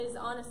is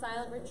on a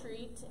silent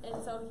retreat,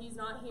 and so he's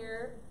not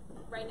here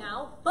right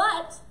now.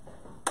 But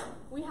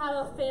we have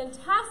a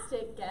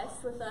fantastic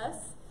guest with us.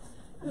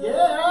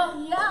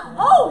 Yeah.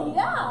 Oh,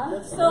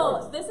 yeah.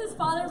 So this is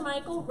Father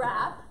Michael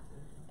Rapp,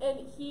 and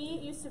he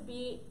used to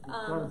be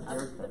a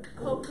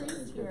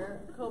co-priest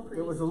here.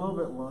 It was a little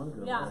bit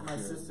longer. Yeah.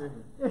 That's my sister.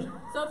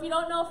 So if you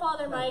don't know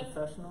Father Mike,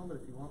 Professional, but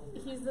if you want.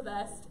 he's the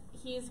best.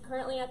 He's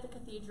currently at the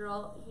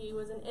cathedral. He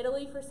was in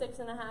Italy for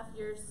 6.5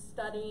 years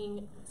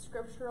studying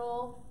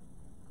scriptural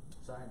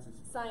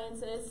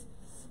sciences.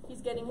 He's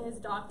getting his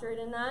doctorate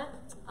in that.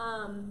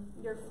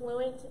 You're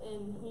fluent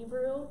in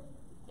Hebrew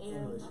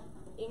and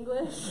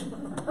English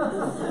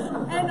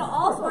and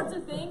all sorts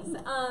of things.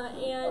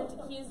 And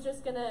he's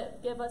just going to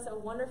give us a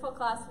wonderful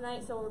class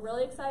tonight. So we're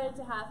really excited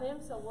to have him.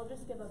 So we'll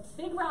just give a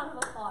big round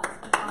of applause.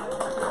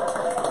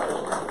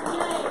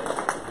 Yay.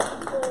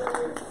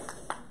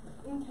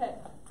 Okay.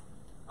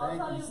 I'll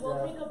tell you,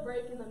 we'll take a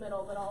break in the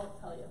middle, but I'll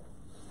tell you.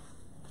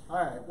 All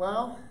right.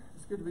 Well,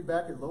 it's good to be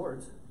back at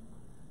Lourdes.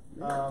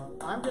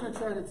 I'm going to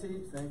try to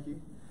teach. Thank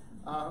you.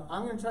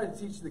 I'm going to try to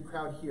teach the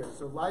crowd here.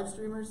 So live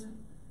streamers,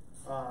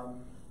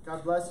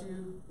 God bless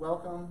you.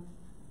 Welcome.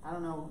 I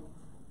don't know.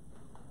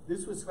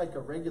 This was like a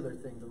regular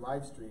thing, the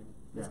live stream.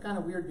 It's kind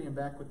of weird being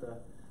back with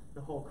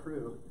the whole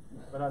crew,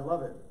 but I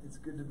love it. It's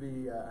good to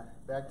be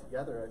back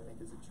together, I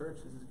think, as a church.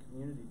 This is a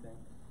community thing.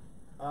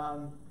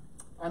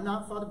 I'm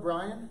not Father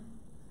Brian.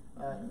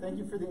 Thank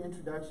you for the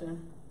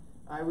introduction.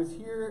 I was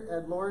here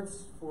at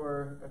Lourdes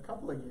for a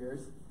couple of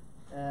years,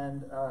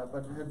 and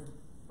but have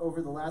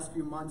over the last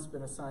few months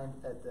been assigned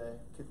at the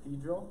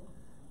cathedral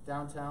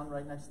downtown,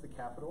 right next to the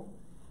Capitol.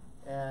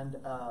 And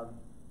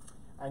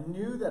I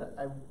knew that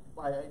I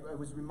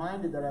was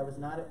reminded that I was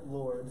not at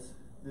Lourdes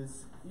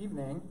this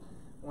evening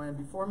when,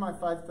 before my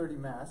 5:30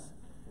 Mass,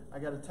 I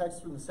got a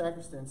text from the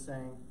sacristan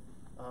saying,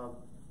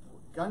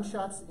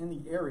 gunshots in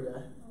the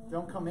area,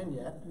 don't come in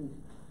yet.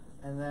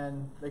 And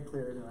then they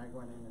cleared and I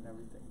went in and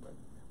everything. But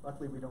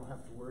luckily we don't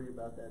have to worry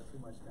about that too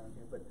much down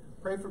here. But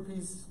pray for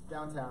peace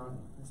downtown.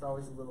 It's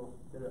always a little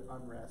bit of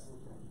unrest.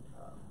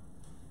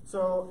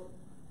 So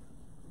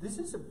this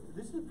is a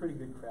pretty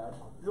good crowd.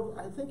 Though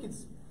I think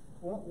it's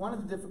one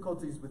of the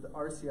difficulties with the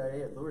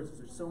RCIA at Lourdes is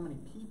there's so many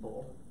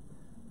people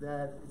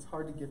that it's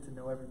hard to get to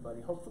know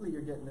everybody. Hopefully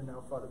you're getting to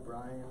know Father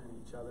Brian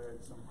and each other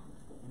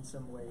in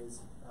some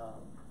ways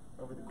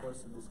over the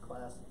course of this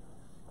class.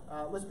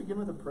 Let's begin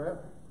with a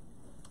prayer.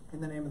 In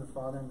the name of the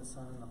Father, and the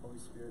Son, and the Holy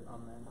Spirit.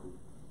 Amen.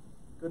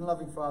 Good and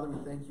loving Father, we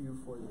thank you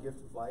for the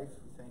gift of life.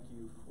 We thank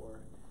you for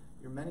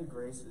your many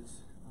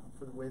graces,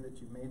 for the way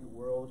that you made the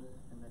world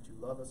and that you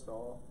love us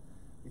all.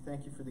 We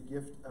thank you for the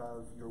gift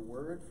of your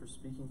word, for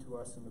speaking to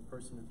us in the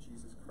person of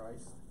Jesus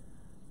Christ,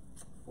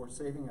 for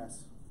saving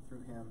us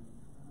through him,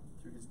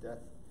 through his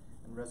death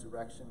and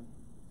resurrection.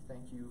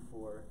 Thank you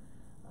for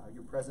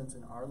your presence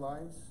in our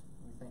lives.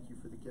 We thank you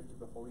for the gift of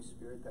the Holy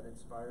Spirit that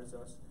inspires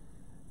us.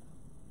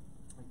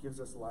 It gives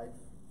us life.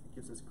 It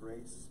gives us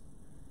grace.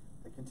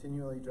 It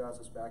continually draws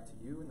us back to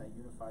you and that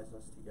unifies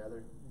us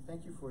together. We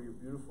thank you for your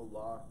beautiful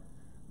law,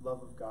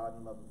 love of God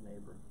and love of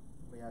neighbor.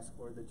 We ask,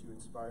 Lord, that you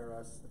inspire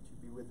us, that you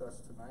be with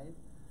us tonight,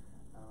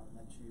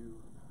 that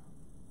you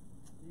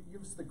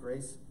give us the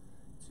grace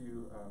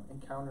to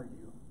encounter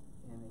you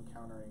in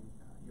encountering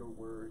your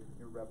word,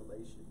 your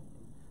revelation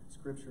in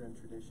scripture and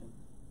tradition.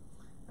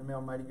 And may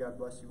Almighty God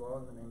bless you all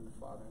in the name of the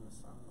Father and the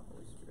Son and the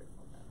Holy Spirit.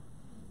 Amen.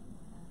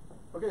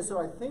 Okay, so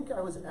I think I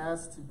was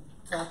asked to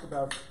talk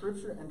about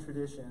scripture and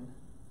tradition.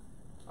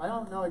 I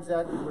don't know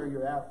exactly where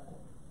you're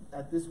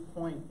at this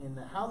point in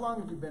the... How long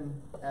have you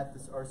been at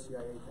this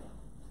RCIA thing?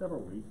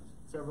 Several weeks.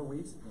 Several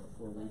weeks?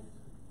 4 weeks.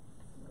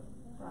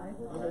 5.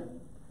 Okay.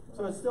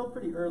 So it's still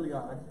pretty early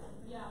on.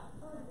 Yeah.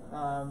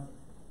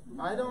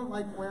 I don't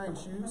like wearing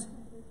shoes,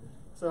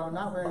 so I'm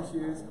not wearing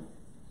shoes.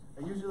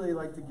 I usually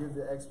like to give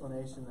the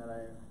explanation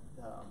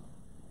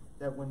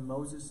that when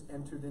Moses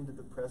entered into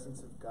the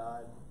presence of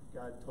God,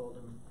 God told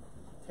him,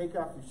 take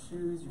off your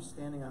shoes, you're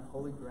standing on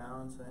holy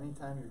ground, so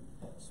anytime you're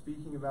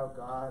speaking about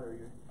God or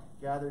you're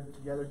gathered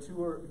together,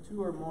 two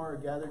or more are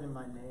gathered in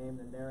my name,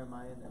 then there am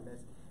I in their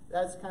midst.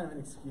 That's kind of an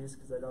excuse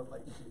because I don't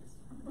like shoes.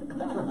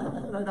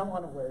 And I don't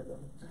want to wear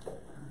them.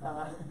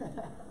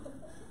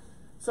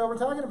 So we're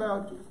talking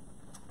about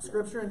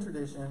scripture and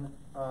tradition.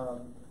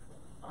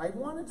 I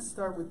wanted to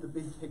start with the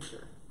big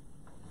picture.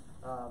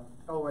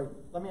 Wait,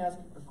 let me ask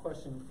a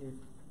question.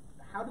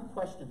 How do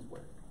questions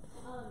work?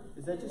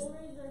 Is that just...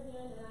 raise your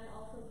hand and I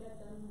also get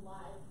them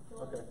live.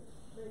 So Okay.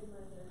 Raise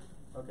my hand.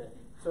 Okay.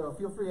 So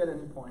feel free at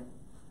any point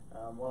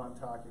while I'm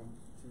talking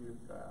to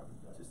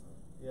just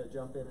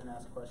jump in and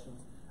ask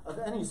questions of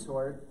any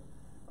sort.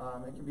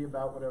 It can be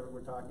about whatever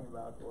we're talking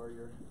about or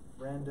your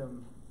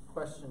random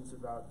questions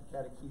about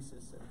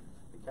catechesis and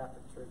the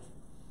Catholic Church.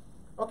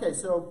 Okay,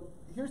 so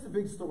here's the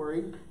big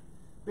story.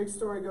 Big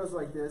story goes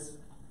like this.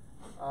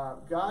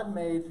 God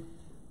made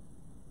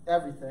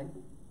everything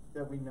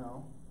that we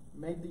know,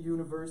 made the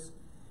universe,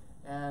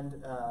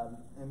 and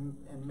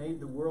made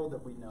the world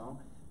that we know,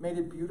 made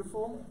it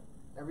beautiful.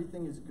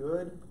 Everything is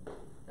good.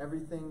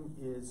 Everything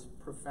is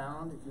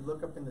profound. If you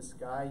look up in the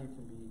sky, you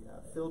can be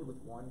filled with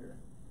wonder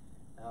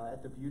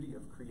at the beauty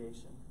of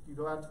creation. If you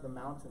go out to the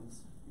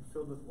mountains, you're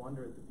filled with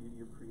wonder at the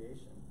beauty of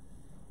creation.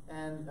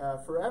 And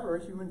forever,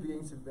 human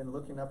beings have been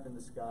looking up in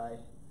the sky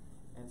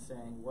and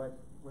saying, where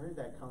did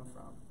that come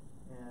from?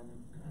 And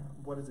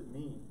what does it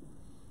mean?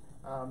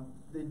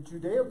 The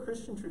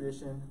Judeo-Christian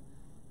tradition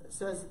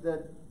says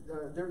that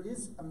there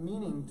is a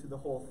meaning to the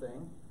whole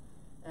thing,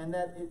 and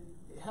that it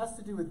has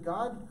to do with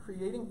God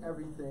creating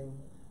everything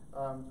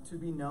to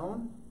be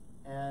known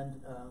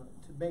and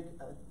to make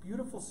a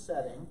beautiful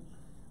setting.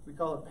 We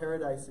call it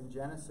paradise in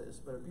Genesis,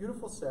 but a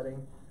beautiful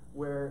setting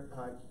where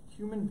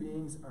human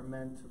beings are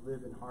meant to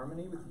live in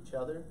harmony with each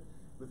other,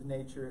 with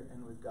nature,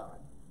 and with God.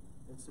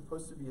 It's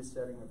supposed to be a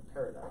setting of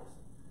paradise.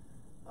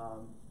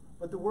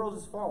 But the world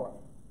has fallen.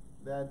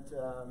 That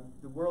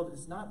the world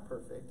is not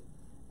perfect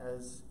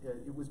as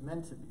it was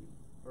meant to be,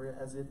 or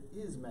as it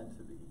is meant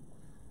to be.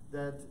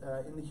 That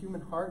in the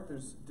human heart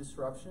there's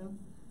disruption,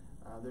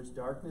 there's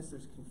darkness,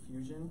 there's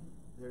confusion,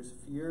 there's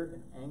fear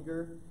and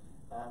anger.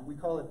 We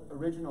call it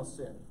original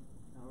sin,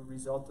 a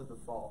result of the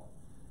fall.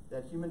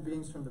 That human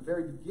beings from the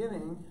very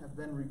beginning have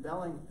been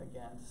rebelling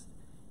against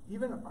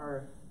even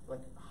our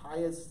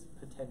highest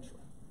potential.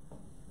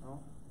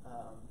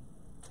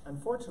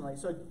 Unfortunately,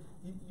 so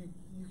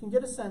you can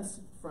get a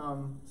sense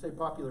from, say,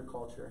 popular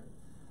culture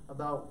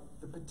about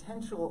the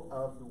potential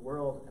of the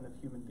world and of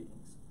human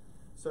beings.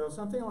 So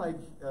something like,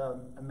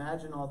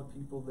 imagine all the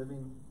people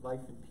living life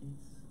in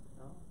peace.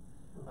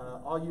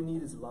 All you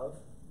need is love.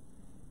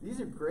 These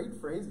are great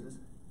phrases,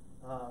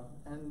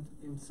 and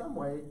in some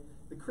way,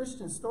 the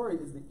Christian story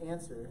is the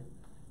answer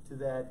to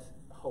that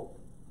hope.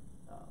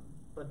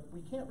 But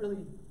we can't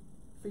really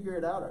figure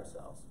it out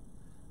ourselves.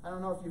 I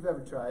don't know if you've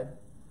ever tried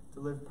to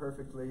live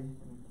perfectly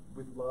and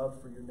with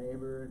love for your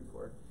neighbor and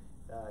for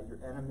your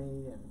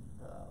enemy, and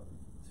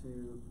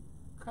to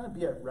kind of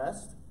be at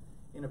rest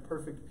in a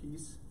perfect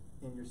peace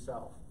in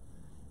yourself.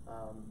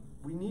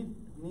 We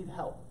need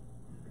help.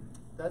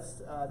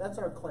 That's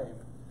our claim.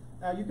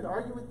 Now, you could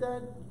argue with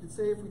that. You could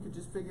say if we could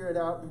just figure it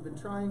out. We've been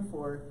trying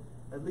for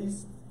at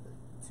least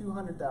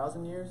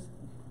 200,000 years.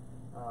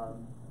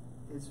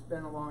 It's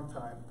been a long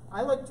time.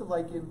 I like to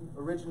liken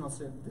original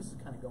sin. This is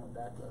kind of going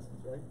back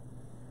lessons, right?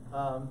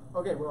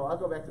 Okay, well, I'll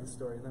go back to the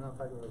story, and then I'll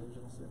talk about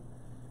original sin.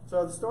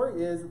 So the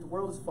story is that the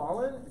world is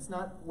fallen. It's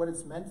not what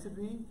it's meant to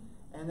be,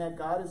 and that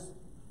God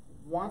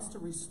wants to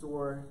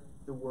restore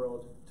the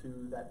world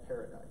to that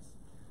paradise.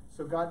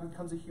 So God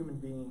becomes a human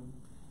being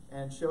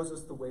and shows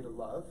us the way to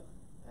love,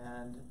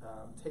 and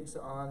takes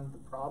on the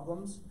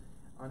problems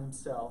on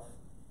himself,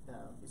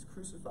 is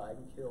crucified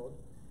and killed,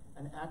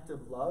 an act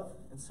of love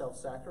and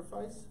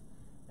self-sacrifice,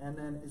 and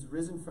then is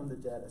risen from the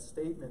dead, a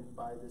statement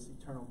by this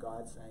eternal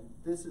God saying,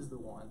 this is the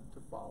one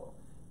to follow.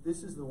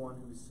 This is the one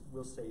who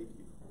will save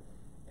you.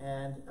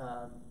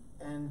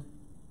 And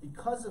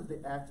because of the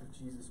act of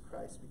Jesus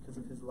Christ, because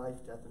of his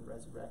life, death, and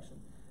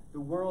resurrection,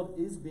 the world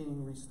is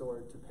being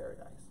restored to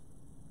paradise.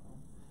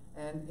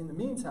 And in the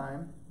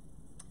meantime,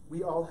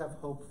 we all have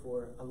hope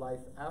for a life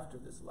after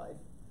this life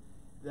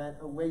that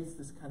awaits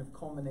this kind of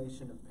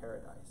culmination of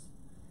paradise,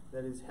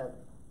 that is heaven.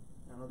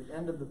 The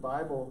end of the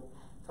Bible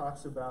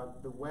talks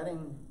about the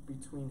wedding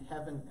between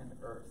heaven and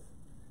earth,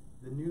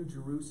 the new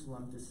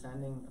Jerusalem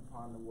descending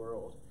upon the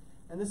world.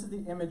 And this is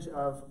the image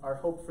of our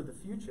hope for the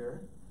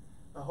future,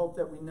 a hope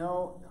that we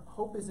know.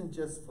 Hope isn't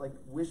just like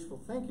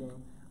wishful thinking.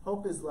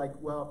 Hope is like,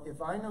 well,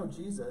 if I know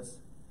Jesus,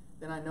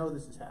 then I know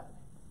this is happening.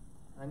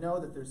 I know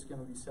that there's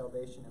going to be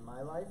salvation in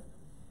my life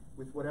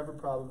with whatever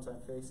problems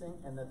I'm facing,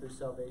 and that there's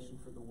salvation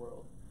for the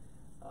world.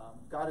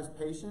 God is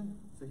patient,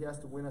 so he has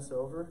to win us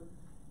over,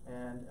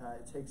 and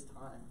it takes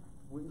time.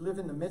 We live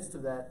in the midst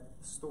of that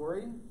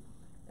story,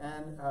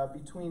 and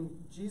between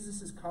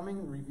Jesus' coming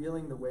and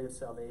revealing the way of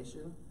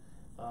salvation,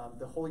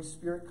 the Holy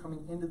Spirit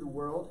coming into the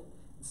world,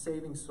 and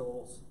saving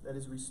souls, that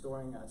is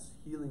restoring us,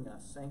 healing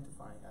us,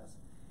 sanctifying us,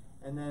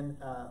 and then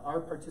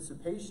our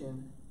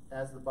participation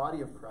as the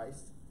body of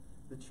Christ,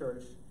 the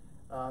church,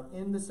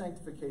 in the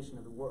sanctification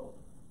of the world,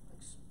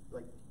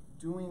 like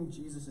doing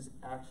Jesus'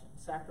 action,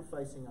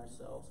 sacrificing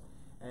ourselves,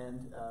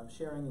 and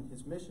sharing in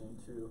his mission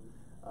to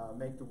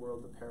make the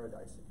world a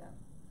paradise again.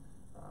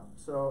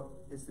 So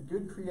it's the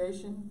good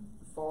creation,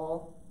 the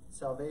fall,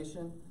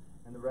 salvation,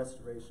 and the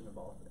restoration of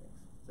all things.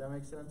 Does that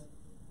make sense?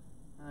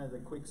 The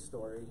quick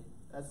story.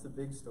 That's the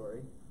big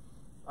story.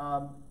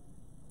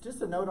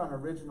 Just a note on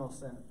original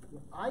sin.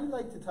 I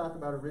like to talk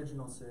about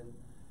original sin.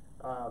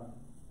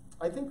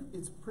 I think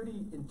it's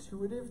pretty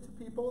intuitive to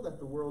people that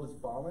the world is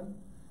fallen.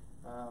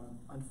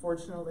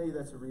 Unfortunately,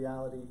 that's a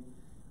reality.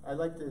 I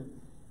like to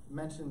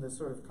mention the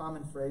sort of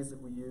common phrase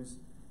that we use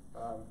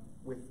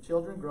with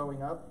children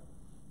growing up.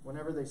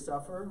 Whenever they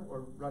suffer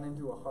or run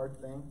into a hard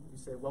thing, we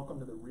say, welcome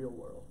to the real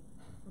world.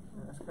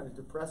 And that's kind of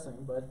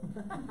depressing, but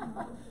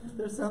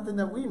there's something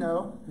that we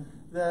know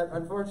that,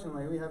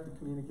 unfortunately, we have to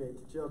communicate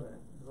to children.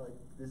 It's like,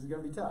 this is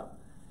going to be tough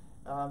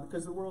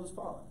because the world is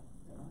fallen.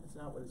 It's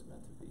not what it's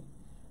meant to be.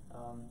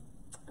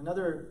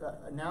 Another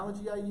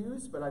analogy I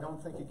use, but I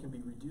don't think it can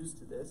be reduced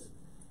to this,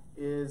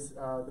 is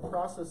the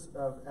process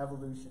of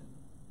evolution.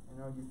 You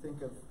know, you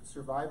think of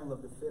survival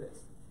of the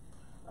fittest.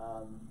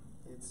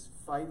 It's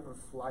fight or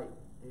flight.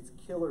 It's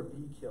kill or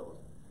be killed.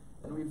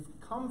 And we've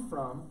come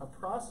from a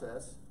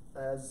process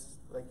as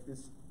like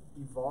this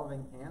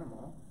evolving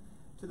animal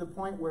to the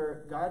point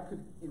where God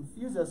could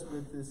infuse us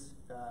with this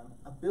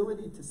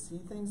ability to see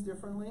things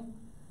differently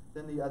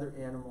than the other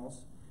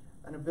animals,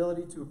 an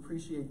ability to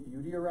appreciate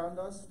beauty around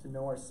us, to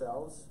know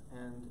ourselves,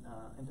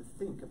 and to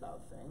think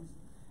about things.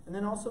 And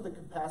then also the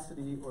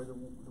capacity or the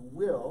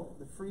will,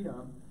 the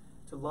freedom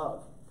to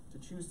love, to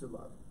choose to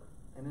love.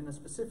 And in a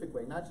specific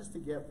way, not just to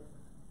get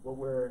what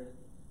we're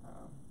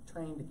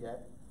trained to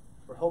get,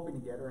 or hoping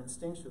to get, or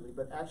instinctually,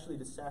 but actually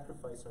to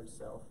sacrifice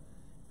ourselves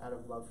out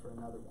of love for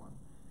another one.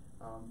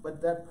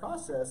 But that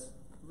process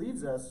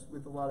leaves us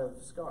with a lot of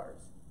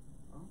scars.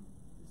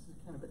 This is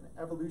kind of an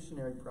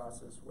evolutionary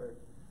process where,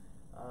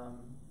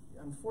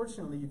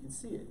 unfortunately, you can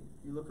see it.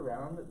 If you look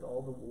around at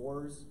all the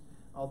wars,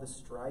 all the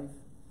strife,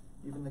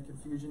 even the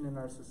confusion in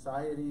our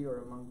society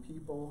or among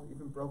people,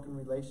 even broken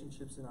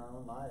relationships in our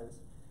own lives,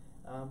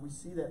 we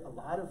see that a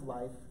lot of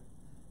life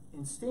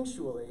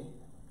instinctually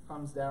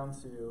comes down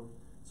to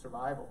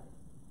survival.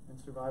 And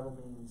survival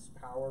means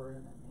power,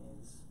 and it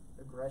means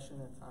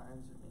aggression at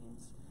times, it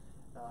means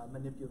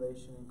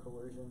manipulation and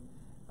coercion.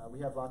 We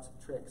have lots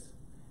of tricks.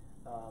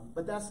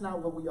 But that's not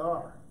what we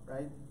are,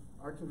 right?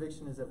 Our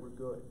conviction is that we're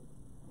good.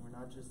 We're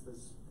not just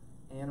this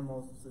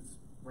animal that's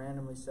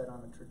randomly set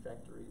on a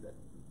trajectory that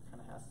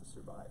kind of has to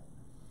survive.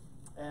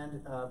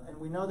 And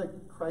we know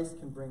that Christ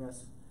can bring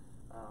us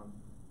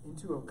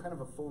into a kind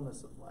of a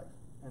fullness of life,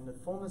 and the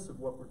fullness of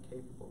what we're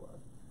capable of.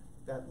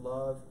 That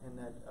love and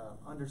that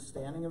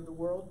understanding of the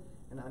world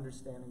and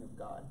understanding of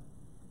God.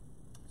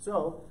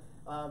 So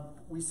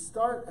we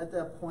start at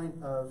that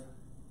point of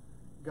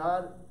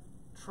God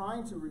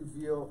trying to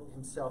reveal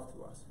himself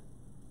to us.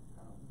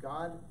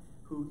 God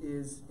who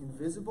is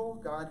invisible,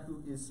 God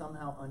who is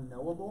somehow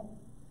unknowable.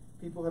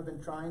 People have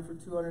been trying for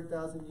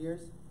 200,000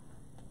 years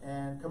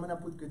and coming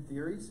up with good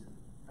theories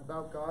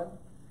about God.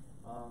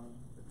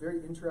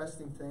 Very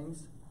interesting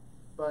things.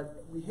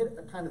 But we hit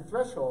a kind of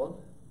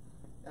threshold,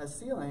 a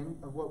ceiling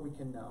of what we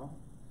can know.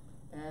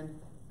 And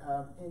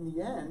in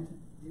the end,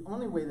 the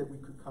only way that we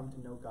could come to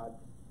know God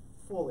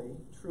fully,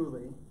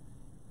 truly,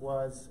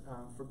 was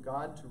for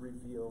God to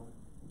reveal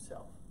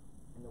himself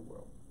in the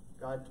world.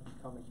 God to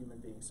become a human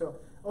being. So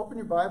open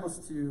your Bibles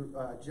to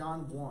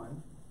John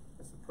 1.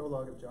 That's the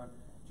prologue of John.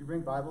 Did you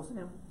bring Bibles?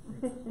 No.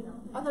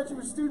 I thought you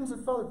were students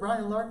of Father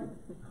Brian Larkin.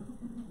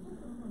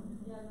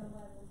 Yeah, no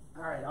Bible.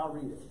 All right, I'll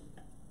read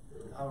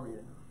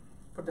it.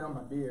 Put down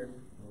my beer.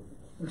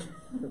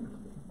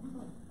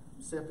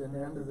 Sipping,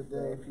 end of the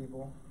day,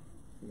 people.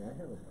 Yeah, I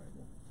have a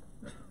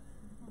Bible.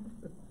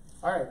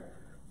 All right,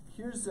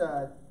 here's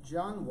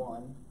John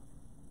 1.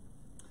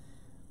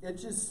 It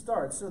just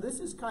starts. So this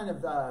is kind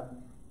of,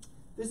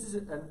 this is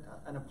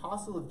an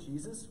apostle of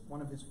Jesus,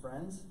 one of his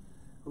friends,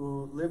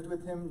 who lived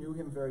with him, knew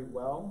him very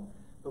well,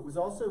 but was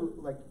also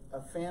like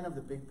a fan of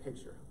the big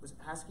picture, was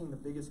asking the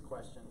biggest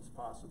questions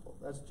possible.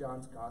 That's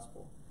John's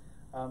gospel.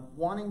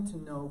 Wanting to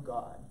know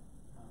God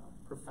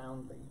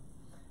profoundly.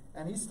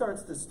 And he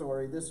starts the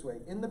story this way.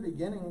 In the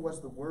beginning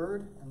was the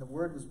Word, and the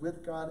Word was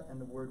with God, and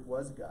the Word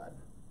was God.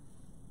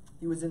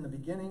 He was in the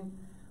beginning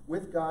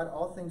with God.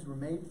 All things were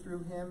made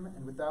through him,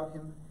 and without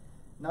him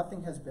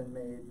nothing has been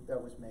made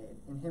that was made.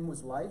 In him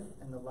was life,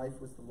 and the life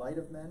was the light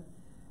of men.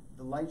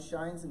 The light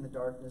shines in the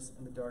darkness,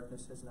 and the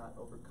darkness has not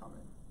overcome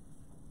it.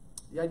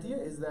 The idea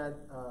is that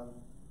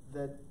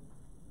that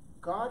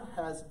God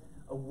has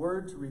a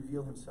word to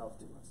reveal himself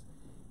to us.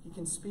 He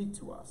can speak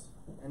to us,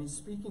 and he's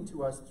speaking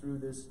to us through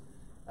this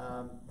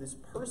this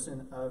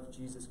person of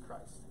Jesus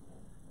Christ.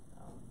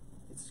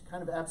 It's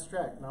kind of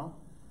abstract, no?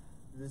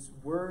 This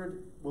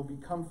word will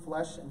become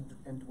flesh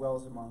and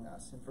dwells among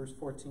us. In verse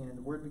 14, and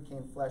the word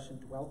became flesh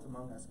and dwelt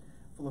among us,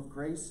 full of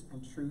grace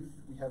and truth.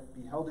 We have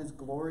beheld his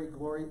glory,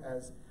 glory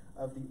as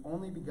of the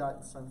only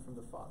begotten Son from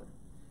the Father.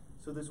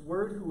 So this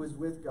word who was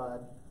with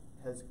God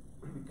has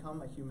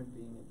become a human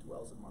being and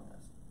dwells among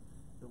us.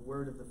 The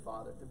word of the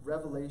Father, the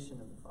revelation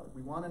of the Father.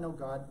 We want to know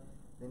God,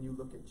 then you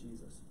look at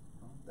Jesus.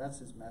 That's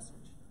his message.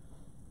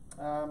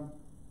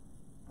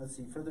 Let's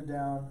see, further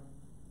down.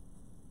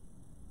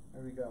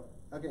 There we go.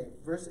 Okay,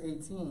 verse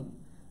 18.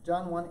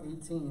 John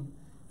 1:18.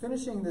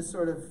 Finishing this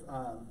sort of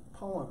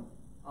poem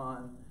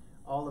on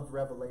all of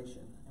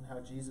Revelation and how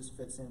Jesus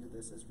fits into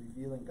this as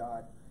revealing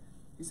God.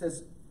 He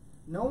says,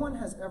 no one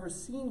has ever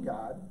seen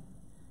God,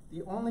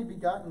 the only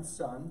begotten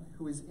Son,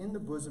 who is in the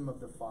bosom of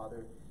the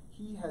Father.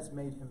 He has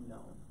made him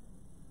known.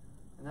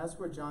 And that's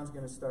where John's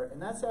going to start.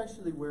 And that's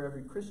actually where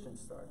every Christian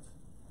starts.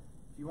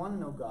 If you want to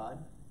know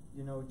God,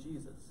 you know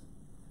Jesus.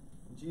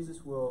 And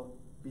Jesus will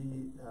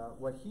be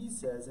what he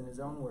says in his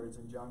own words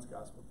in John's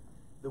Gospel,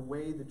 the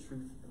way, the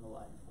truth, and the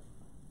life.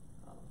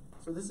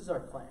 So this is our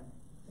claim.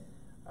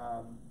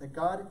 That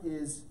God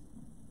is,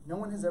 no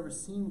one has ever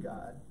seen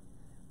God,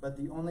 but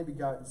the only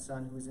begotten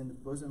Son who is in the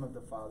bosom of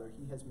the Father,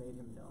 he has made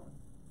him known.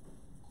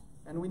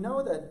 And we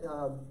know that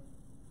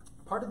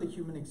part of the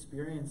human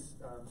experience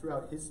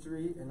throughout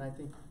history, and I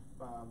think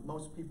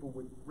most people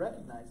would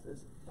recognize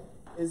this,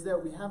 is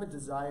that we have a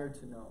desire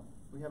to know.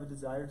 We have a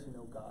desire to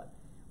know God.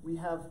 We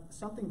have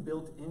something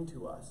built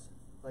into us,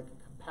 like a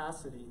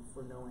capacity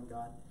for knowing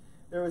God.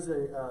 There's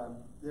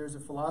a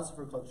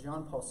philosopher called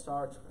Jean-Paul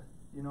Sartre.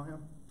 You know him?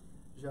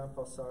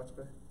 Jean-Paul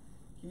Sartre.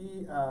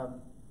 He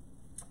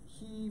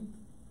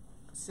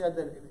said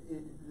that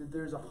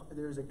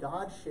there's a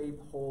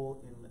God-shaped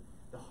hole in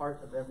the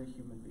heart of every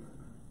human being.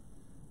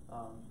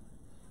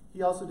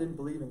 He also didn't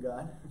believe in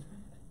God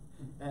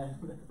and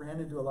ran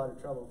into a lot of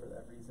trouble for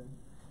that reason.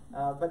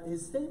 But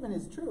his statement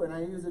is true,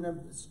 and he was a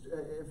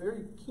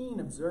very keen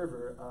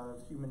observer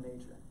of human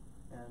nature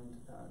and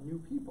new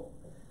people.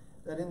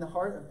 That in the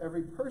heart of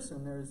every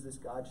person there is this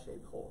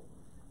God-shaped hole,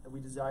 that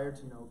we desire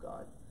to know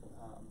God.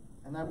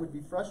 And that would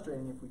be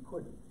frustrating if we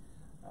couldn't.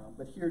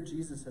 But here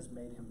Jesus has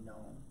made him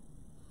known.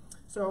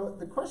 So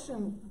the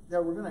question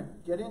that we're going to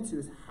get into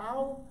is,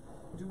 how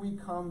do we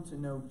come to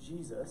know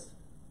Jesus?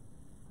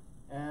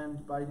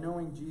 And by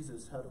knowing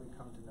Jesus, how do we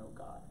come to know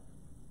God?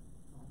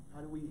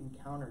 How do we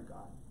encounter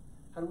God?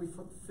 How do we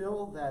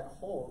fill that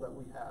hole that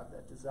we have,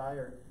 that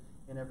desire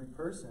in every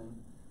person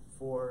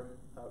for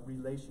a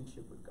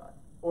relationship with God?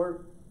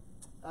 Or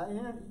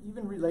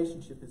even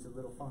relationship is a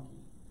little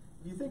funky.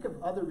 If you think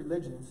of other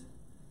religions,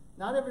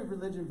 not every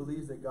religion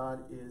believes that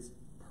God is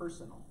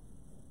personal.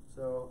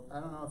 So I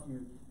don't know if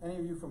any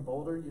of you from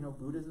Boulder, you know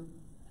Buddhism?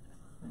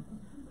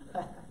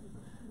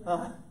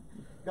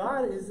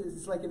 God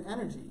is like an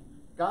energy.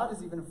 God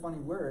is even a funny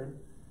word.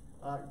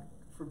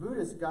 For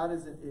Buddhists, God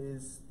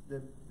is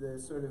the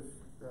sort of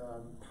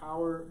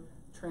power,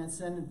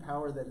 transcendent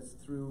power that is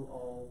through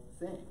all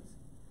things,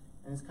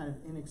 and it's kind of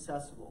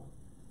inaccessible.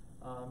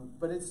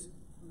 But it's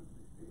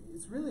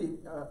really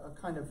a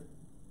kind of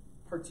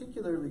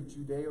particularly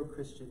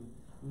Judeo-Christian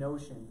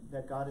notion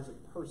that God is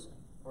a person,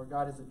 or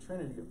God is a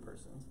trinity of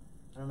persons.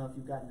 I don't know if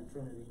you've gotten to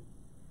Trinity.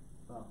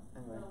 Well,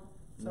 anyway,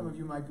 some of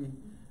you might be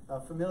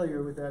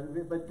familiar with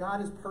that, but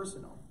God is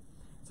personal.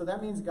 So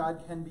that means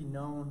God can be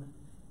known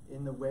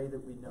in the way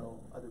that we know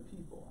other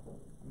people.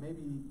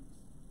 Maybe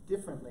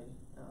differently,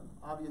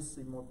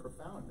 obviously more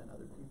profound than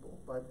other people.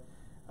 But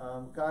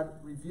God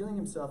revealing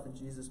himself in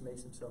Jesus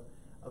makes himself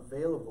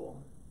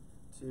available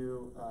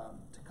to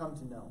come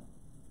to know.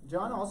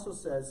 John also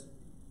says,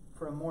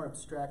 for a more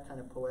abstract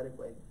kind of poetic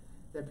way,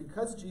 that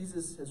because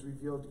Jesus has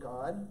revealed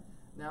God,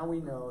 now we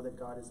know that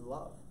God is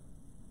love.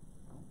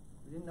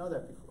 We didn't know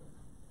that before.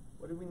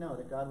 What did we know?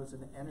 That God was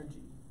an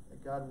energy,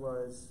 that God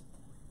was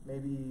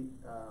maybe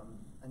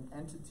an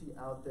entity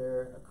out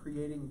there, a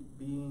creating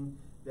being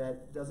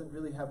that doesn't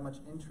really have much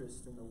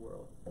interest in the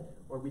world,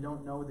 or we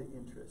don't know the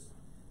interest.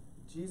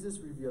 Jesus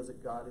reveals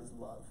that God is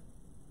love.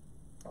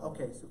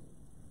 Okay, So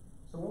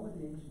what would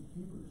the ancient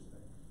Hebrews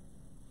think?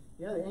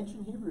 Yeah, the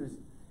ancient Hebrews,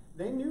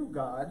 they knew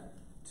God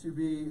to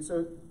be,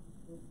 so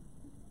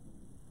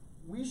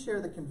we share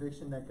the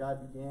conviction that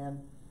God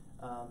began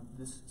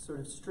this sort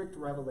of strict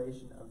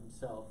revelation of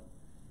himself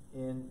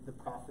in the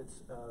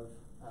prophets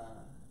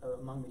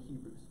among the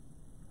Hebrews,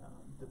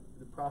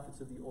 the prophets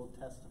of the Old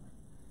Testament,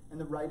 and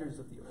the writers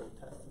of the Old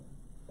Testament,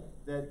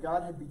 that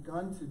God had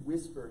begun to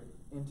whisper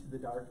into the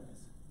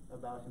darkness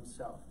about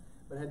himself,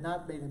 but had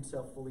not made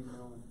himself fully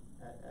known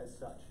as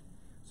such.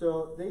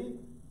 So they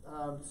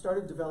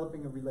started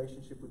developing a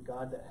relationship with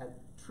God that had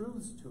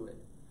truths to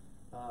it,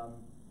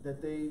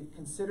 that they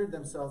considered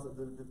themselves,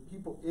 the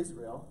people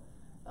Israel,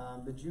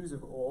 the Jews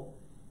of old,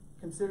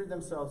 considered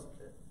themselves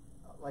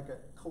like a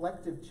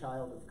collective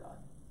child of God.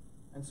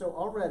 And so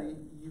already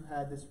you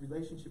had this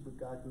relationship with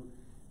God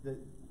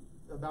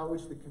about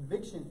which the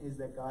conviction is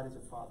that God is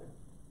a father.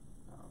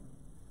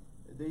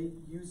 They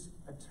use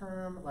a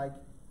term like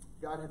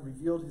God had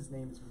revealed his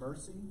name as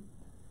mercy,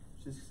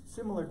 which is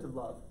similar to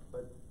love,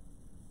 but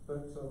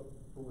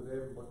would they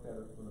have looked at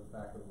it from the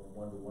fact of a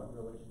one-to-one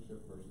relationship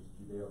versus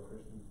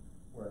Judeo-Christian,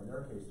 where in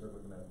their case they're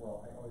looking at,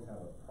 well, I always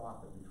have a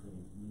prophet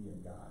between me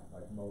and God,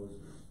 like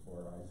Moses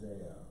or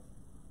Isaiah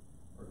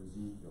or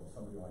Ezekiel,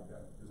 somebody like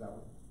that. Is that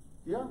what?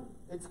 Yeah,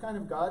 it's kind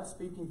of God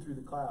speaking through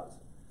the clouds,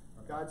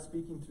 okay. God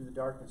speaking through the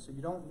darkness. So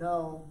you don't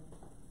know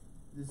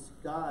this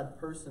God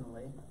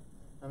personally.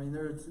 I mean,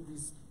 there are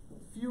these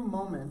few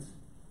moments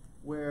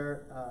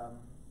where,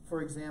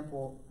 for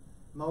example,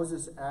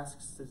 Moses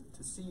asks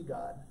to see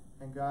God,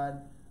 and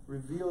God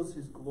reveals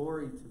his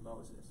glory to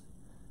Moses.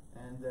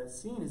 And the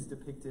scene is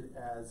depicted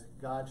as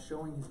God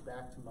showing his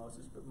back to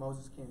Moses, but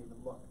Moses can't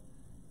even look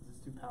because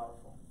it's too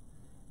powerful.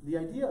 The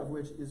idea of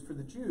which is, for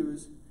the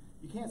Jews,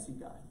 you can't see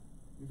God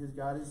because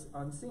God is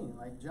unseen.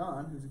 Like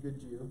John, who's a good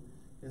Jew,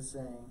 is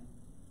saying,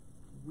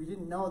 we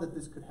didn't know that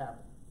this could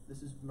happen.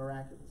 This is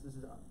miraculous. This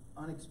is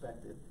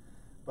unexpected.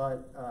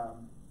 But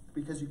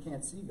because you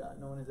can't see God,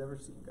 no one has ever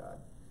seen God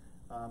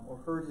or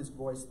heard his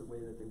voice the way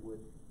that they would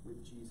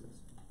with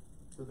Jesus.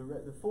 So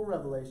the full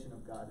revelation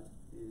of God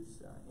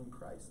is in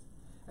Christ.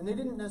 And they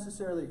didn't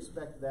necessarily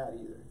expect that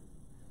either.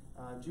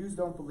 Jews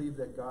don't believe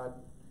that God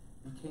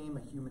became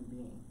a human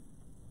being.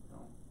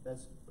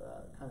 That's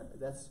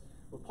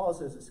what Paul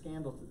says, a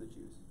scandal to the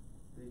Jews.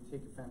 they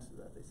take offense to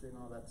that. They say,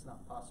 no, that's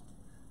not possible.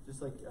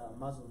 Just like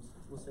Muslims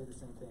will say the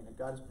same thing, that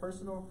God is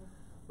personal,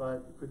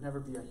 but could never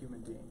be a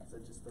human being, because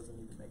that just doesn't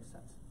even make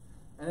sense.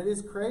 And it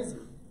is crazy.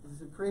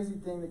 It's a crazy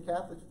thing that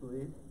Catholics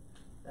believe,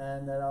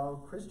 and that all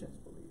Christians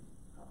believe.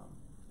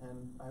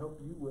 And I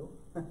hope you will,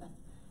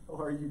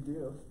 or you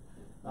do.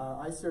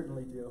 I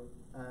certainly do,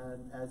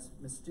 and as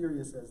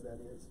mysterious as that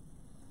is.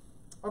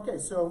 Okay,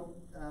 so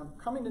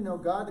coming to know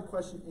God, the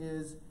question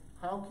is,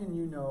 how can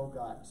you know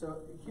God?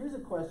 So here's a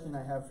question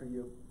I have for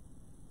you,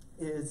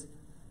 is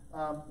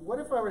what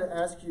if I were to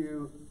ask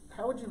you,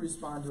 how would you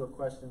respond to a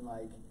question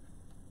like,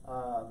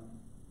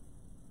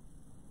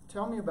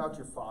 tell me about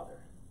your father?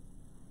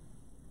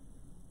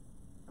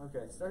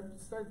 Okay,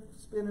 start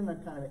spinning a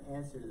kind of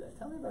answer to that.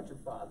 Tell me about your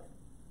father.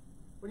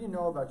 What do you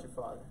know about your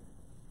father?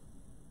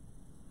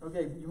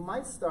 Okay, you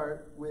might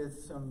start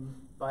with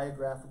some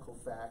biographical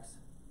facts,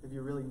 if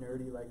you're really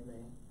nerdy like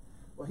me.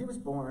 Well, he was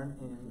born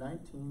in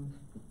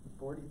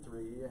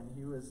 1943, and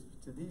he was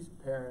to these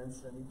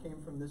parents, and he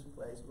came from this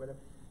place, whatever.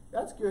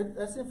 That's good.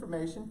 That's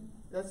information.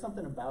 That's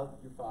something about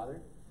your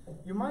father.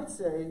 You might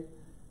say,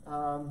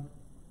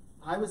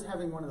 I was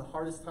having one of the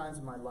hardest times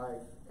of my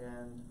life,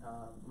 and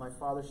my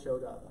father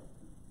showed up.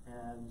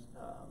 And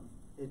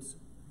it's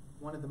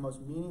one of the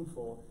most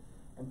meaningful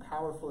and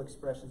powerful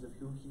expressions of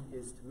who he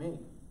is to me.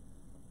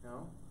 You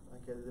know,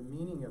 like the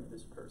meaning of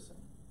this person.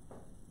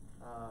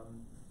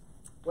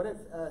 What if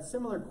a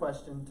similar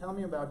question? Tell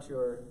me about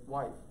your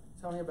wife.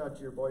 Tell me about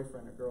your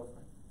boyfriend or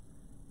girlfriend.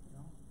 You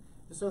know?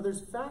 So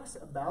there's facts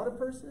about a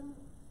person,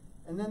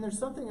 and then there's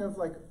something of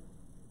like,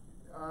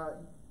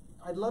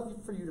 I'd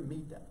love for you to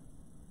meet them.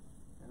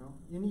 You know,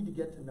 you need to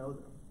get to know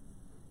them,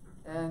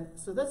 and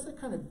so that's the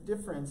kind of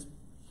difference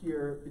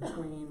here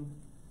between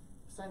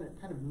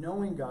kind of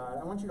knowing God.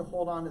 I want you to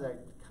hold on to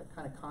that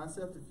kind of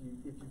concept if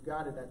you've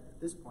got it at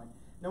this point.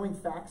 Knowing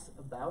facts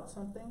about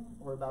something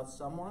or about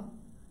someone,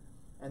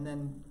 and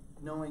then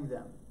knowing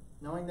them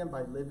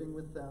by living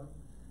with them,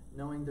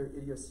 knowing their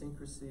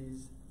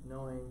idiosyncrasies,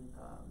 knowing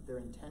their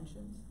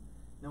intentions,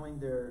 knowing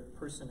their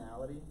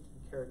personality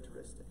and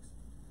characteristics.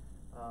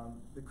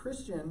 The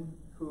Christian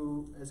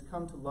who has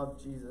come to love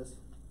Jesus,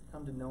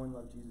 come to know and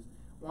love Jesus,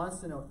 wants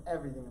to know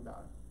everything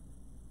about him.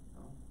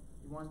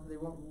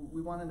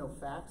 We want to know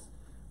facts.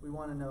 We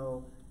want to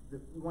know.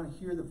 We want to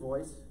hear the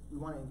voice. We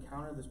want to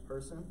encounter this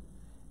person.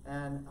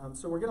 And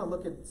so we're going to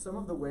look at some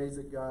of the ways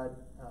that God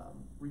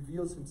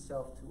reveals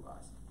himself to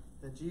us,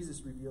 that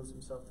Jesus reveals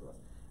himself to us.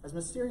 As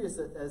mysterious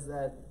as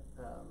that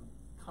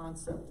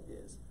concept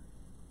is.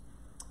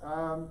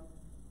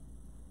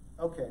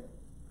 Okay.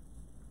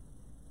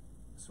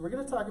 So we're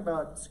going to talk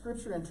about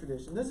Scripture and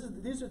tradition.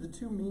 These are the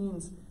two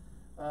means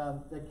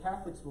that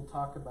Catholics will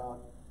talk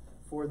about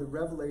for the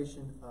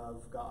revelation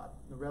of God,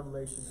 the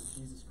revelation of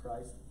Jesus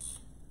Christ.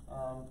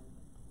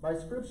 By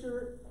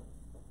Scripture,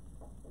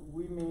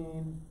 we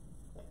mean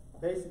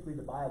basically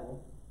the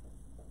Bible.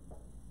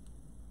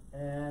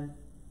 And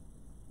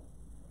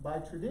by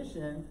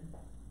tradition,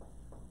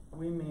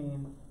 we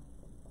mean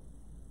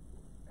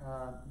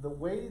the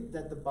way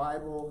that the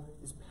Bible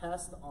is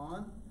passed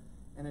on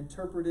and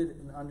interpreted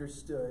and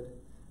understood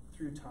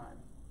through time.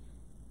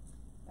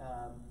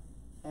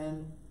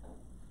 And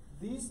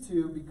these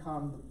two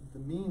become the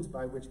means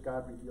by which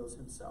God reveals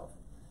himself.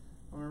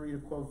 I'm going to read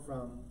a quote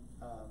from,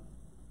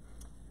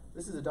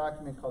 this is a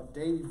document called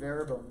Dei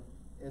Verbum.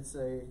 It's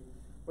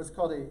what's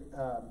called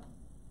a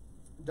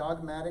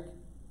dogmatic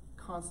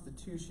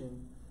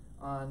constitution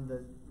on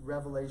the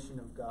revelation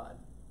of God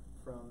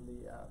from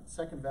the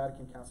Second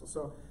Vatican Council.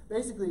 So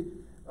basically,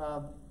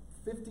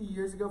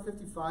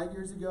 55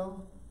 years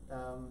ago,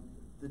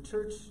 the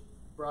church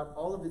brought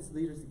all of its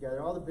leaders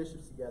together, all the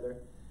bishops together,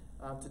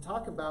 to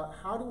talk about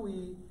how do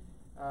we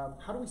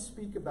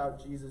speak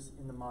about Jesus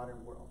in the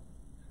modern world?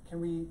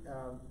 Can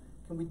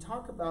we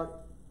talk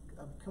about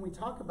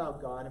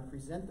God and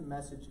present the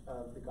message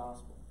of the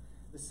gospel,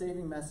 the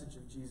saving message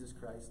of Jesus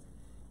Christ,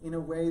 in a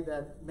way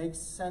that makes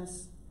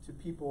sense to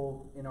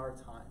people in our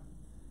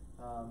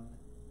time?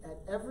 At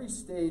every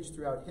stage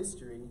throughout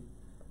history,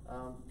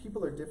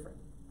 people are different.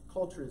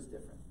 Culture is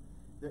different.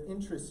 Their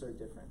interests are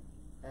different.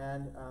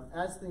 And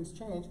as things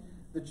change,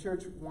 the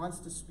church wants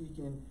to speak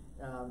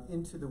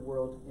into the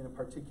world in a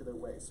particular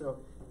way. So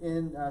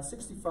in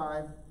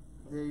 65,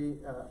 they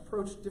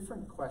approached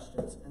different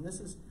questions. And this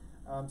is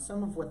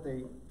some of what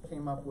they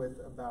came up with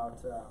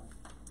about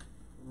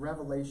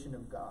revelation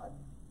of God.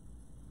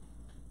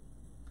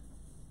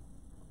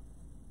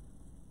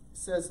 It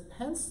says,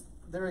 hence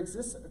there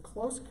exists a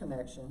close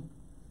connection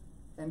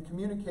and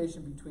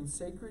communication between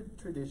sacred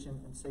tradition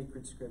and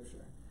sacred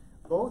scripture,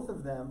 both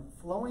of them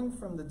flowing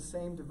from the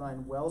same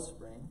divine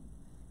wellspring,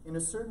 in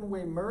a certain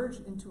way merge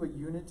into a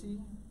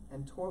unity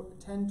and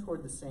tend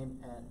toward the same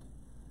end.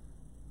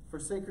 For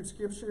sacred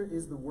scripture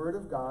is the word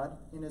of God,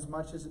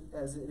 inasmuch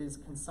as it is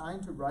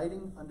consigned to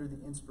writing under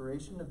the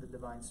inspiration of the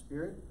divine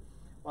Spirit,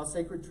 while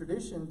sacred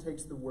tradition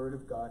takes the word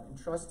of God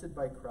entrusted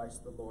by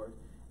Christ the Lord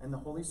and the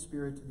Holy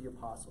Spirit to the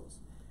apostles,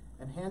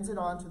 and hands it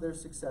on to their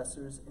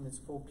successors in its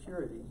full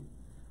purity,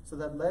 so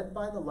that led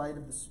by the light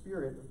of the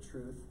Spirit of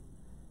truth,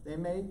 they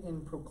may,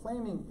 in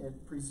proclaiming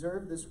it,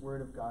 preserve this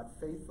word of God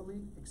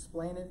faithfully,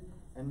 explain it,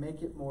 and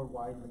make it more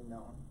widely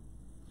known.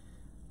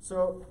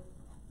 So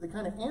the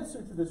kind of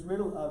answer to this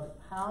riddle of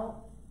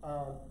how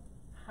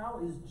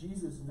is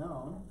Jesus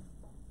known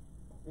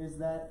is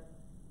that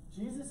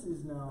Jesus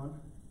is known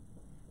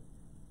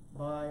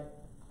by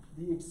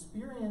the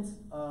experience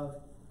of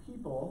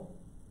people,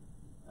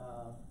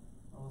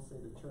 I will say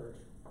the church,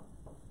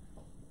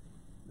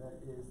 that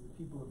is the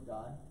people of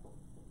God.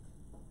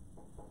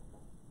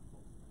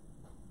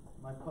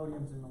 My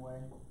podium's in the way.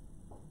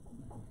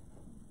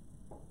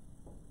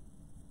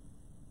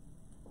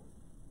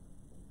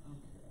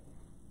 Okay.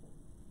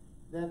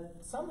 That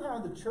somehow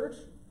the church,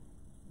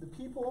 the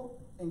people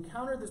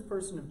encounter this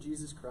person of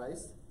Jesus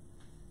Christ,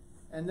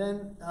 and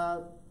then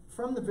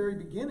from the very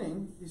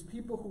beginning, these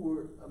people who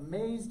were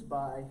amazed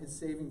by his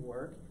saving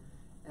work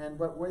and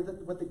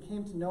what they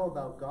came to know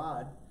about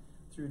God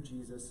through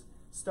Jesus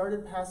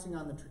started passing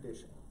on the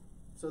tradition.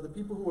 So the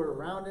people who were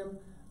around him,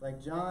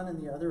 like John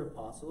and the other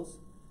apostles,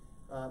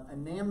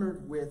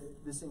 enamored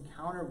with this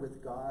encounter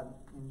with God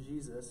in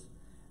Jesus,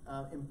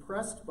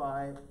 impressed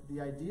by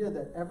the idea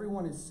that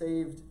everyone is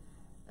saved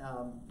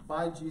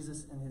by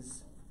Jesus and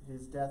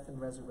his death and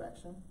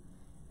resurrection,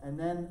 and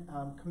then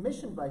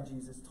commissioned by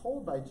Jesus,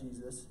 told by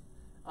Jesus,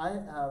 I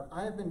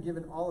have been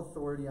given all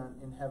authority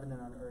in heaven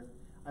and on earth.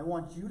 I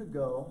want you to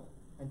go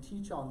and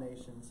teach all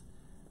nations,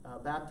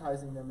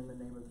 baptizing them in the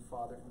name of the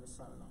Father and the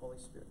Son and the Holy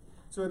Spirit.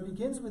 So it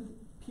begins with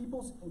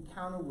people's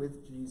encounter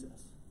with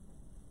Jesus.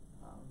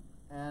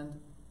 And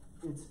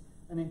it's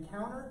an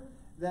encounter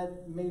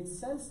that made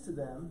sense to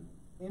them,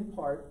 in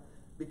part,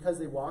 because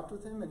they walked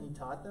with him and he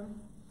taught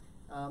them.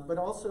 But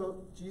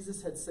also,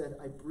 Jesus had said,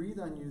 I breathe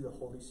on you the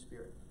Holy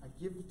Spirit. I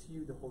give to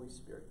you the Holy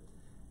Spirit.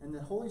 And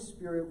the Holy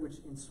Spirit which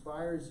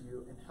inspires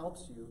you and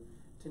helps you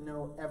to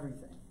know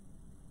everything.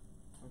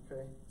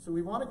 Okay? So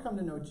we want to come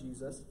to know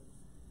Jesus.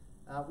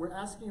 We're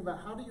asking about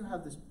how do you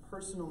have this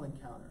personal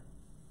encounter?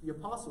 The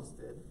apostles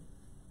did.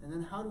 And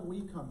then how do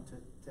we come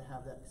to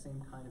have that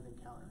same kind of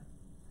encounter?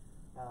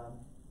 I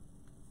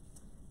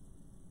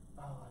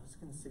was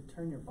going to say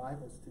turn your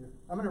Bibles to.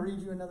 I'm going to read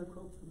you another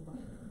quote from the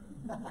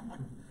Bible.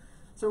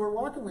 So we're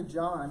walking with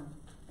John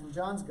in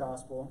John's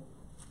Gospel.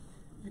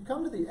 If you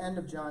come to the end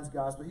of John's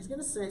Gospel, he's going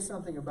to say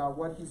something about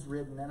what he's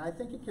written, and I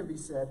think it can be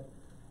said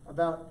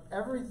about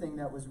everything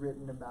that was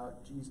written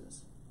about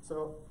Jesus.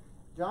 So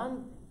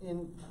John,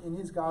 in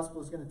his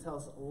Gospel, is going to tell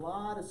us a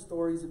lot of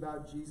stories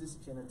about Jesus.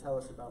 He's going to tell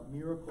us about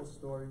miracle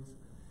stories,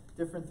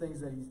 different things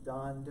that he's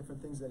done,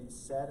 different things that he's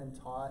said and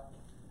taught.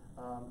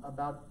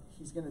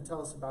 He's going to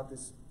tell us about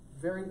this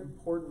very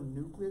important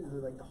nucleus,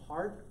 like the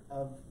heart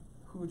of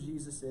who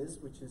Jesus is,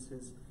 which is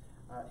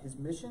his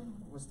mission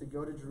was to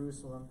go to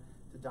Jerusalem,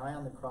 to die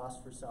on the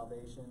cross for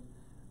salvation,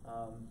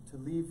 to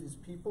leave his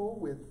people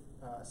with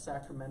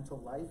sacramental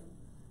life.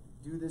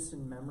 Do this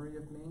in memory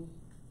of me.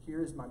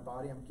 Here is my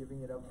body. I'm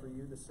giving it up for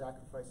you, the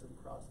sacrifice of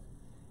the cross.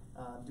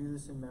 Do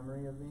this in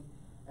memory of me.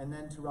 And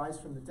then to rise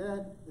from the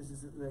dead. This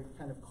is the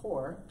kind of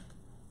core.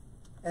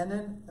 And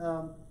then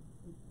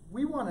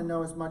we want to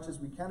know as much as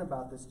we can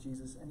about this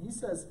Jesus. And he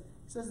says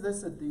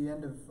this at the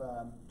end of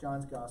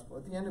John's Gospel,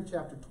 at the end of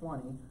chapter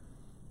 20,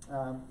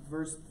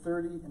 verse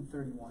 30 and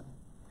 31.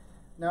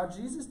 Now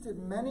Jesus did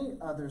many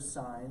other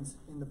signs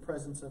in the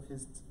presence of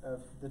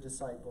the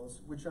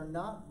disciples, which are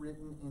not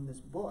written in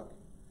this book.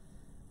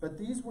 But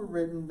these were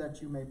written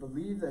that you may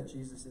believe that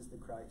Jesus is the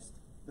Christ,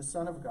 the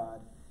Son of God,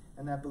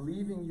 and that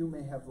believing you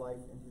may have life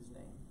in his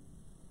name.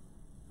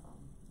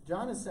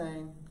 John is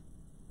saying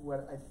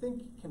what I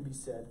think can be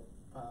said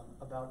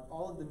about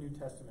all of the New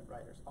Testament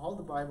writers, all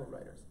the Bible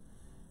writers.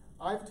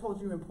 I've told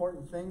you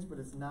important things, but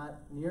it's not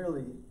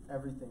nearly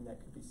everything that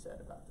could be said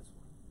about this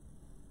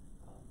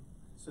one.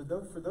 So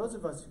for those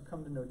of us who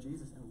come to know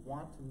Jesus and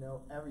want to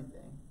know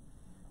everything,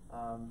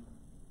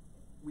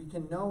 we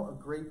can know a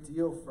great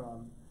deal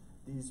from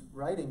these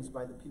writings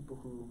by the people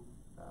who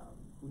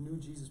knew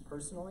Jesus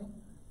personally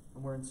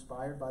and were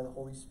inspired by the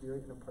Holy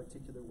Spirit in a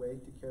particular way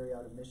to carry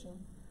out a mission.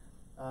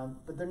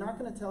 But they're not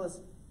going to tell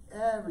us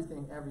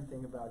everything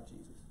about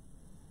Jesus.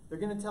 They're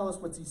going to tell us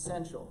what's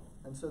essential.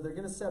 And so they're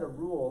going to set a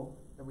rule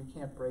that we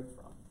can't break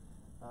from.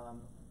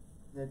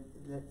 That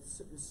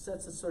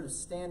sets a sort of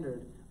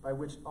standard by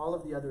which all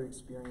of the other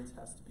experience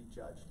has to be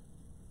judged.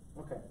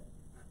 Okay.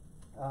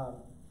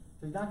 So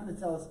he's not going to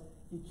tell us,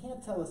 he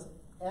can't tell us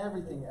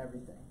everything.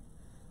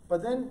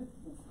 But then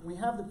we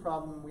have the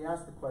problem, we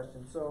ask the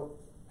question, so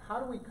how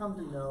do we come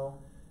to know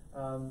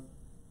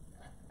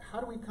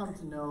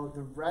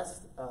the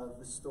rest of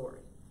the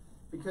story?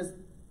 Because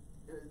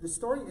the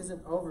story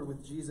isn't over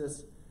with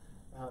Jesus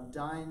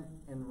dying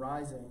and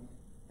rising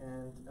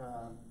and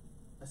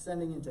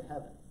ascending into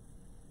heaven.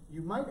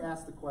 You might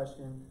ask the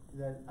question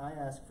that I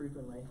ask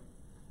frequently,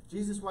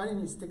 Jesus, why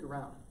didn't you stick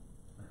around?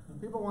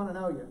 People want to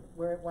know you.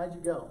 Why'd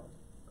you go?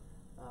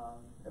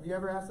 Have you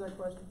ever asked that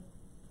question?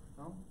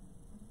 No?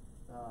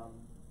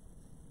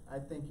 I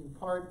think in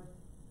part,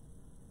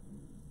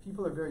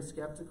 people are very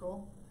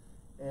skeptical,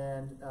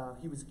 and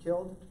he was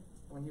killed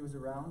when he was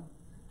around.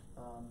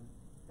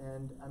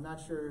 And I'm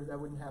not sure that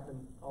wouldn't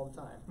happen all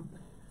the time.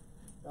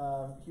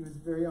 He was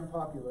very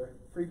unpopular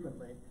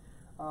frequently.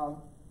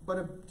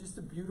 But just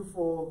a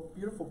beautiful,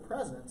 beautiful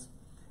presence.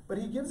 But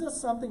he gives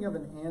us something of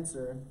an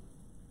answer.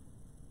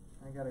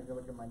 I got to go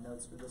look at my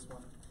notes for this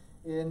one.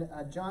 In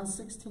John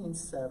 16:7.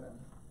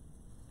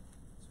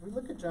 So we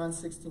look at John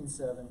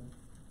 16:7.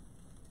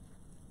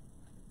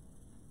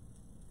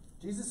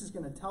 Jesus is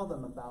going to tell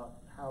them about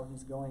how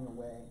he's going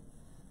away,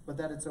 but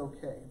that it's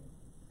okay.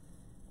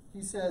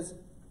 He says,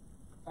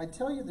 I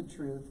tell you the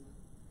truth,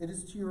 it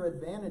is to your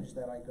advantage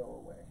that I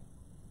go away.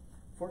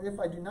 For if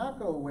I do not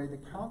go away, the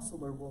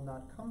counselor will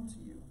not come to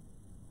you.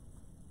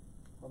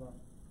 Hold on.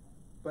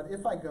 But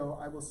if I go,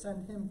 I will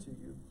send him to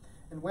you.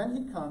 And when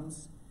he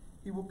comes,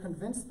 he will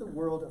convince the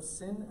world of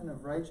sin and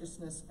of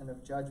righteousness and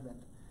of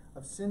judgment.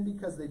 Of sin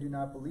because they do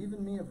not believe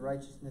in me, of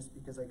righteousness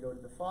because I go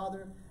to the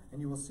Father, and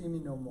you will see me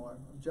no more.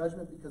 Of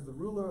judgment because the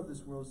ruler of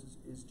this world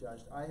is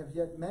judged. I have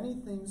yet many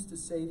things to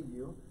say to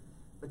you,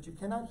 but you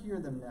cannot hear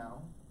them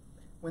now.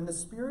 When the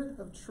Spirit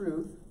of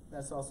truth,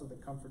 that's also the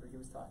Comforter he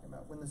was talking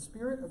about, when the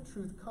Spirit of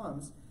truth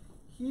comes,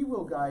 he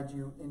will guide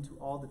you into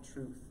all the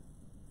truth.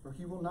 For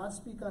he will not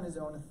speak on his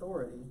own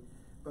authority,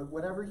 but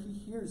whatever he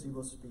hears he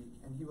will speak,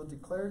 and he will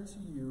declare to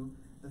you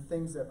the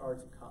things that are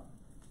to come.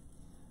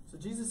 So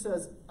Jesus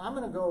says, I'm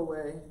going to go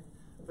away,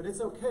 but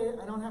it's okay.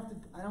 I don't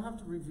have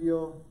to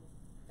reveal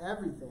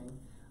everything.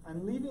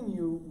 I'm leaving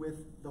you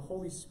with the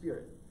Holy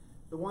Spirit,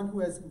 the one who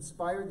has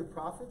inspired the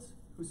prophets,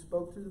 who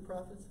spoke through the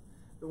prophets,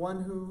 the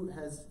one who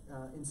has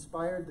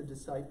inspired the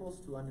disciples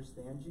to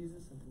understand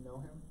Jesus and to know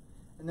him,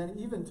 and then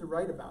even to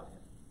write about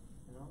him,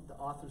 the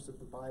authors of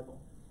the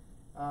Bible.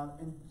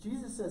 And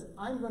Jesus says,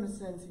 I'm going to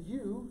send to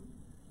you,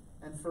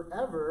 and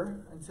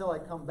forever, until I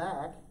come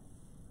back,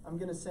 I'm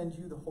going to send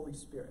you the Holy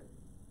Spirit,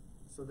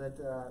 so that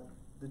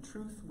the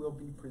truth will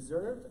be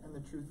preserved and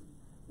the truth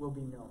will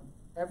be known.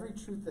 Every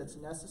truth that's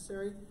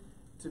necessary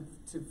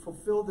to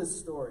fulfill this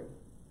story,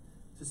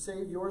 to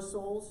save your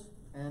souls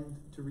and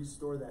to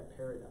restore that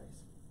paradise.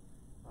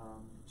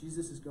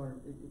 Jesus is going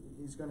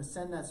to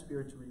send that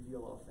Spirit to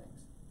reveal all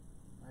things,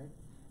 right?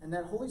 And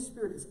that Holy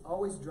Spirit is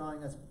always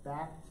drawing us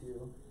back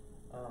to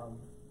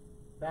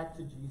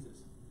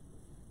Jesus.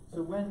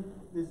 So when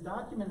this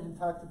document had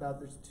talked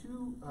about,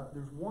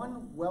 there's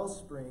one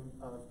wellspring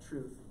of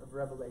truth, of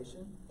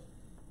revelation,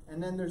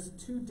 and then there's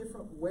two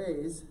different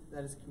ways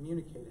that is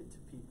communicated to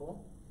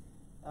people,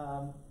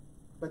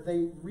 but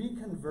they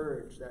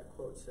reconverge, that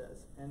quote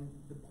says. And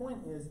the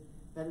point is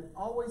that it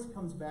always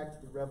comes back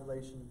to the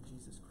revelation of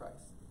Jesus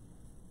Christ.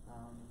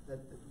 That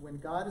when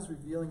God is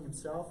revealing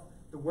himself,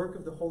 the work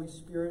of the Holy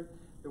Spirit,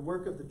 the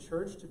work of the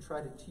church to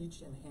try to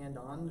teach and hand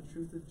on the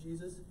truth of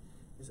Jesus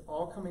is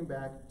all coming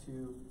back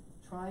to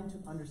trying to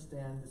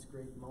understand this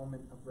great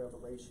moment of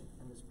revelation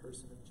and this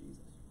person of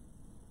Jesus.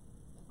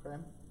 Okay?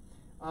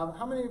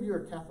 How many of you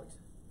are Catholics?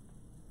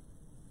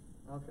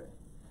 Okay.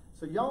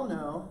 So y'all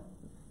know,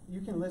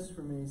 you can list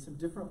for me some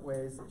different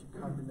ways that you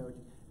come to know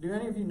Jesus. Do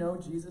any of you know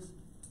Jesus?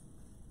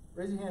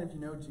 Raise your hand if you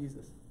know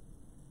Jesus.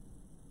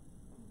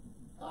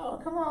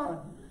 Oh, come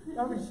on.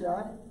 Don't be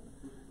shy.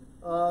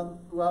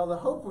 Well, the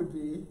hope would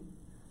be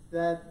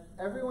that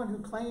everyone who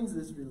claims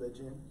this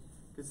religion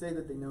could say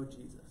that they know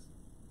Jesus.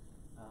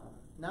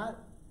 Not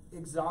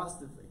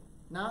exhaustively.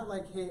 Not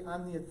like, hey,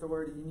 I'm the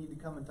authority, you need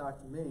to come and talk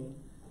to me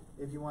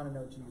if you want to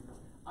know Jesus.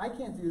 I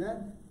can't do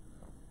that.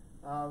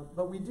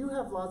 But we do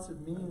have lots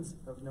of means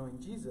of knowing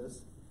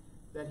Jesus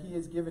that he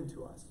has given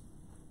to us.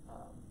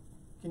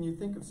 Can you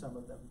think of some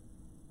of them?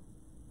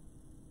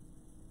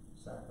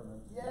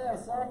 Sacraments. Yeah,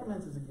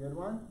 sacraments is a good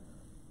one.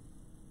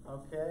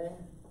 Okay.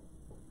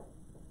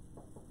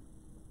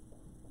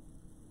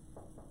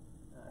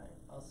 Alright,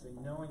 I'll say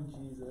knowing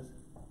Jesus.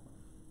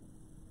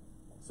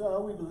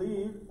 So we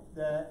believe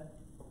that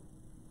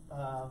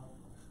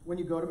when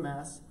you go to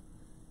Mass,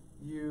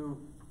 you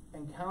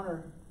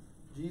encounter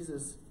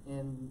Jesus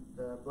in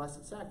the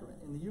Blessed Sacrament,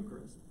 in the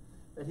Eucharist.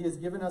 That he has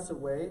given us a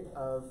way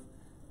of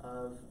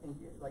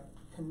like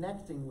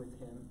connecting with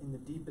him in the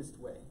deepest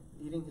way,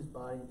 eating his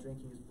body and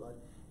drinking his blood.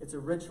 It's a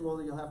ritual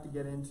that you'll have to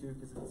get into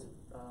because it's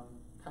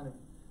kind of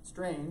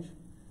strange,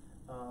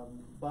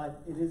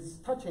 but it is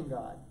touching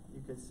God,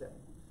 you could say.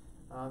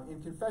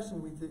 In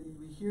confession, we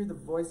hear the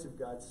voice of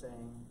God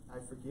saying, I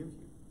forgive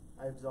you,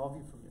 I absolve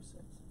you from your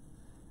sins.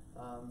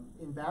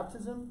 In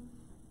baptism,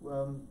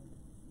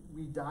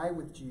 we die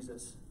with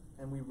Jesus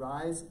and we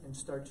rise and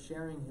start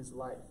sharing his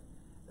life,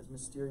 as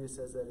mysterious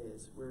as that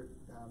is. We're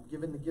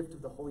given the gift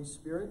of the Holy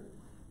Spirit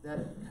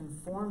that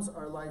conforms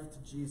our life to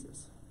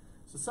Jesus.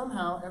 So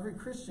somehow every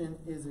Christian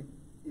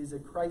is a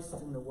Christ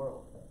in the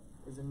world,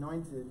 is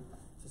anointed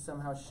to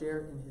somehow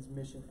share in his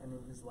mission and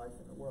in his life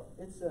in the world.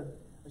 It's a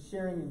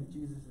sharing in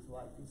Jesus'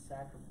 life, these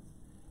sacraments.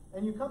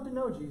 And you come to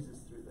know Jesus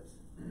through this.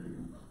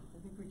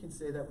 I think we can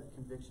say that with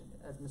conviction,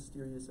 as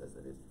mysterious as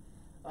it is.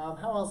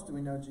 How else do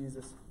we know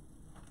Jesus?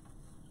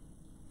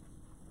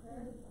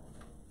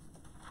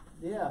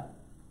 Yeah,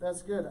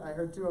 that's good. I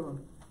heard two of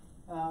them.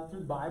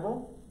 Through the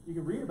Bible. You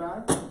can read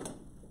about it.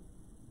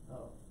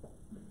 Oh.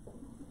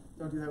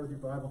 Don't do that with your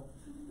Bible.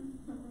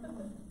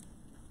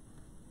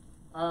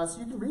 So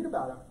you can read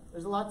about him.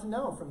 There's a lot to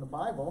know from the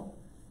Bible.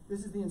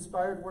 This is the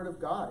inspired Word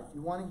of God. If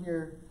you want to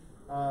hear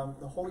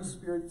the Holy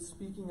Spirit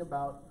speaking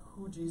about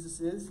who Jesus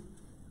is,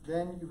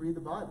 then you read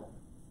the Bible.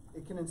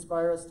 It can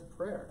inspire us to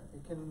prayer.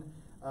 It can,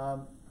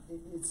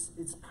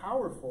 it's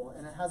powerful,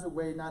 and it has a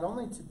way not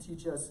only to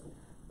teach us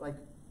like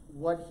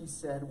what he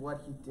said,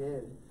 what he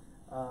did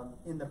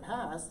in the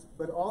past,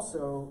 but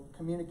also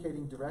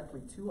communicating directly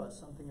to us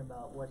something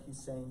about what he's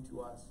saying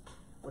to us,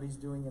 what he's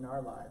doing in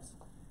our lives.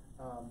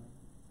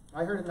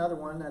 I heard another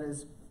one that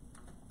is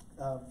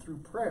through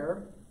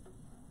prayer.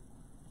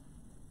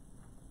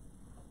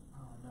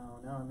 Oh no,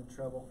 now I'm in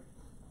trouble.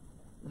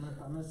 I'm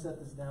going to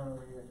set this down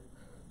over here.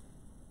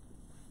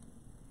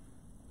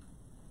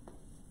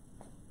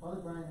 Father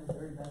Brian has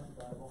very bad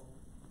Bible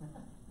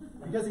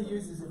because he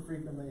uses it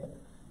frequently.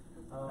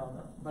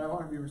 But I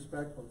want to be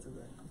respectful to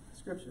the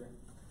Scripture.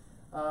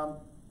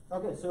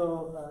 Okay,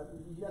 so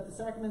you got the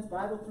Sacraments,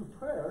 Bible through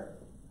prayer.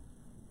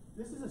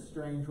 This is a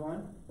strange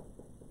one.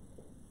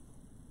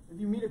 If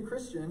you meet a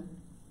Christian,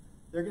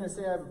 they're going to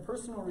say, I have a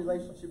personal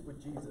relationship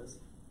with Jesus.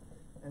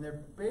 And they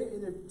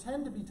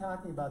tend to be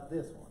talking about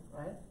this one,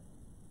 right?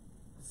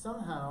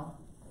 Somehow,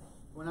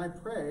 when I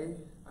pray,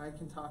 I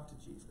can talk to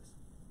Jesus.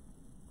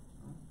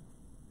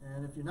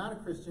 And if you're not a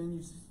Christian,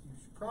 you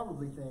should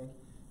probably think,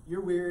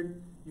 you're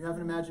weird, you have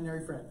an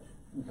imaginary friend.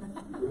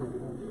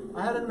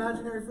 I had an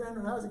imaginary friend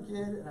when I was a kid,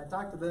 and I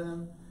talked to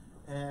them,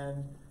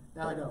 and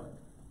now I don't.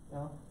 You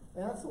know?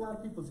 And that's a lot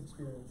of people's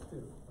experience, too.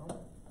 You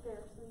know?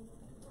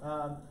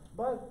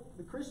 But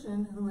the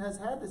Christian who has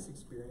had this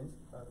experience,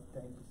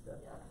 thank you, Steph,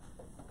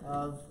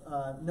 of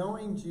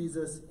knowing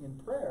Jesus in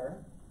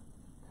prayer,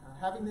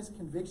 having this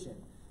conviction,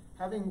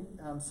 having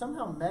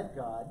somehow met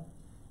God,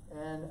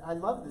 and I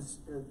love this.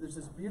 There's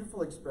this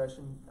beautiful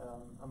expression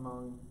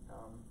among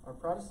our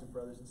Protestant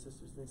brothers and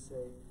sisters. They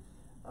say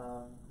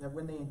that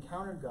when they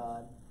encountered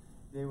God,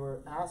 they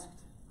were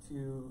asked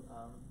to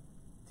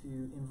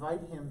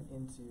invite him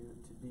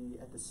to be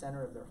at the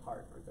center of their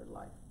heart or their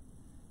life.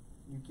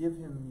 You give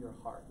him your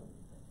heart,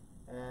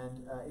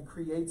 and it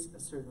creates a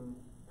certain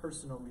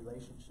personal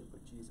relationship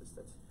with Jesus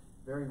that's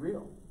very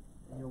real,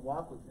 and you'll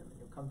walk with him, and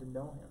you'll come to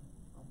know him.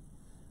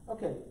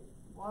 Okay,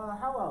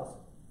 how else?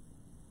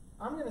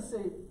 I'm going to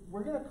say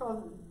we're going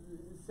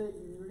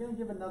to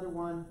give another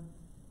one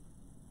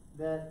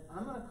that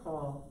I'm going to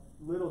call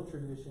little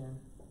tradition,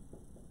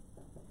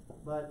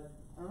 but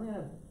I'm going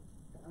to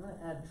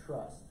add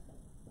trust.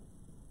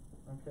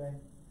 Okay,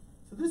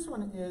 so this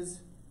one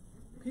is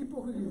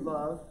people who you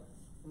love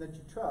and that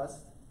you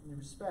trust and you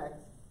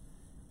respect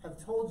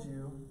have told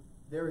you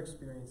their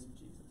experience of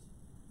Jesus.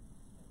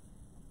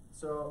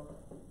 So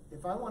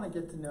if I want to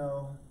get to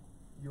know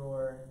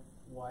your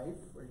wife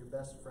or your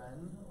best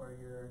friend or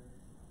your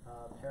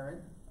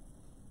parent,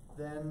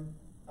 then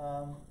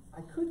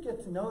I could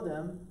get to know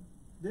them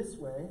this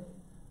way,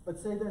 but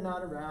say they're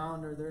not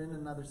around or they're in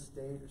another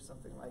state or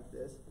something like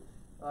this.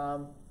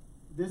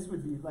 This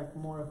would be like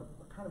more of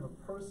a kind of a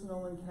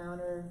personal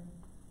encounter.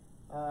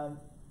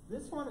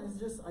 This one is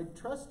just, I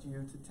trust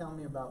you to tell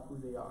me about who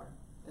they are.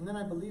 And then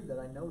I believe that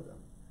I know them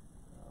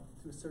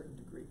to a certain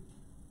degree.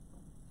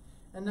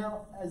 And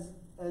now, as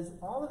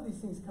all of these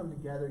things come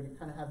together, you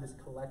kind of have this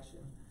collection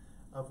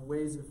of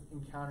ways of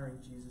encountering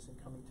Jesus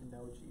and coming to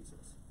know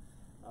Jesus.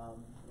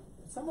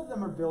 Some of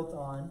them are built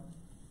on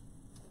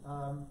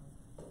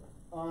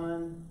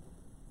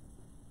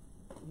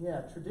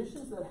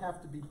traditions that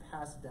have to be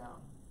passed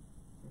down.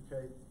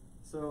 Okay,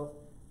 so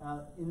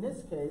in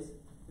this case,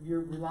 if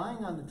you're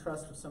relying on the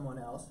trust of someone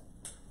else,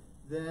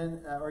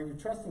 then, or you're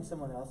trusting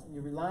someone else, and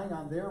you're relying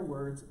on their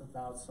words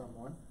about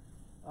someone,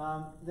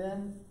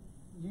 then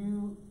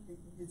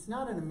it's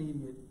not an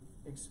immediate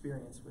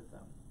experience with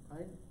them,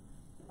 right?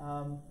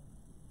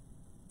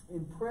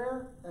 In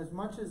prayer, as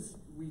much as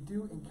we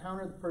do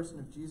encounter the person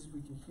of Jesus,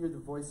 we can hear the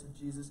voice of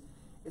Jesus.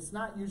 It's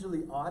not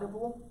usually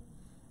audible.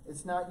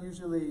 It's not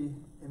usually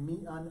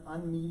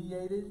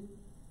unmediated.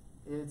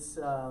 It's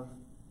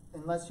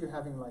unless you're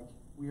having like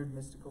weird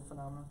mystical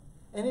phenomena.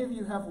 Any of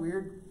you have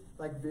weird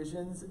like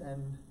visions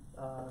and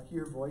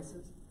hear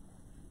voices?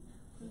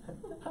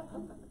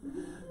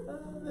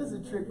 This is a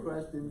trick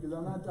question because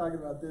I'm not talking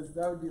about this.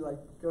 That would be like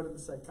go to the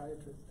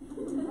psychiatrist.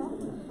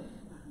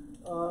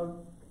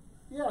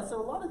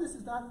 So a lot of this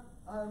is not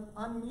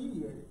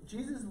unmediated.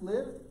 Jesus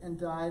lived and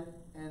died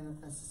and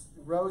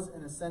rose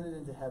and ascended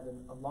into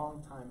heaven a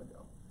long time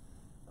ago.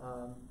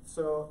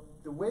 So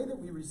the way that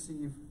we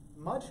receive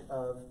much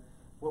of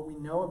what we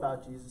know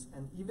about Jesus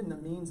and even the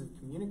means of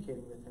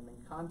communicating with him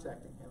and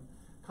contacting him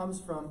comes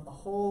from a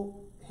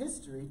whole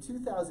history,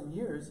 2,000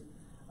 years,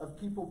 of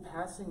people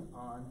passing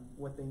on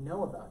what they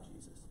know about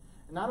Jesus.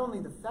 And not only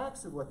the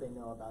facts of what they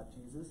know about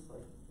Jesus,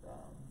 like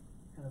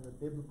kind of the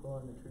biblical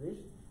and the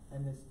tradition,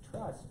 and this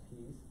trust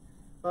piece,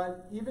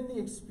 but even the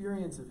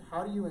experience of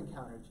how do you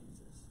encounter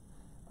Jesus?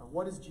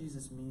 What does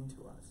Jesus mean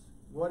to us?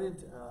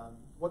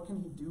 What can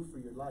he do for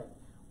your life?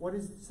 What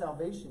does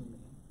salvation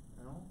mean?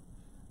 You know?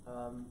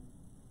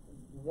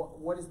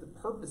 what is the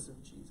purpose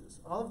of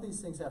Jesus? All of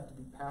these things have to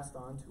be passed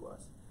on to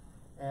us.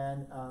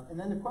 And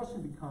then the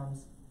question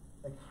becomes,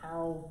 like,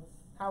 how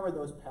are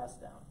those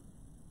passed down?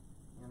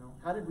 You know,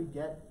 how did we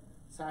get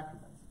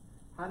sacraments?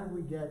 How did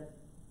we get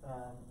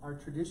our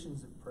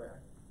traditions of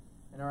prayer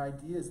and our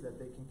ideas that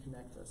they can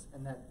connect us,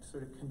 and that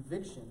sort of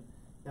conviction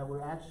that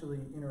we're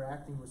actually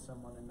interacting with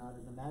someone and not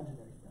an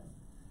imaginary thing?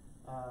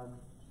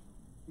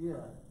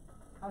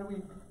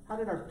 How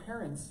did our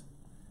parents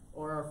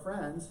or our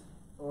friends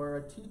or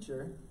a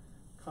teacher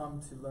come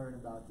to learn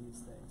about these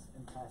things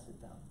and pass it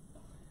down?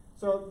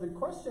 So the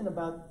question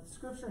about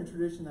scripture and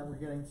tradition that we're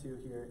getting to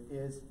here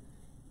is,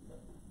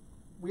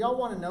 we all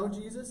want to know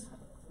Jesus.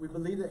 We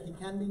believe that he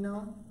can be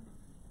known.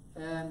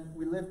 And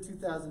we live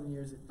 2,000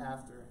 years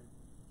after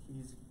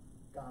he's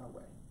gone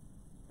away.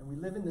 And we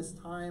live in this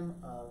time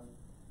of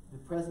the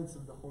presence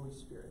of the Holy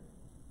Spirit,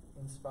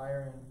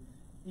 inspiring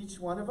each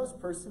one of us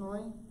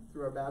personally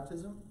through our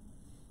baptism,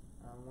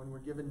 when we're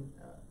given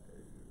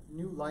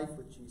new life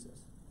with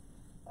Jesus.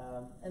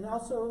 And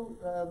also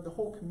the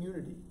whole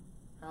community.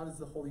 How does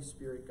the Holy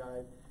Spirit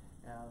guide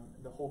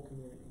the whole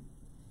community?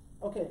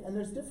 Okay, and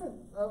there's different.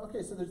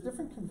 So there's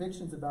different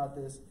convictions about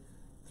this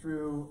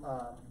through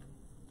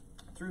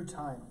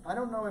time. I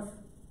don't know if.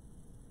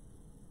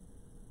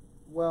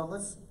 Well,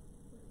 let's.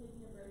 We're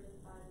taking a break in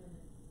 5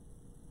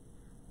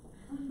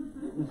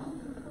 minutes.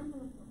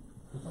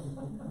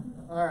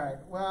 All right.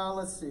 Well,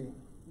 let's see.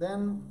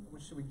 Then,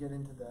 should we get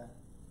into the?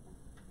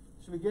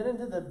 Should we get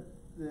into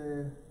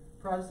the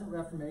Protestant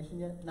Reformation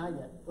yet? Not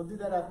yet. We'll do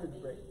that after the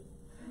break.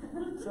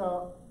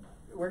 So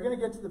we're going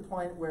to get to the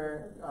point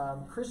where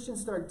Christians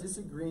start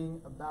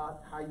disagreeing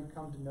about how you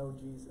come to know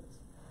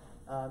Jesus.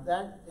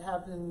 That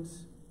happened,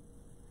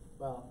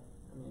 well,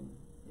 I mean,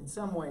 in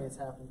some way it's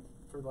happened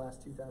for the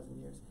last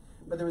 2,000 years.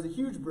 But there was a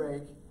huge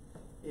break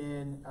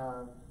in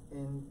the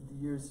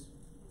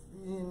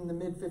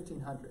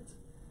mid-1500s.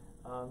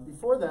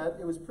 Before that,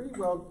 it was pretty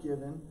well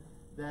given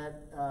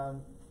that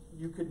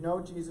you could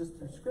know Jesus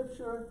through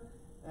Scripture,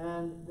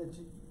 and that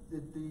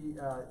the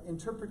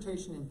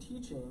interpretation and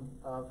teaching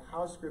of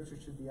how Scripture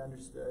should be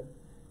understood,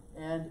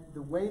 and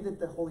the way that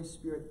the Holy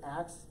Spirit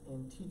acts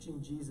in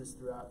teaching Jesus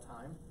throughout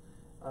time,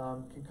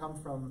 can come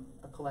from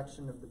a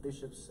collection of the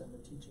bishops and the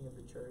teaching of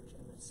the church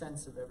and the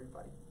sense of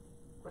everybody.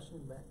 Question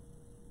in the back?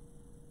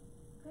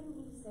 Couldn't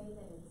you say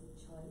that it's a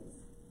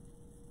choice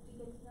to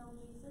get to know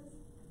Jesus?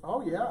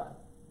 Oh, yeah.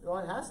 Well,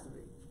 it has to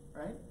be,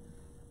 right?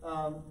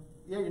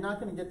 Yeah, you're not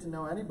going to get to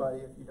know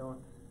anybody if you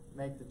don't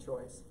make the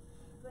choice.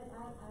 But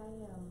I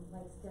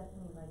like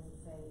Stephanie likes to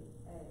say,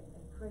 a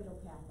cradle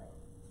Catholic,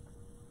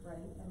 right?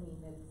 I mean,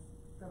 it's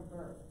from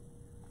birth.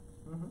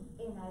 Mm-hmm.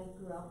 And I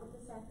grew up with the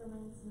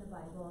sacraments and the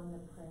Bible and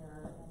the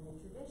prayer, and the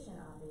tradition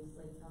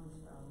obviously comes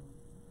from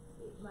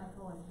my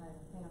whole entire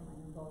family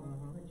on both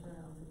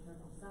maternal and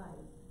paternal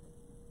sides.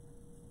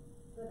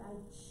 But I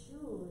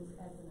choose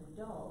as an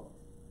adult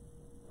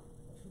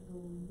to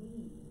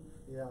believe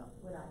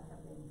what I have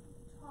been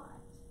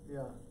taught.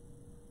 Yeah.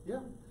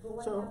 But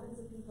what So, happens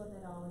to people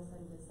that all of a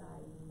sudden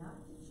decide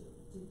not to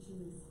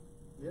choose?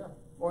 yeah,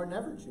 or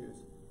never choose.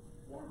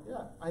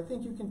 Yeah, I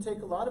think you can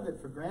take a lot of it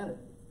for granted.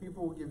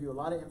 People will give you a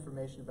lot of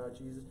information about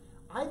Jesus.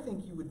 I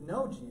think you would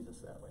know Jesus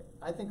that way.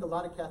 I think a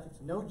lot of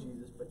Catholics know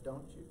Jesus but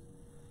don't choose.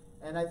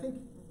 And I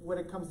think what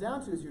it comes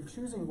down to is you're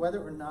choosing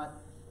whether or not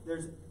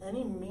there's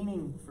any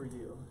meaning for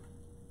you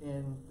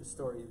in the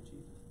story of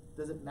Jesus.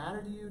 Does it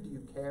matter to you? Do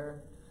you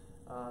care?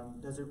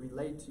 Does it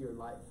relate to your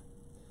life?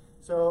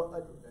 So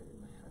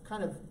a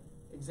kind of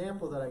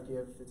example that I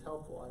give, if it's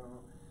helpful, I don't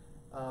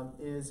know,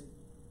 is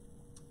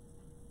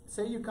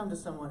say you come to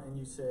someone and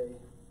you say,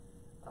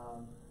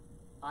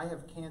 I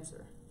have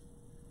cancer.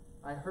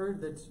 I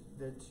heard that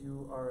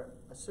you are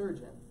a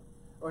surgeon.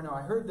 Or no,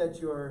 I heard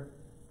that your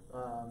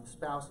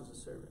spouse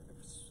is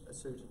a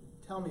surgeon.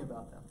 Tell me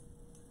about them.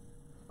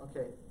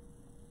 Okay.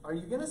 Are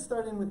you going to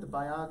start in with the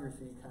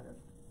biography, kind of,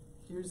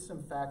 here's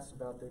some facts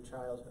about their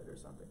childhood or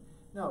something?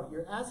 No,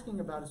 you're asking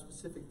about a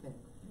specific thing.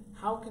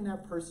 How can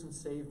that person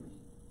save me?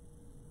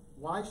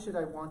 Why should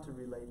I want to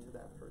relate to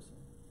that person?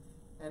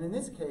 And in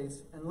this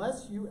case,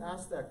 unless you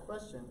ask that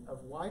question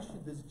of why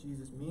should this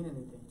Jesus mean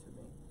anything to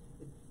me,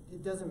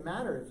 it doesn't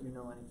matter if you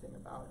know anything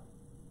about him.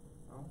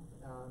 No?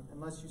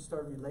 Unless you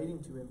start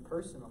relating to him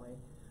personally,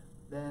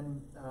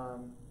 then,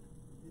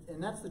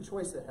 and that's the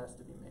choice that has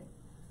to be made.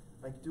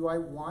 Like, do I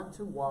want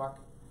to walk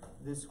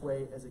this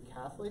way as a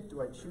Catholic?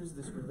 Do I choose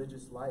this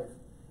religious life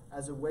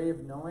as a way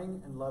of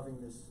knowing and loving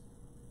this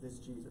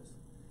Jesus?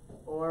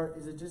 Or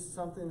is it just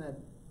something that,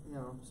 you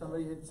know,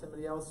 somebody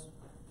else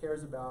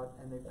cares about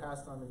and they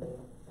passed on to me?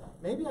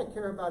 Maybe I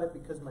care about it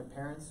because my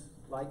parents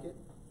like it.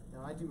 You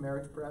know, I do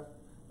marriage prep.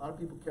 A lot of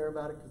people care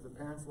about it because their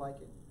parents like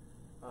it.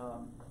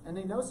 And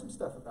they know some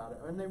stuff about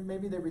it. And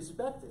maybe they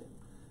respect it.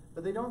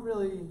 But they haven't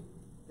really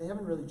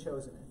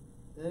chosen it.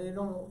 And they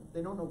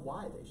don't know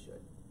why they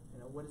should. You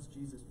know, what does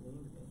Jesus mean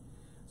to me?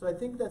 So I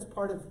think that's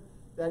part of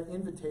that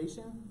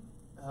invitation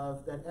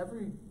that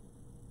every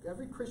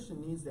Christian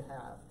needs to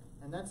have.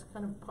 And that's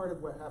kind of part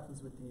of what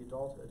happens with the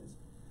adulthood is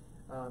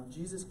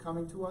Jesus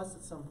coming to us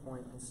at some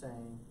point and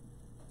saying,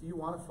 do you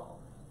want to follow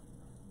me?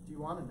 Do you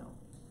want to know me?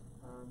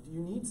 Do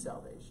you need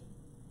salvation?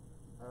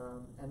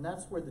 And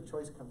that's where the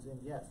choice comes in.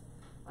 Yes,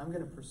 I'm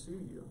going to pursue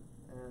you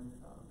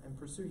and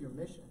pursue your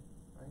mission,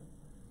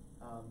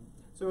 right?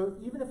 So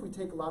even if we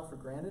take a lot for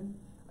granted,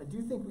 I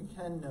do think we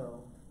can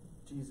know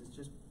Jesus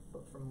just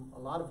from a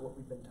lot of what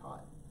we've been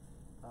taught.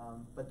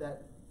 But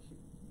that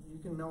you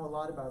can know a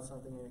lot about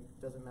something and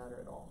it doesn't matter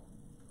at all.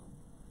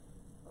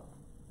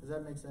 Does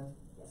that make sense?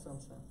 Yes. Some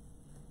sense.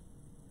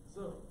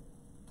 So,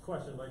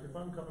 question, like if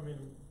I'm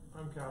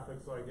Catholic,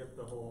 so I get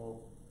the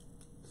whole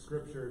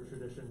scripture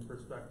tradition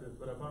perspective,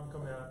 but if I'm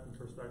coming at it from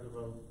perspective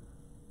of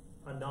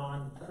a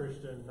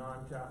non-Christian,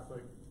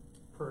 non-Catholic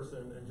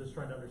person and just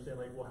trying to understand,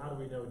 like, well, how do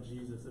we know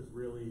Jesus is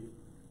really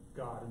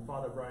God? And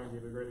Father Brian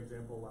gave a great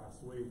example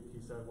last week.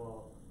 He said,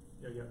 well,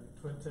 you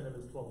have 10 of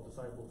his 12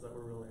 disciples that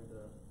were willing to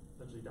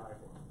essentially die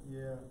for him.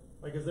 Yeah.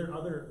 Like, is there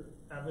other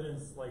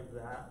evidence like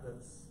that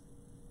that's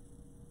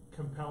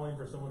compelling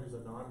for someone who's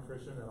a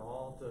non-Christian at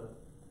all to,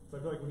 so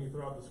I feel like when you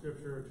throw out the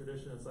scripture or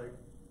tradition, it's like,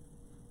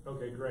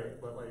 okay, great,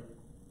 but like,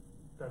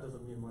 that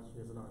doesn't mean much to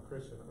me as a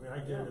non-Christian. I mean, I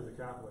get it as a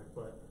Catholic,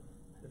 but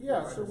if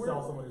Yeah, you're so trying to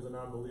sell someone who's a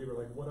non-believer,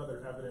 like what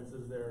other evidence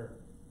is there,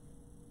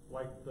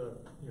 like the,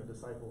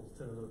 disciples,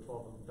 10 of the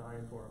 12 of them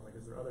dying for him, like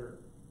is there other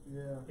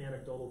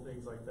anecdotal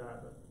things like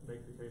that that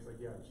make the case like,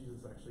 yeah,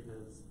 Jesus actually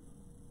is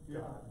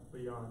God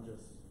beyond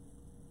just...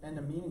 And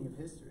the meaning of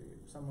history,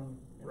 someone,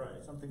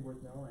 Right. something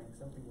worth knowing,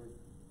 something worth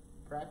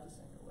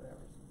practicing or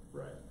whatever.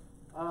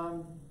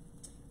 Right.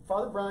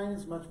 Father Brian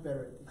is much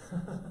better at these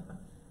things.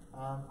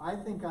 I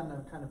think on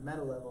a kind of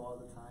meta level all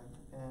the time.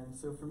 And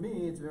so for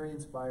me, it's very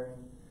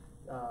inspiring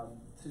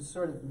to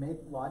sort of make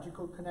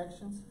logical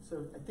connections.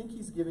 So I think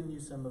he's given you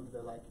some of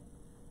the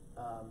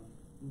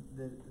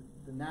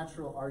the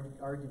natural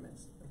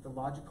arguments, like the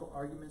logical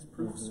arguments,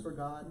 proofs for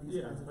God,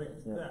 these kinds of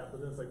like things. that, but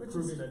then it's like Which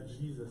proving is- that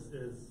Jesus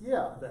is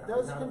that.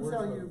 Those Like, can where's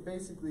tell the- you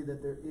basically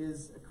that there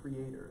is a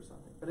creator or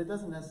something, but it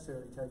doesn't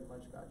necessarily tell you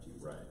much about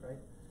Jesus, Right.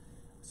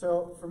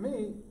 So for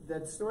me,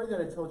 that story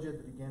that I told you at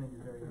the beginning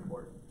is very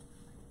important.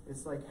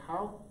 It's like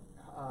how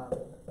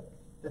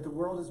that the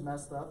world is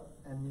messed up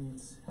and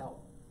needs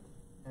help,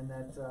 and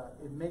that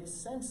it makes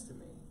sense to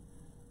me,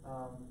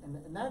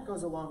 and that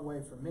goes a long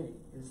way for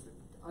me, is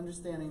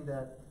understanding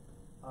that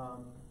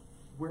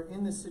we're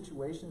in this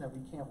situation that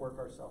we can't work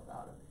ourselves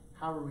out of.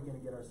 How are we going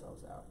to get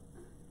ourselves out?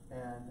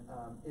 And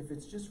if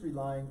it's just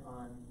relying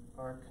on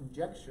our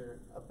conjecture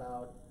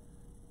about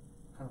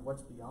kind of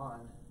what's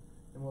beyond,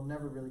 then we'll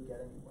never really get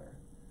anywhere.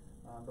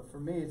 But for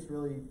me, it's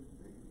really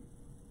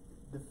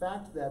the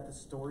fact that the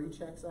story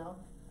checks out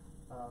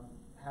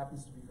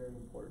happens to be very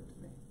important to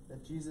me.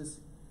 That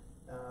Jesus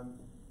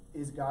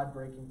is God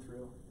breaking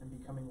through and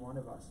becoming one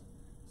of us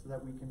so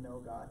that we can know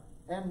God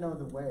and know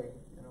the way,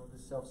 the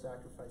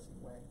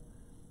self-sacrificing way.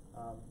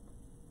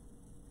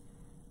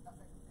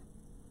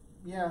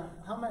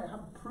 How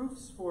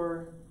proofs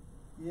for,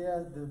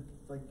 the,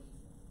 like,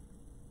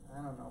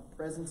 I don't know,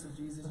 presence of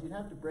Jesus, you'd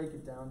have to break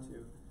it down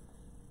to.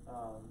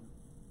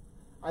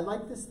 I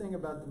like this thing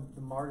about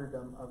the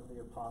martyrdom of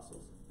the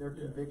apostles, their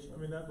conviction. I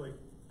mean, that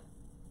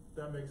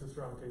makes a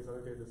strong case that,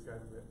 okay, these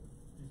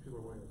people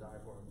are willing to die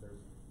for him. There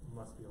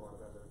must be a lot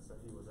of evidence that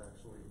he was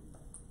actually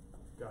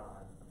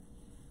God.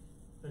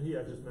 And he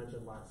had just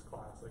mentioned last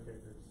class, okay,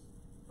 there's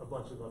a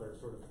bunch of other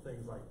sort of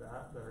things like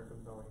that are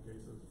compelling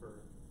cases for...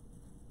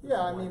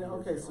 Yeah, I mean,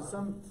 okay, so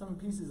some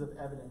pieces of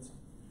evidence.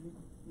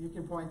 You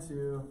can point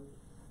to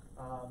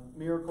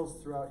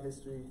miracles throughout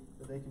history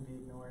that they can be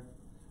ignored.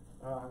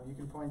 You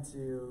can point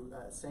to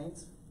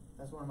saints.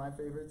 That's one of my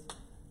favorites.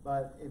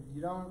 But if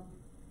you don't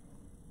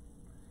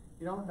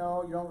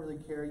know, you don't really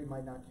care, you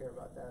might not care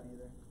about that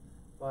either.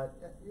 But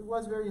it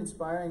was very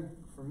inspiring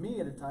for me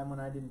at a time when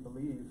I didn't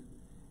believe,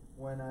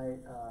 when I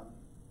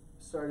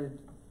started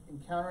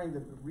encountering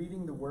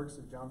reading the works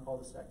of John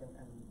Paul II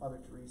and Mother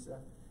Teresa,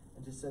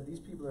 and just said, these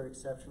people are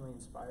exceptionally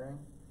inspiring.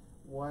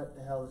 What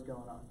the hell is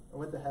going on? Or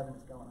what the heaven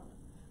is going on?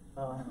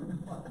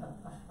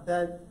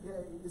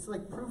 It's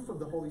like proof of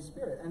the Holy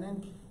Spirit. And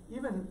then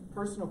even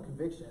personal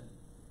conviction,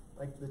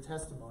 like the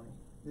testimony.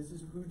 This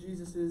is who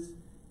Jesus is.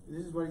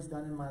 This is what he's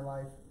done in my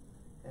life.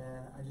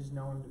 And I just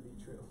know him to be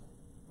true.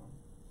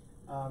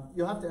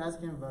 You'll have to ask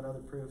him about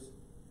other proofs.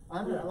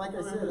 I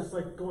said, it's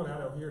like going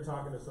out if you're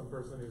talking to some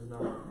person who's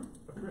not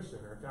a Christian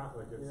or a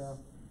Catholic.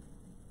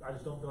 I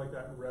just don't feel like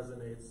that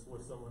resonates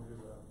with someone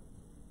who's a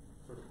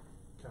sort of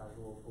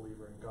casual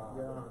believer in God,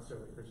 but not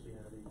necessarily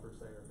Christianity per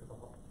se or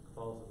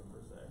Catholicism per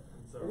se.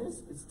 And so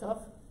it's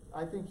tough.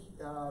 I think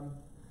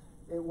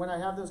when I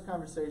have those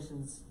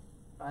conversations,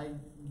 I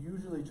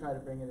usually try to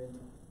bring it into,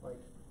 like,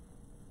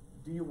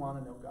 do you want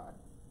to know God?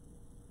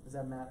 Does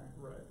that matter?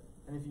 Right.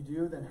 And if you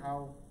do, then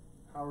how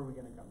are we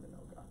going to come to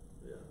know God?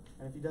 Yeah.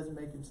 And if he doesn't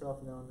make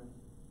himself known, then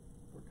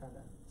we're kind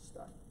of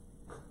stuck.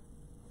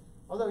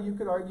 Although you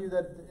could argue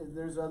that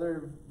there's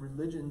other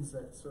religions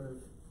that sort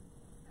of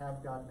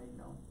have God made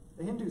known.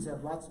 The Hindus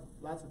have lots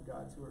of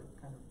gods who are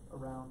kind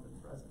of around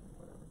and present and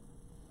whatever.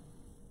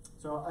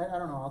 So I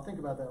don't know. I'll think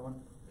about that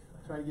one.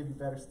 trying to give you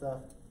better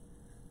stuff.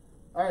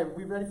 All right,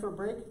 we ready for a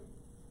break?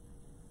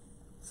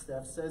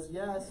 Steph says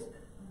yes.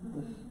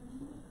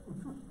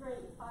 Great,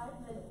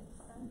 5 minutes.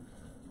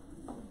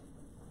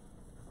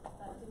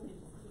 That didn't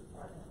just keep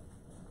running.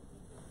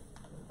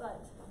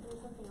 But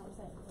there's something I was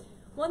saying.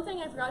 One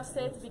thing I forgot to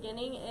say at the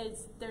beginning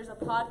is there's a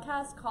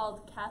podcast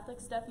called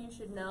Catholic Stuff You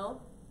Should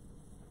Know,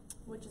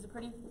 which is a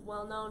pretty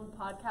well-known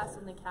podcast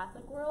in the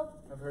Catholic world.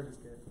 I've heard it's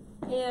good.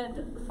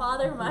 And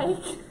Father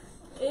Mike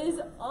is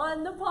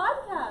on the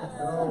podcast.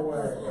 No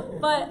way.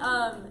 But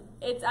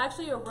it's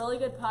actually a really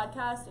good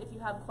podcast if you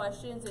have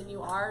questions and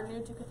you are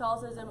new to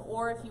Catholicism,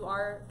 or if you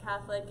are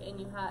Catholic and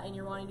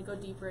you're wanting to go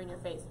deeper in your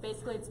faith.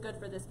 Basically, it's good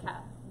for this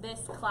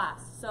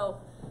class. So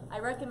I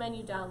recommend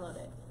you download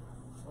it.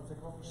 What's it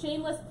called?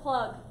 Shameless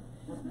plug.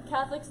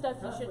 Catholic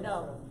Stuff You Should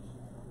Know.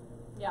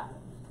 Yeah.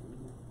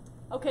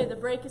 Okay, the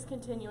break is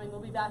continuing.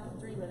 We'll be back in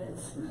 3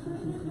 minutes.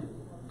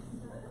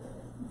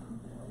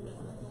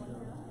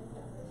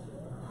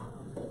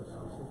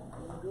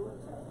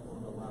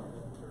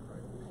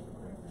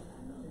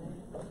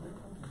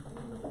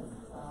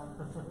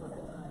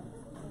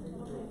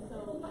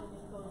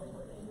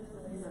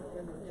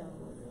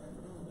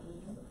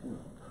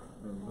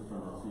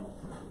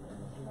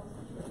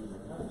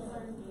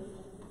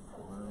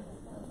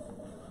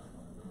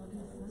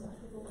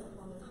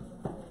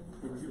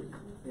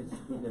 It's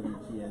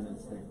EWTN,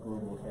 it's the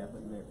Global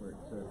Catholic Network,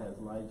 so it has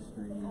live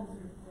streams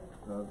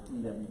of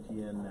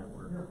EWTN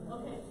network.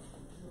 Okay.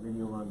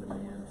 Video on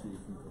demand, so you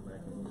can go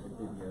back and look at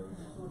videos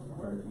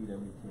from the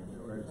EWTN,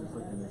 or I was just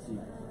looking to see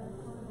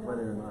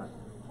whether or not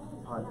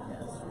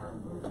podcasts are.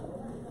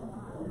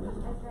 You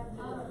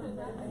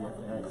have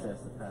to access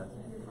the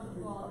podcast.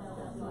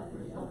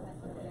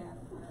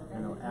 I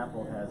know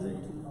Apple has a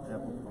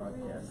Apple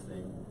podcast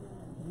thing.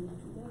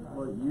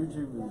 Well,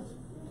 YouTube is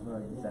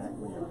not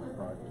exactly a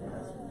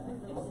podcast.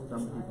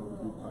 Some people who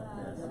do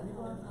podcasts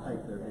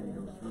type their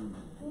videos through.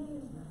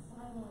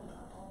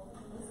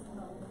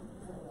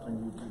 And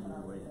YouTube is a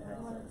way to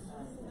access.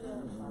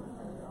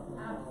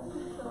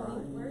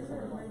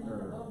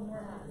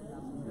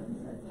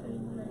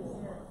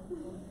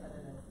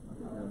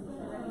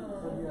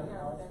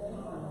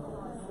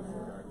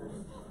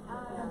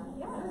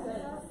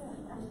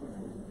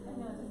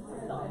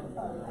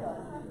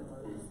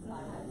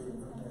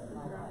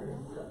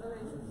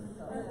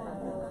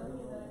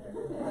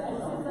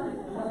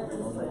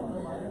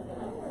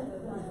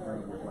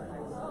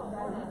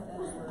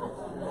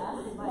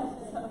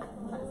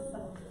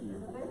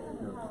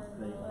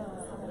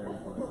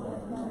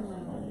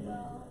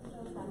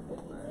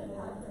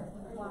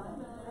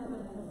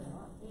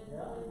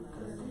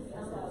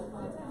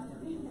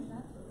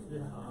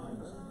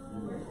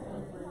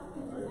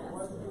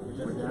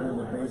 We're down in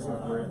the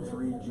basement, we're at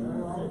 3G.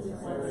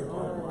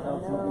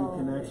 LTE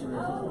connection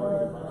is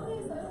working.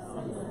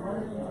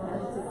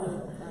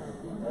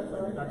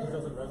 That just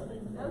doesn't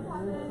resonate.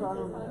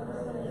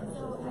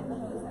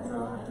 So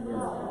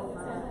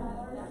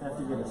I have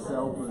to get a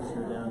cell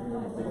booster down here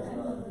in the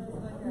basement.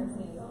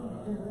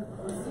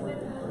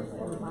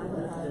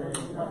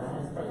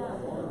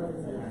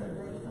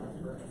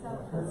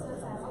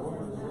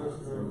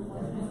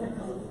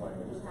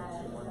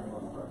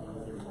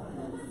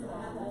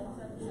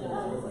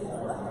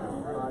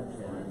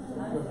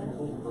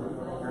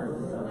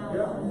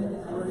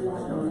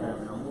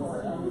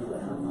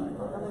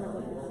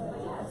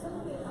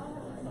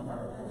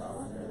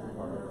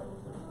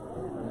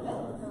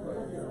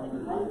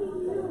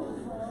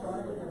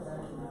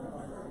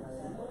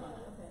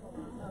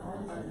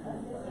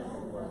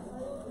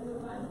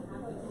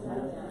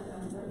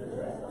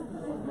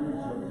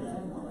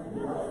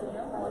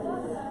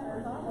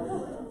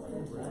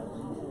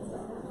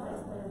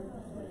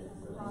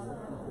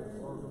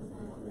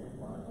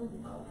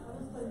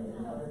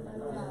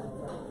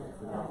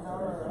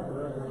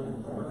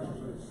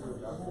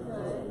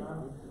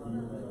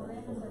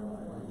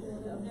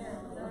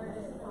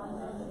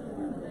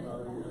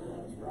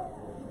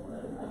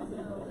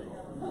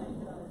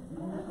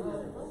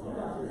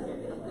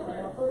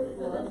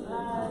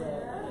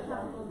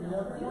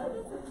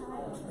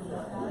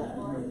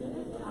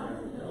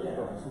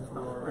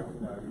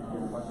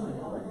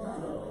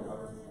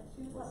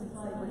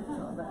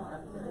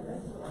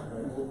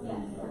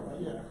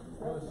 Yeah,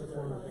 well, it's just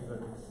one of the things I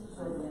think is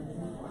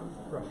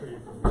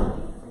frustrating for me.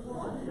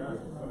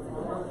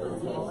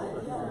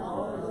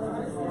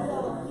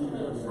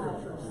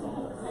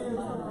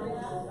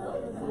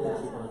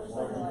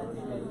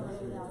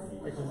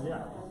 Because,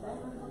 yeah,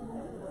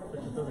 it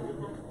just doesn't give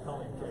me a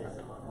compelling case.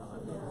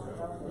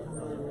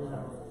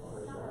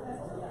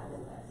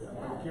 Yeah,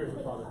 I'm curious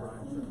what Father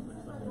Brian says next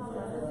time.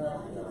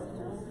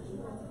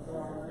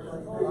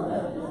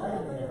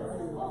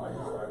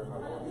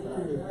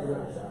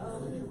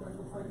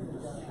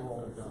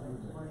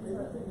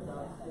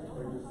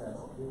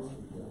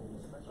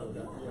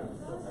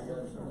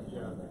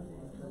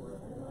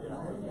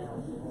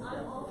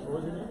 What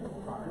was your name?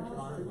 Connor.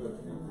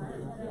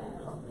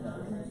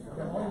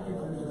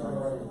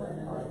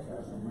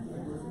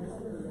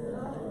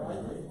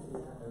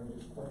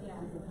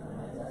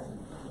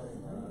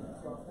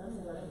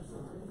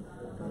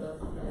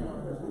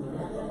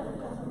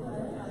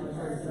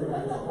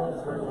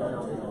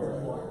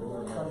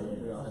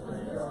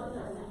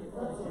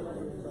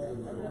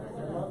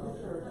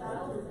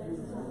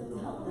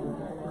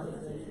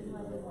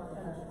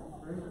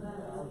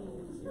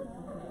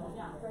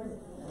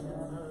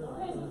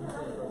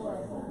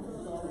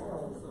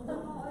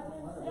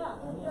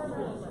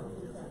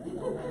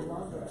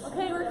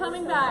 Okay, we're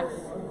coming back.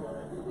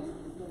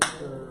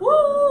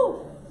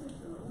 Woo!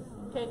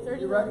 Okay,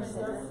 30 You ready, minutes.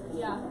 sir?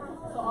 Yeah.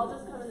 So I'll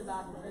just come in the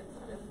back.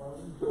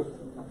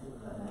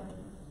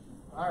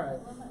 All right.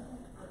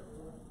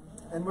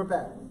 And we're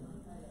back.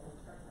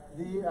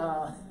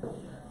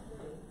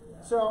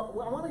 So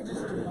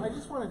I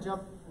just want to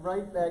jump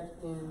right back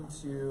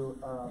into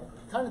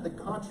kind of the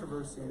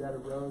controversy that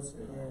arose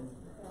in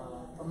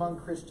among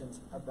Christians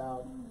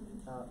about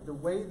the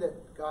way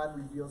that God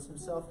reveals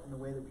himself and the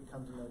way that we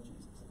come to know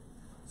Jesus.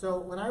 So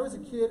when I was a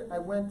kid, I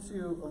went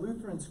to a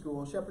Lutheran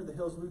school, Shepherd the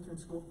Hills Lutheran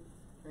School.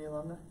 Any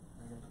alumni?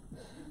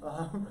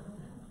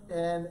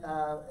 And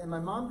my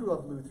mom grew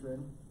up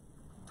Lutheran.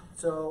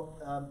 So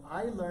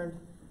I learned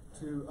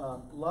to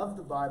love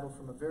the Bible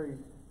from a very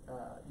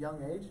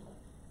young age.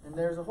 And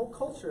there's a whole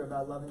culture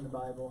about loving the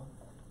Bible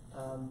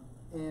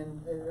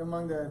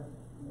among the,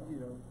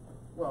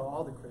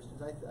 all the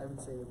Christians. I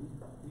would say that we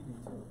do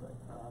too. But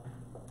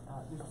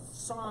there's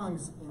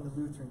songs in the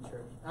Lutheran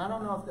Church. I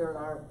don't know if there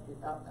are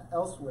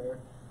elsewhere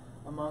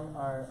among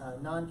our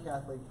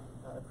non-Catholic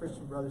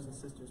Christian brothers and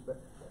sisters, but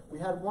we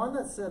had one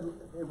that said,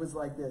 it was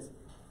like this.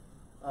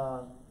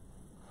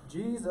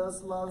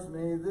 Jesus loves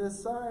me,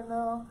 this I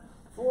know,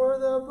 for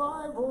the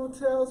Bible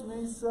tells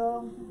me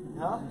so.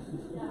 Huh?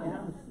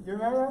 Yeah. You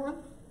remember that one?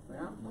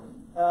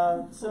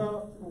 Yeah.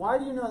 So why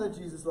do you know that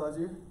Jesus loves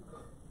you?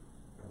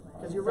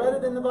 Because you read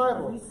it in the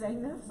Bible. We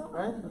sang that song.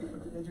 Right?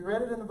 Because you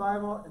read it in the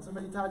Bible and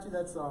somebody taught you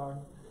that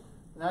song.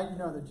 Now you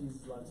know that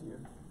Jesus loves you.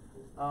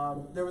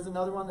 There was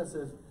another one that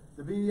says,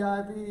 the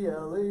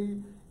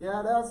Bible,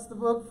 yeah, that's the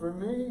book for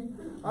me.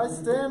 I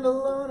stand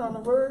alone on the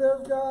Word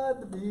of God,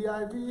 the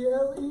Bible.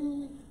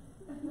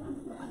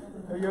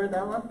 Have you heard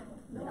that one?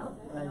 Yeah.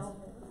 Nice.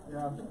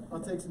 Yeah, I'll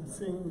take some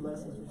singing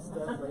lessons from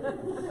Steph later.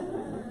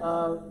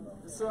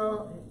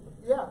 So,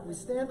 we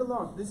stand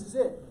alone. This is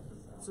it.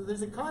 So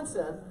there's a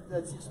concept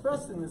that's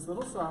expressed in this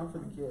little song for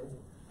the kids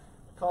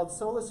called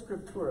Sola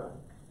Scriptura.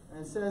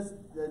 And it says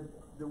that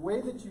the way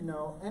that you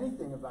know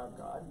anything about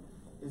God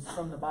is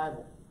from the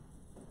Bible.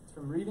 It's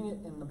from reading it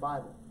in the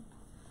Bible.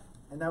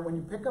 And that when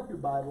you pick up your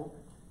Bible,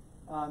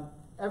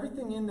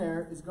 everything in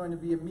there is going to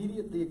be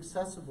immediately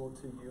accessible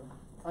to you.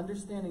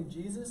 Understanding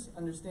Jesus,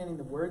 understanding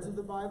the words of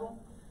the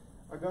Bible,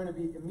 are going to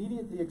be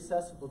immediately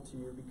accessible to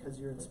you because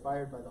you're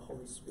inspired by the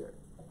Holy Spirit.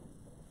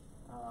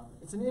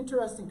 It's an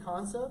interesting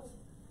concept.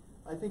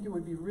 I think it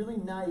would be really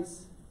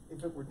nice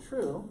if it were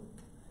true,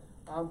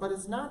 but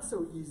it's not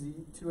so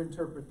easy to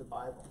interpret the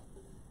Bible.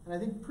 And I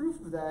think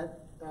proof of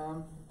that,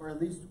 or at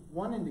least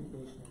one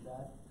indication of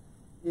that,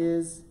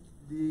 is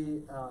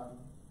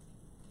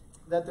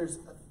that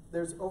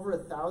there's over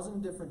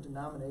 1,000 different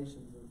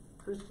denominations of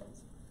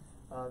Christians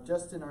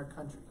just in our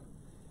country.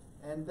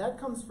 And that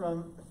comes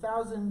from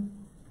 1,000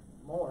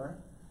 more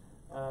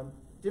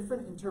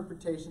different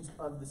interpretations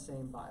of the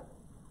same Bible,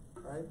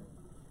 right?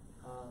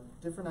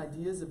 Different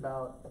ideas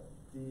about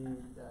the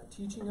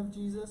teaching of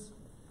Jesus,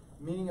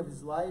 meaning of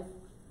his life,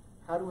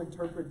 how to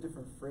interpret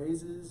different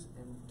phrases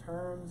and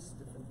terms,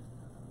 different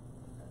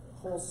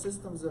whole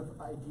systems of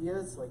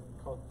ideas, like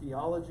called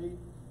theology,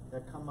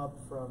 that come up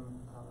from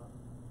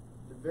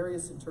the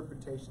various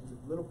interpretations of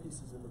little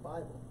pieces of the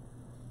Bible.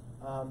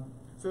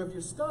 So if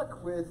you're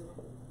stuck with,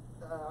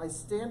 I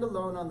stand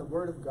alone on the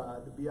Word of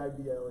God, the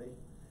Bible,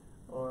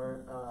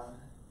 or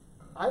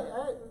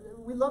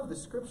we love the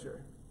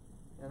Scripture,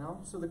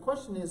 So the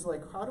question is,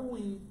 how do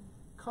we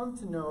come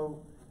to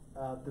know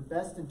the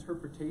best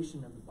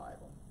interpretation of the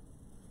Bible?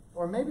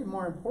 Or maybe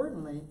more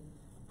importantly,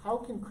 how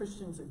can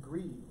Christians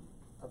agree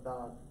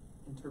about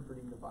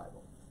interpreting the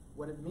Bible,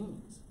 what it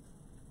means?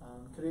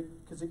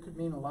 Because it could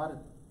mean a lot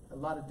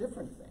of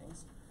different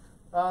things.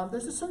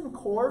 There's a certain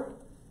core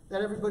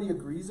that everybody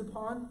agrees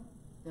upon.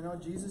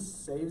 Jesus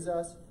saves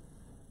us.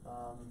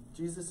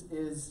 Jesus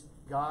is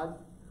God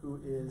who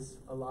is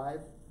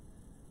alive.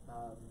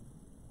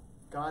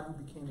 God who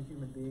became a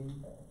human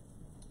being.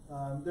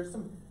 There's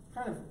some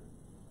kind of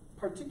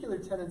particular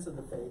tenets of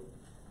the faith,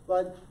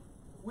 but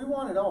we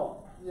want it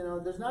all.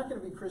 There's not going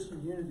to be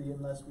Christian unity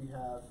unless we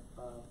have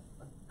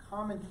a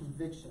common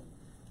conviction.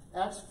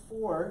 Acts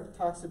 4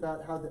 talks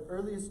about how the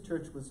earliest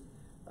church was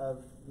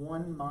of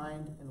one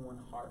mind and one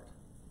heart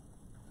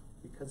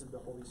because of the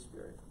Holy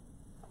Spirit.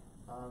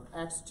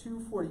 Acts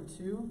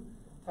 2:42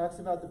 talks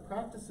about the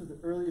practice of the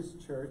earliest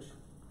church.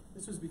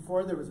 This was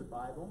before there was a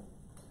Bible.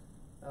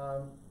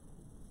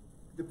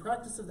 The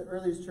practice of the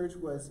earliest church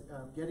was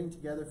getting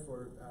together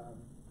for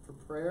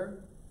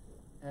prayer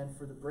and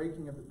for the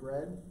breaking of the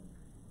bread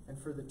and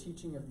for the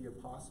teaching of the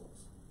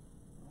apostles.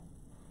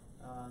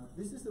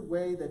 This is the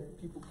way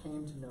that people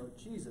came to know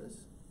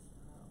Jesus.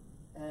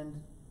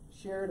 and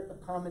shared a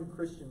common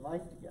Christian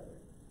life together.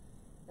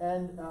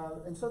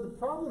 And so the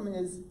problem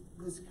is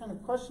this kind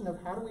of question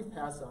of how do we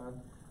pass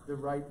on the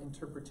right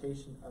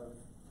interpretation of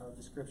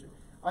the Scripture.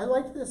 I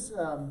like this,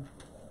 I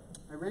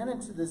ran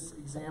into this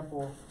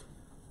example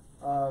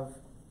of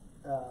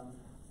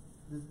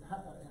the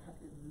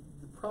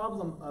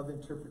problem of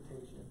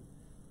interpretation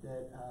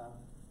that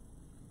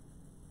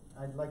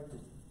I'd like to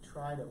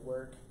try to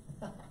work.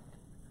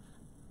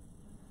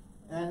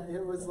 And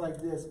it was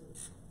like this.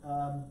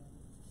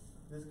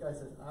 This guy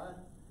says, I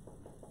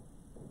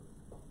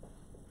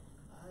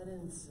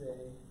didn't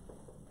say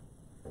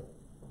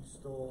you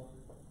stole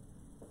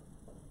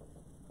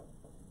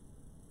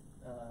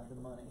the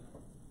money.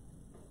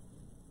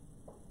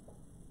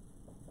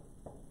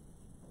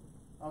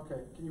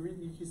 Okay, can you read?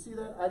 You can see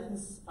that? I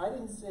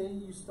didn't say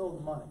you stole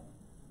the money.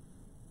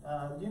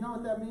 Do you know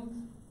what that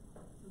means?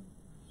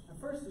 At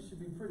first, it should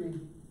be pretty,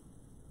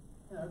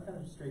 kind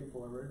of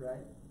straightforward,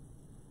 right?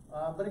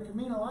 But it can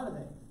mean a lot of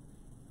things.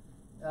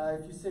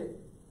 If you say,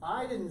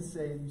 I didn't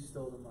say you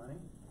stole the money,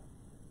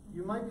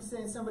 you might be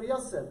saying somebody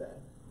else said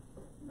that,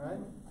 right?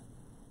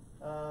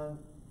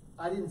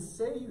 I didn't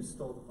say you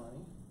stole the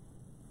money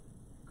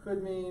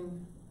could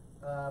mean,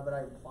 but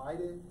I implied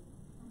it.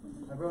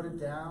 I wrote it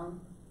down.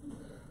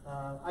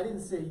 I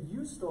didn't say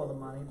you stole the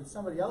money, but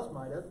somebody else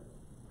might have.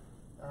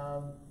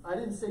 I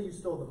didn't say you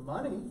stole the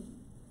money,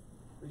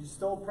 but you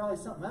stole probably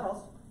something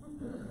else,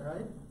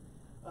 right?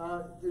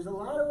 There's a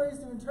lot of ways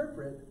to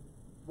interpret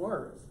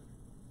words.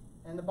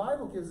 And the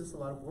Bible gives us a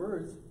lot of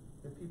words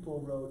that people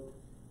wrote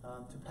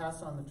to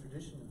pass on the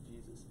tradition of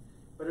Jesus.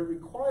 But it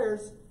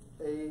requires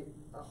a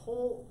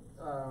whole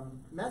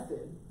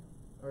method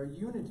or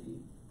unity,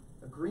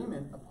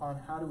 agreement upon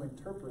how to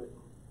interpret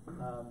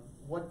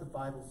what the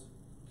Bible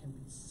can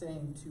be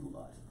saying to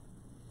us.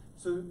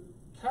 So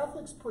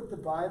Catholics put the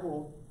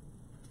Bible,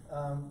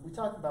 we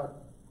talk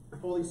about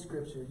Holy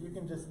Scripture. You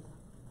can just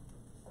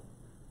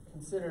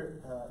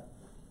consider,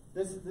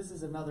 this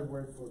is another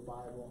word for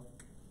Bible.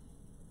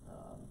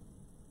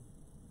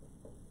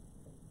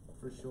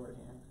 For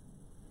shorthand.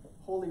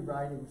 Holy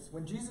writings.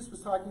 When Jesus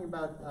was talking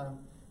about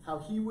how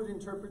he would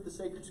interpret the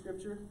sacred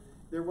Scripture,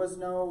 there was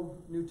no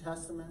New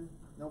Testament,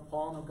 no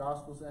Paul, no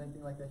Gospels,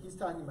 anything like that. He's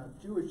talking about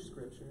Jewish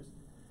Scriptures,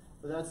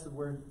 but that's the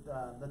word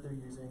that they're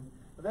using.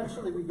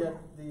 Eventually we get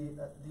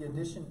the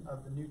addition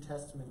of the New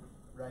Testament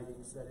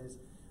writings, that is,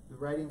 the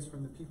writings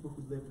from the people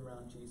who lived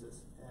around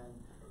Jesus. And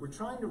we're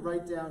trying to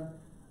write down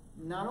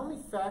not only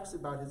facts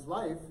about his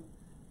life,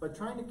 but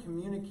trying to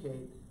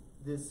communicate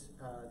this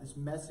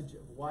message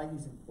of why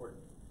he's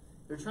important.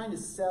 They're trying to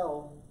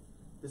sell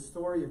the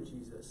story of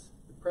Jesus,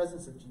 the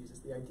presence of Jesus,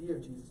 the idea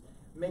of Jesus,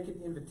 make an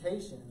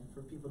invitation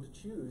for people to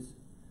choose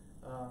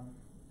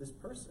this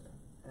person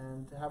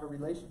and to have a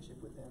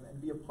relationship with him and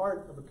be a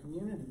part of a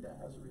community that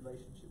has a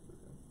relationship with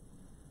him.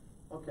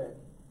 Okay,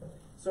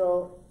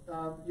 so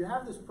you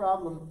have this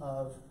problem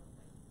of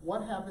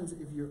what happens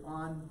if you're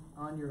on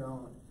your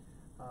own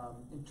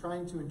in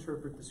trying to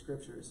interpret the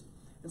Scriptures.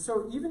 And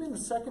so even in the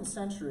 2nd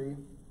century,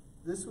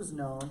 this was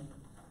known.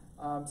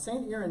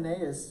 St.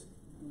 Irenaeus,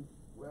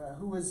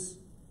 who was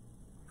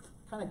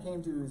kind of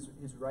came to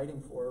his writing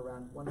for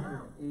around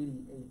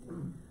 180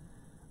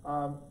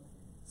 AD,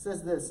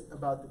 says this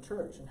about the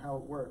church and how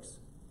it works.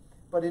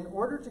 But in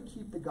order to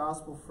keep the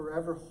gospel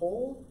forever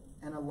whole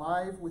and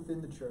alive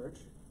within the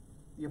church,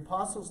 the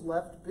apostles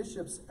left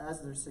bishops as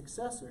their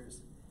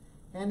successors,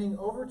 handing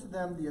over to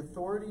them the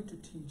authority to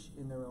teach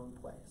in their own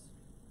place.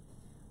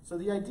 So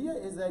the idea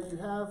is that you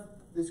have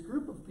this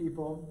group of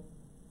people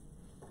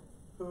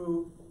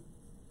who,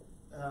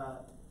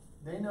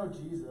 they know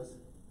Jesus.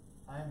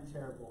 I am a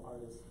terrible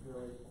artist,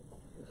 really.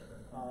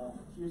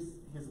 Here's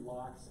his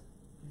locks.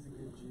 He's a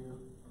good Jew.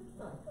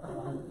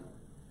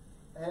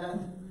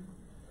 And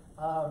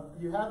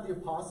you have the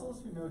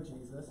apostles who know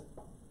Jesus.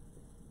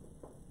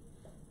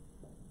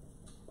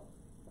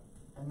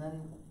 And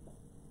then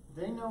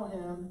they know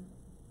him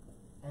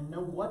and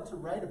know what to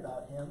write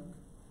about him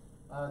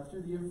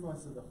through the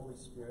influence of the Holy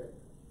Spirit,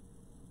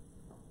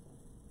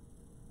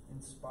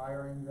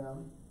 inspiring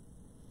them.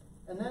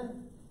 And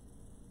then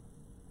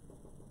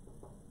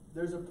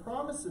there's a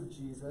promise of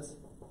Jesus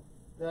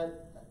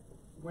that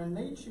when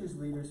they choose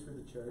leaders for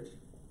the church,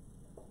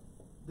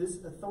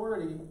 this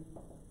authority,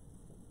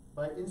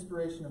 by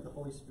inspiration of the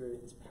Holy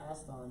Spirit, is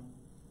passed on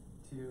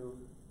to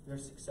their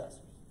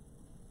successors.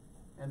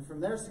 And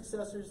from their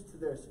successors to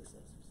their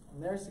successors.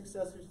 From their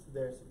successors to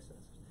their successors.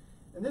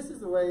 And this is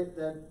the way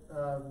that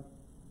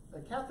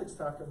Catholics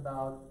talk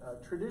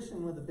about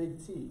tradition with a big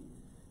T,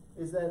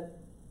 is that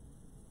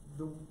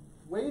the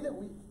way that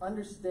we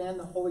understand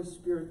the Holy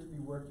Spirit to be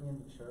working in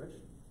the church,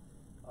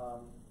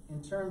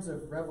 in terms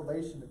of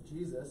revelation of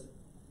Jesus,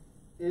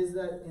 is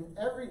that in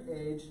every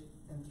age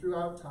and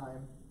throughout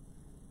time,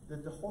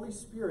 that the Holy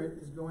Spirit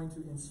is going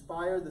to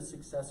inspire the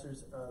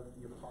successors of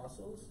the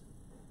apostles,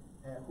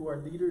 who are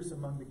leaders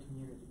among the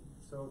community.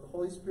 So the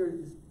Holy Spirit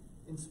is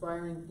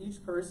inspiring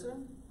each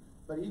person,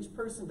 but each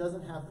person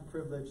doesn't have the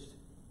privileged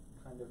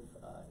kind of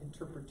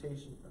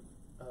interpretation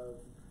of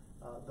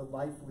the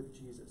life with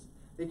Jesus.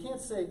 They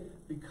can't say,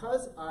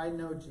 because I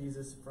know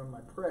Jesus from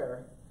my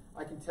prayer,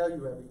 I can tell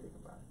you everything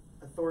about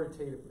it,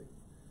 authoritatively.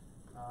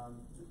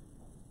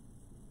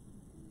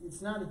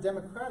 It's not a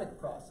democratic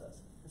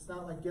process. It's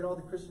not like get all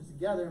the Christians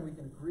together and we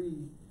can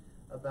agree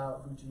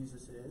about who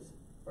Jesus is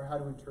or how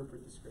to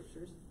interpret the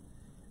scriptures.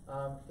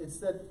 It's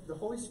that the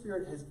Holy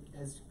Spirit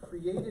has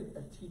created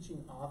a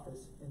teaching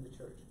office in the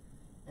church,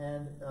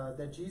 and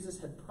that Jesus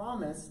had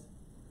promised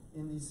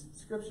in these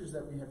scriptures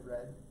that we have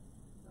read,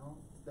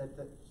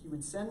 that he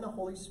would send the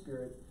Holy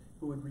Spirit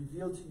who would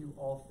reveal to you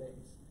all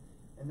things,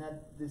 and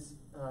that this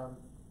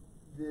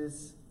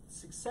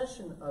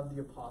succession of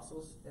the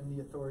apostles and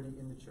the authority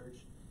in the church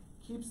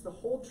keeps the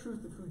whole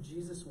truth of who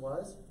Jesus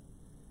was,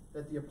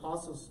 that the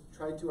apostles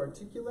tried to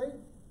articulate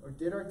or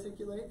did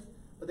articulate,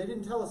 but they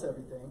didn't tell us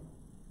everything,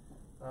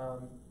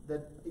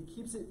 that it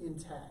keeps it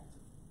intact.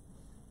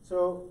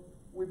 So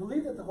we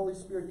believe that the Holy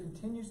Spirit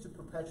continues to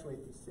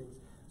perpetuate these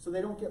things so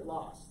they don't get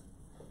lost.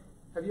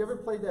 Have you ever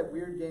played that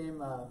weird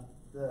game,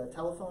 the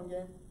telephone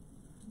game?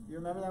 You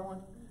remember that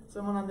one?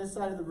 Someone on this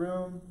side of the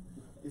room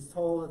is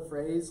told a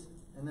phrase,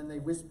 and then they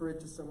whisper it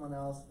to someone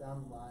else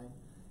down the line,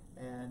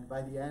 and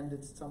by the end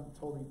it's something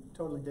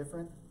totally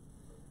different.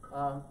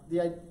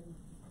 The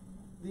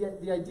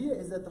idea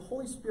is that the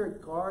Holy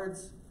Spirit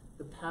guards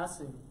the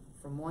passing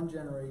from one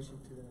generation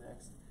to the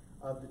next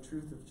of the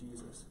truth of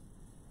Jesus,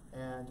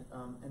 and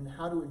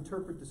how to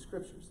interpret the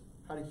scriptures,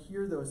 how to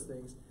hear those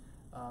things,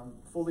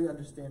 fully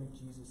understanding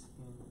Jesus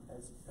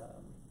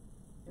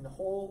in the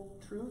whole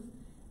truth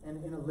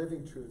and in a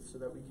living truth, so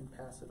that we can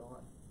pass it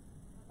on.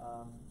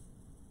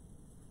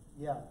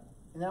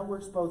 And that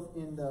works both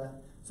in the.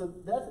 So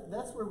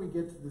that's where we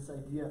get to this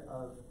idea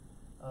of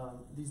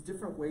these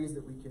different ways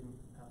that we can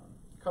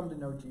come to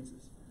know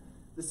Jesus.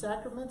 The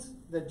sacraments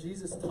that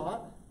Jesus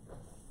taught,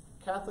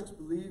 Catholics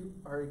believe,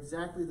 are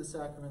exactly the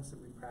sacraments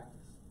that we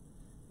practice.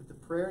 That the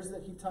prayers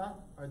that he taught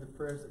are the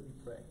prayers that we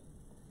pray.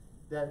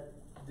 That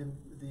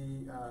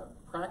the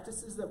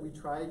practices that we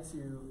try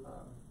to,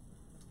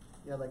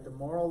 like the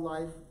moral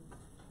life,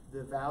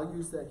 the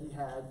values that he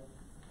had,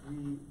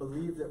 we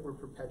believe that we're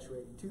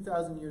perpetuating.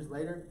 2,000 years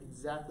later,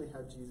 exactly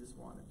how Jesus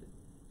wanted it.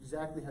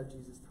 Exactly how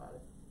Jesus taught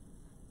it.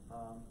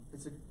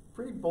 It's a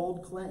pretty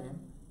bold claim,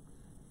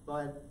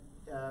 but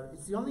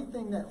it's the only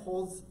thing that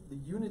holds the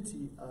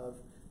unity of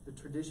the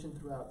tradition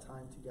throughout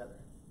time together.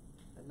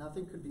 And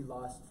nothing could be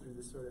lost through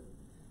this sort of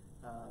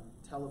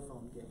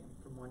telephone game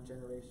from one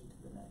generation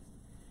to the next.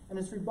 And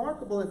it's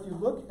remarkable if you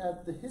look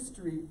at the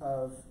history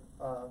of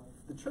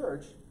the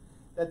church,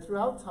 that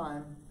throughout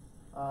time,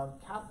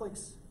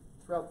 Catholics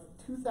throughout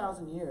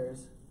 2,000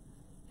 years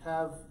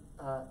have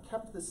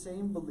kept the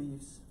same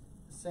beliefs,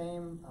 the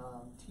same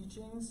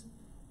teachings,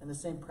 and the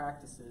same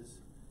practices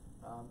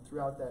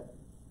throughout that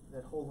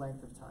whole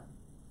length of time.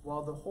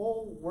 While the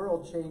whole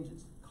world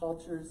changes,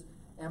 cultures,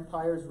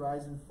 empires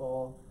rise and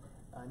fall,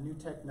 new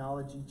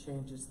technology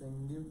changes things,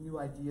 new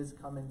ideas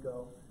come and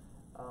go,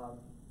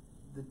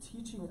 the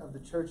teaching of the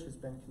church has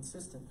been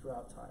consistent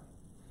throughout time.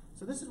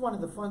 So this is one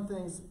of the fun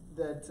things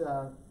that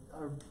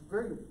are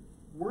very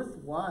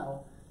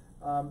worthwhile.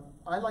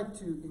 I like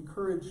to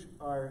encourage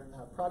our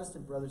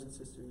Protestant brothers and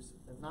sisters,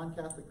 and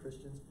non-Catholic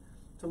Christians,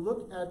 to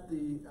look at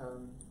the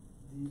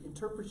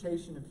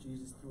interpretation of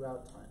Jesus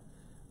throughout time.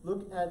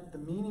 Look at the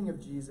meaning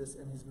of Jesus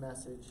and his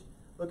message.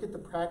 Look at the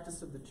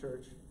practice of the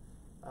church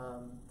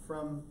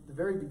from the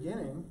very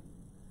beginning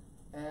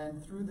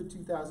and through the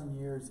 2,000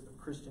 years of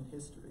Christian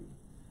history.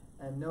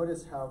 And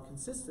notice how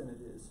consistent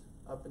it is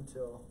up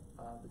until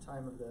the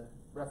time of the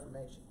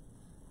Reformation,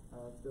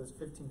 those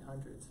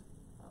 1500s.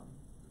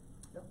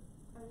 Yep.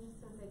 I was just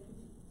going to say,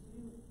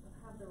 do you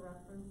have the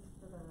reference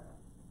for the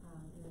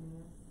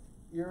Irenaeus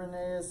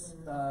Irenaeus?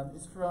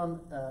 is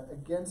from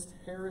Against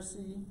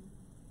Heresy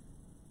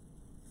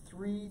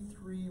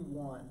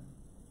 331. Okay.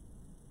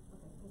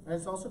 And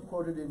it's also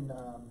quoted in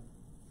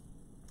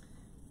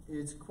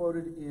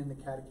the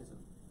Catechism.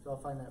 So I'll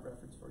find that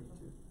reference for you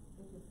too.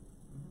 Thank you.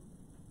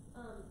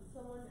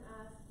 Someone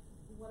asked,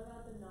 what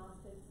about the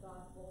Gnostic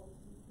Gospels?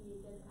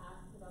 He gets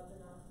asked about the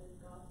Gnostic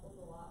Gospels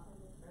a lot from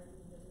his friends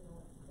and doesn't know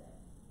what to say.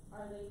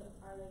 Are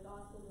they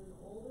Gospels in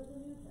the Old or the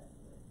New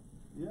Testament?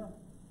 Yeah,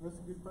 that's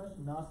a good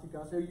question. Gnostic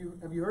Gospels.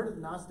 Have you heard of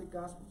the Gnostic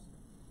Gospels?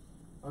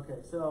 Okay,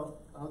 so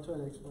I'll try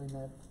to explain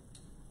that.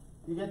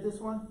 You get this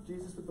one?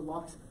 Jesus with the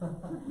locks?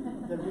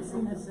 Have you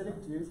seen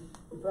Hasidic Jews?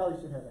 You probably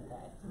should have a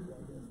hat,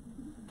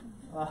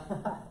 I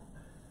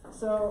guess.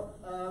 So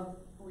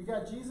we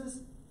got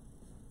Jesus.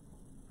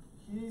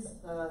 He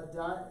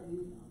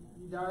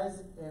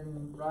dies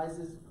and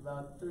rises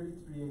about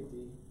 33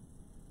 AD.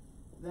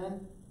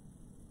 Then,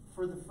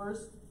 for the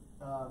first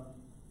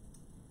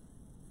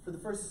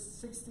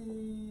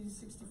 60,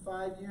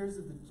 65 years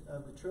of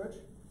the church,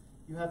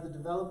 you have the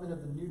development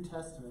of the New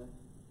Testament,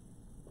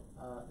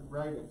 the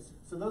writings.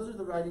 So those are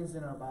the writings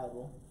in our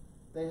Bible.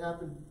 They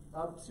happen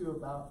up to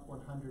about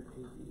 100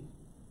 AD,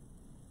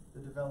 the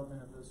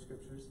development of those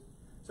scriptures.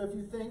 So if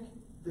you think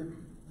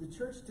the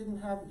church didn't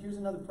have, here's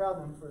another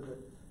problem for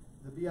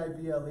the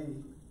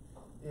BIBLE,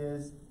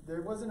 is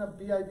there wasn't a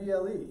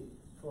BIBLE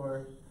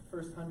for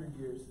first 100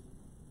 years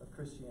of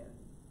Christianity.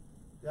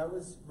 That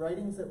was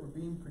writings that were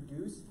being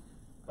produced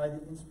by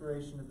the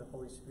inspiration of the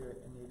Holy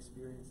Spirit and the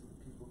experience of the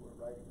people who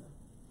are writing them.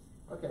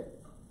 Okay.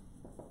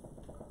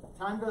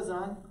 Time goes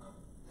on.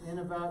 In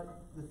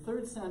about the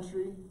 3rd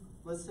century,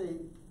 let's say,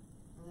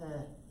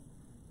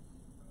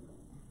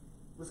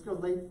 let's go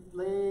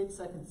late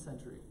 2nd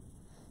century,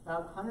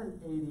 about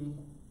 180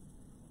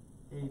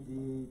 AD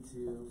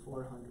to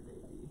 400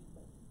 AD.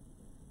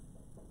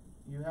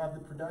 You have the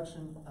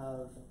production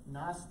of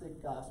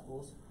Gnostic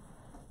Gospels.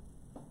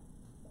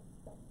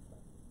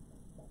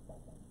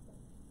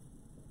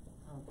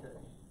 Okay,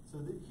 so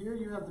here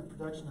you have the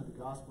production of the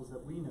Gospels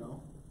that we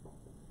know.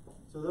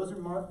 So those are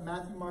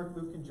Matthew, Mark,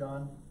 Luke, and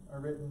John are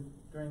written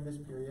during this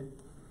period.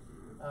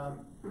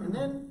 And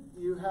then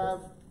you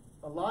have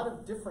a lot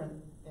of different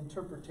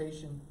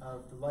interpretation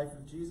of the life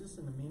of Jesus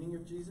and the meaning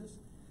of Jesus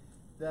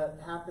that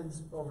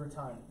happens over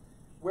time.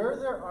 Where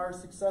there are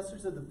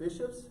successors of the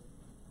bishops,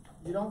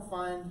 you don't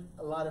find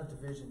a lot of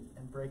division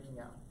and breaking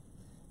out.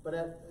 But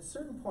at a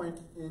certain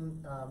point,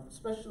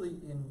 especially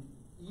in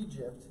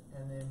Egypt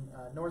and in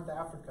North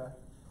Africa,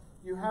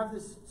 you have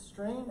this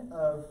strain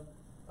of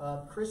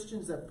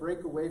Christians that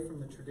break away from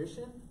the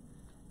tradition,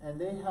 and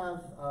they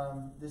have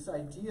this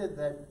idea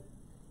that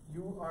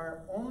you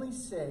are only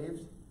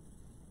saved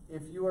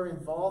if you are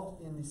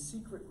involved in the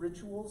secret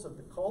rituals of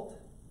the cult,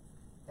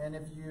 and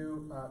if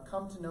you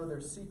come to know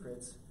their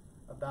secrets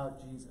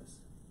about Jesus.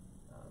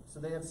 So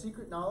they have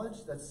secret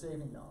knowledge that's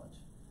saving knowledge.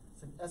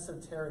 It's an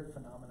esoteric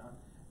phenomenon.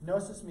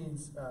 Gnosis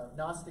means,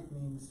 Gnostic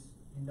means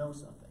you know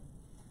something.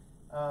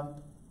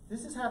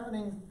 This is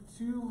happening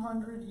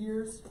 200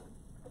 years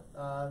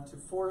to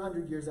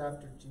 400 years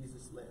after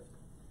Jesus lived.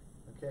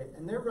 Okay,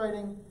 and they're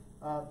writing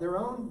their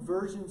own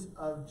versions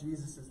of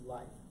Jesus'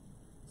 life.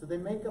 So they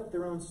make up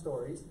their own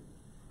stories.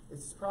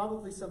 It's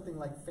probably something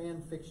like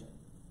fan fiction.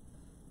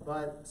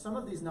 But some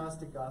of these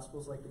Gnostic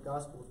Gospels, like the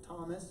Gospel of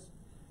Thomas,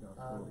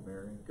 Gospel of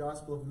Mary.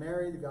 Gospel of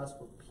Mary, the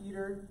Gospel of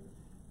Peter,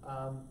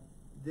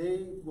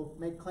 they will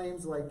make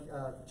claims like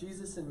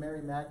Jesus and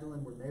Mary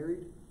Magdalene were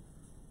married.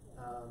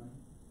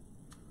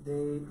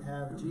 They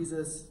have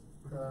Jesus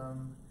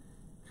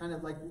kind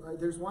of like,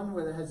 there's one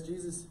where it has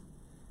Jesus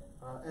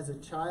as a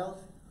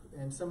child,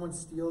 and someone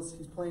steals,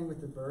 he's playing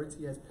with the birds,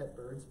 he has pet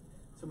birds.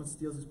 Someone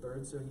steals his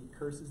birds, so he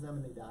curses them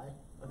and they die,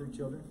 other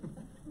children.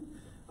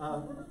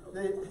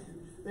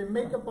 They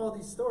make up all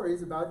these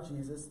stories about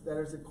Jesus that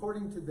is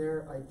according to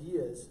their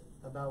ideas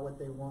about what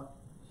they want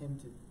him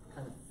to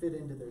kind of fit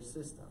into their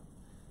system.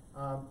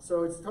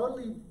 So it's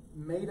totally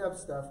made up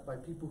stuff by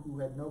people who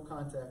had no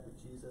contact with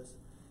Jesus.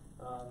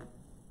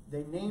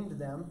 They named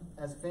them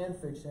as fan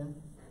fiction,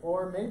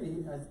 or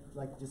maybe as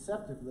like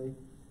deceptively,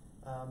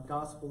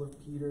 Gospel of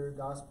Peter,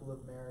 Gospel of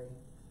Mary.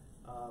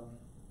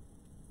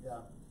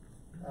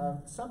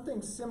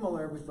 Something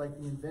similar with like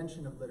the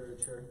invention of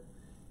literature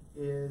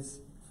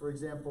is, for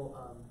example,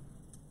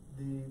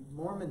 the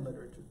Mormon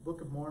literature, the Book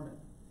of Mormon,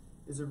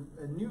 is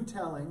a new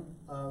telling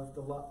of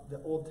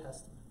the Old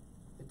Testament.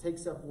 It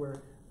takes up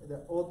where the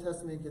Old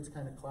Testament gets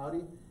kind of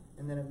cloudy,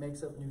 and then it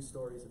makes up new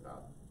stories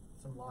about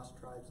some lost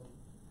tribes.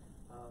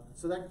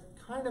 So that's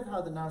kind of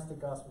how the Gnostic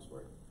Gospels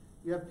work.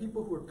 You have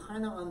people who are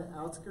kind of on the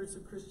outskirts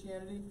of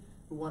Christianity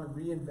who want to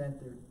reinvent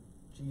their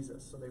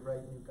Jesus, so they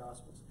write new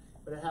Gospels.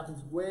 But it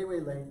happens way, way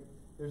late.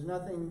 There's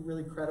nothing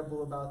really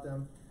credible about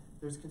them.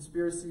 There's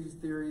conspiracy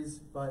theories,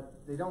 but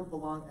they don't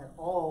belong at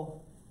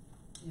all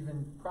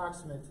even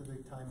proximate to the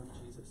time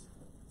of Jesus.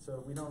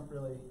 So we don't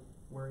really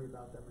worry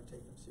about them or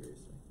take them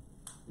seriously.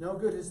 No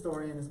good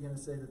historian is going to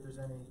say that there's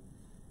any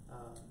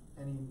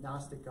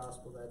Gnostic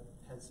gospel that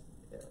has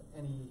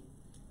any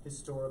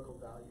historical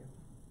value.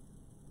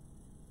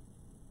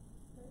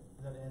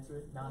 Does that answer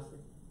it?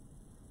 Gnostic?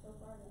 So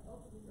far, no.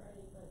 Oh, he's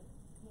writing, but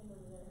hand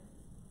over there.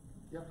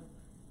 Yep.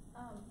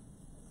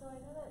 So I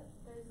know that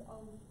there's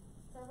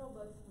several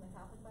books from the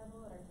Catholic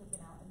Bible that are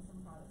taken out in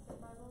some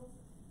Protestant Bibles,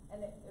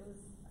 and it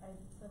was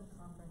some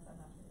conference, I'm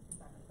not sure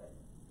exactly, but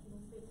can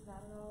you speak to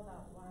that at all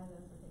about why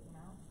those were taken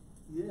out?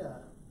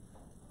 Yeah.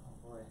 Oh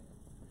boy.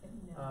 If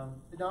you know.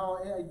 No,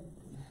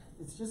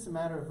 it's just a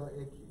matter of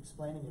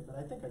explaining it, but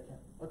I think I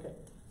can. Okay.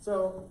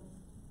 So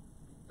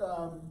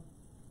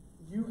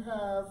you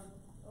have.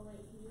 Oh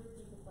wait, can you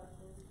repeat the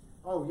question?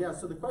 Oh yeah.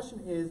 So the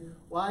question is,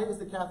 why is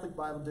the Catholic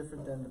Bible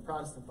different than the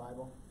Protestant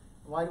Bible?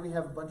 Why do we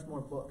have a bunch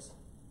more books,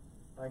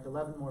 like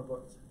 11 more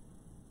books?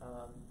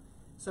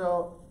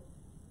 So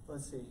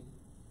let's see.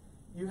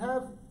 You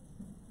have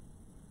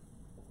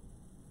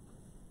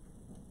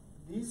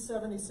these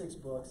 76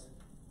 books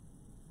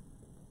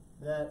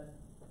that,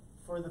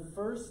 for the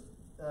first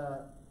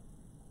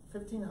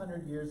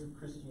 1,500 years of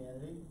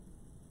Christianity,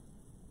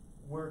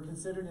 were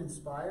considered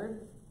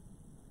inspired.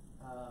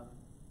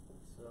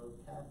 So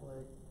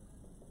Catholic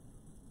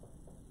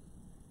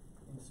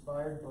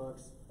inspired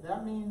books.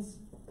 That means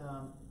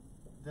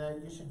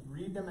that you should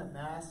read them at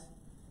Mass.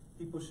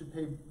 People should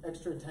pay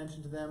extra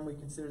attention to them. We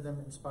consider them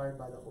inspired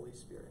by the Holy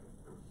Spirit.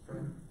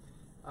 Okay?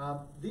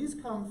 These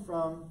come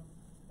from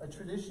a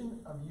tradition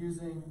of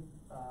using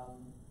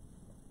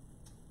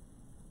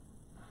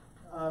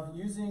of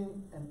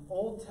using an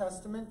Old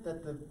Testament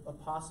that the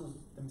apostles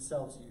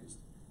themselves used,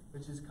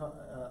 which is called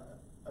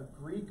a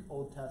Greek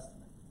Old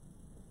Testament.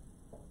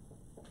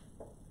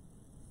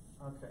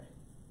 Okay.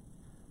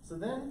 So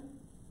then,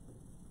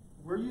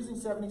 we're using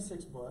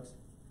 76 books.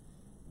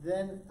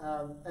 Then,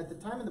 at the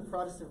time of the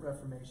Protestant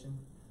Reformation,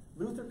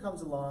 Luther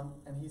comes along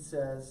and he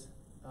says,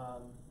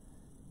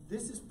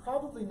 this is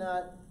probably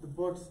not the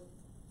books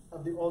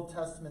of the Old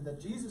Testament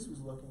that Jesus was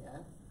looking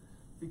at,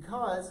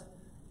 because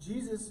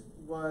Jesus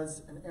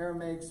was an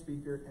Aramaic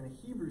speaker and a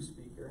Hebrew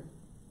speaker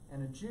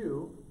and a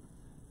Jew,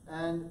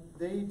 and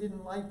they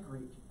didn't like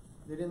Greek.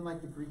 They didn't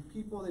like the Greek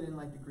people, they didn't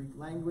like the Greek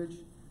language,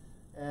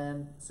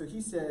 and so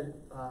he said,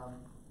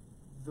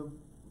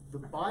 the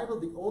Bible,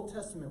 the Old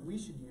Testament we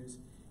should use,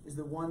 is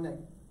the one that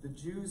the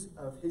Jews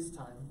of his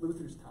time,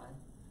 Luther's time,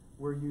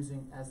 were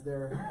using as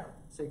their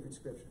sacred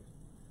scriptures.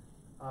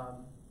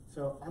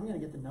 So I'm going to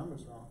get the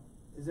numbers wrong.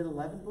 Is it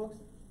 11 books?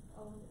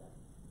 I'll look it up.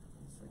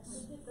 I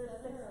think it's 7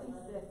 or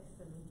 11.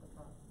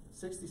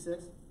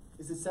 66?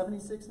 Is it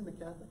 76 in the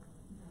Catholic?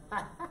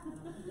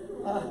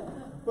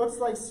 Books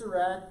like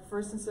Sirach,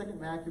 1st and 2nd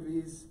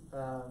Maccabees,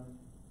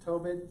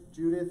 Tobit,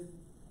 Judith.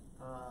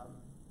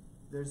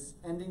 There's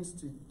endings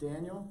to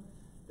Daniel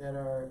that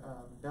are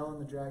Bel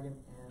and the Dragon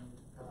and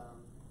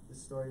the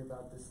story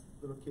about this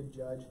little kid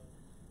judge.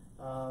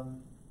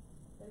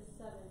 There's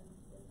 7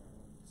 different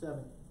ones.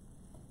 7.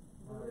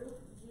 Baruch,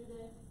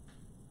 Judith,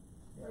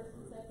 Yeah. 1st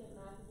and 2nd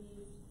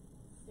Maccabees,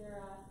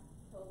 Sirach,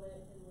 Tobit,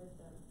 and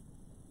Wisdom.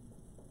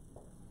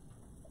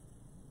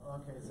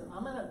 Okay, so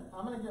I'm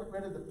gonna get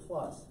rid of the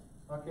plus.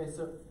 Okay,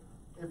 so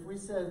if we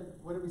said,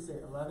 what did we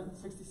say, 11,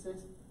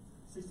 66,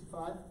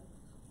 65?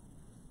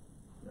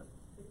 Yep.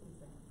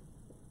 56.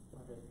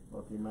 Okay,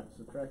 Well, if you might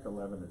subtract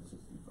 11, it's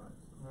 65.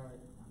 all right.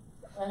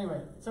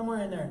 Anyway,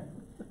 somewhere in there.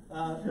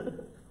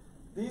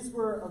 These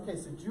were, okay,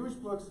 so Jewish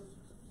books,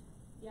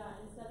 Yeah,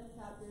 and 7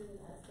 chapters in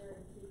Esther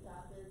and 2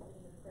 chapters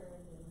in the prayer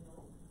of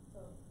Daniel. So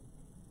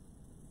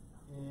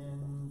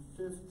in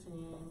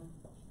 15,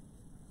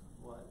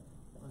 what?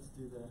 Let's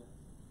do the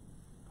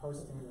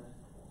posting the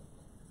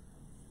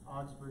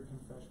Augsburg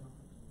Confessional.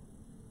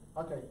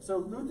 Okay, so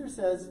Luther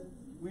says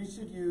we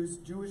should use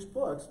Jewish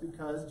books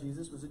because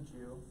Jesus was a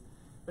Jew.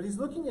 But he's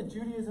looking at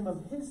Judaism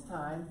of his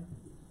time,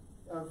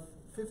 of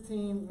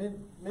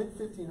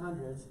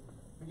mid-1500s,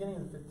 beginning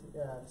of the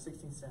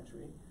 16th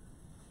century.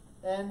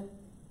 And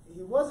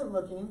he wasn't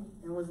looking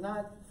and was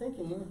not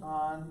thinking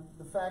on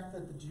the fact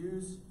that the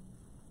Jews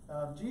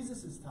of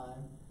Jesus'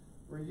 time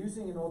were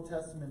using an Old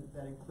Testament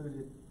that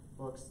included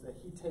books that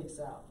he takes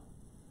out.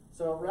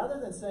 So rather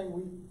than saying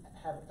we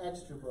have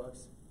extra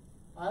books,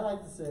 I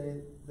like to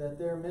say that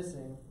they're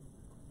missing,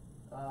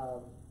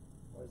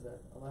 what is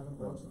that, 11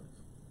 books?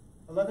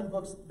 11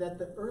 books that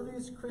the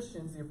earliest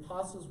Christians, the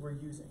apostles, were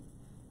using.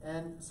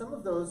 And some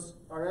of those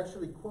are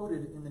actually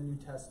quoted in the New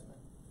Testament.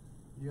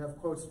 You have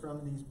quotes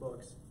from these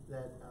books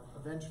that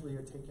eventually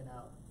are taken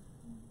out.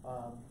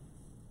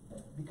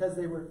 Because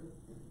they were,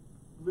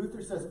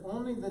 Luther says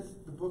only the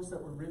books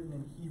that were written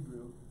in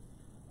Hebrew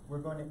we're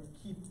going to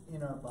keep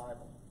in our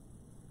Bible.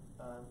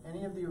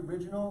 Any of the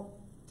original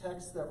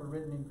texts that were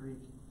written in Greek.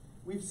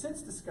 We've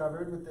since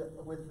discovered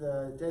with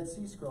the Dead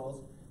Sea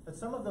Scrolls that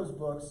some of those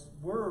books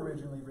were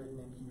originally written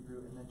in Hebrew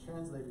and then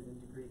translated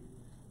into Greek.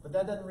 But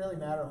that doesn't really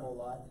matter a whole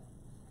lot.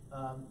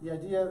 The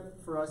idea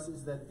for us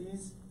is that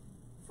these,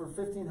 for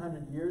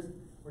 1,500 years,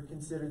 were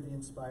considered the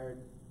inspired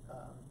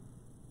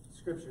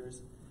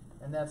scriptures,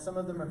 and that some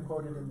of them are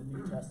quoted in the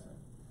New Testament.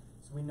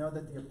 So we know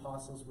that the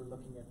apostles were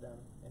looking at them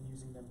and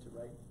using them to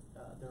write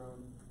their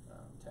own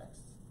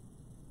texts.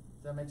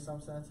 Does that make some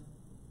sense?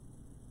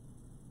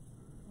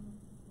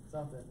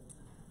 Something.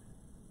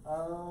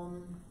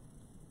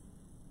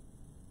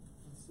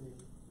 Let's see.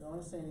 I don't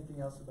want to say anything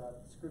else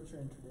about scripture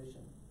and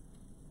tradition.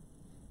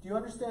 Do you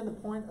understand the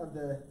point of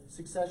the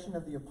succession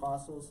of the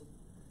apostles?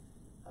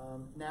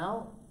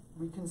 Now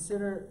we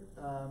consider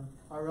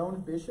our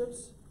own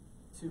bishops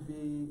to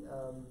be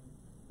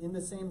in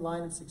the same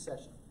line of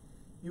succession.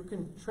 You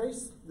can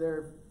trace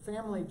their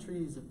family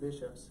trees of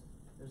bishops.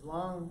 There's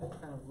long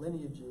kind of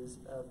lineages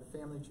of the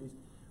family trees.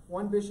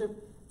 One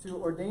bishop, to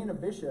ordain a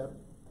bishop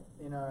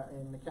in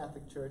the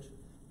Catholic Church,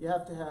 you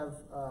have to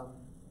have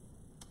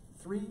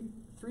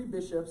three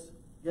bishops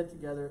get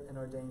together and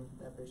ordain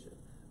that bishop.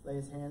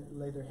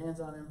 Lay their hands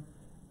on him,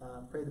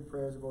 pray the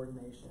prayers of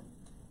ordination,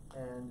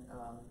 and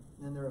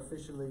then they're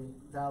officially,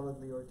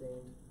 validly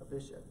ordained a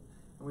bishop.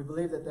 And we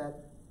believe that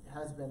that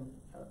has been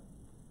a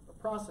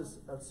process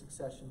of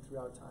succession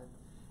throughout time,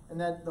 and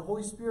that the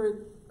Holy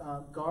Spirit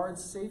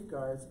guards,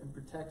 safeguards, and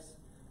protects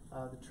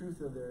the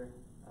truth of their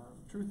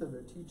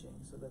teaching,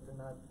 so that they're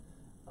not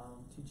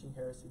teaching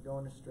heresy,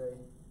 going astray,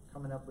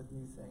 coming up with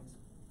new things.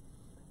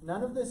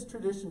 None of this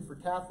tradition for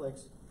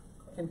Catholics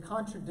can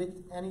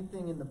contradict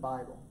anything in the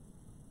Bible.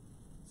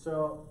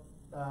 So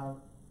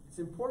it's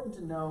important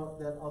to know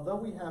that although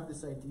we have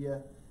this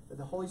idea that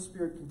the Holy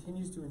Spirit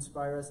continues to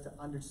inspire us to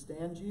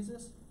understand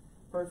Jesus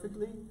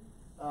perfectly,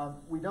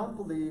 we don't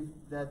believe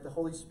that the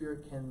Holy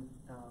Spirit can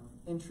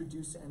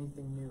introduce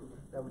anything new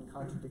that would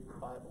contradict the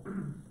Bible.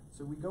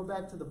 So we go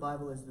back to the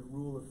Bible as the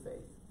rule of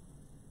faith.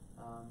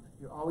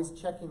 You're always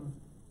checking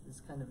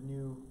this kind of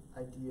new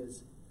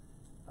ideas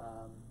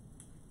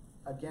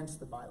against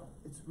the Bible.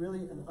 It's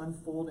really an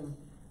unfolding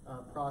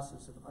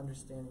process of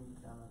understanding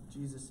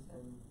Jesus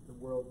and the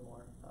world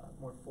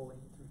more fully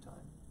through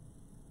time.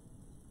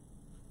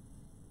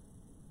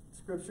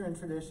 Scripture and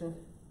tradition.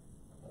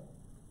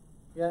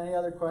 You got any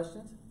other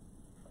questions?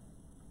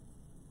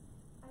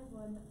 I have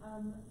one.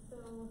 So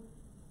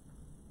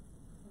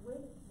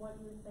with what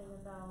you were saying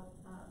about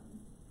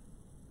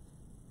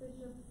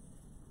bishops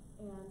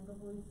and the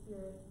Holy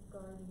Spirit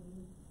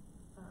guarding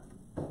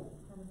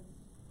kind of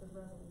the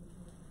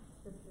revelation of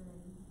Scripture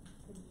and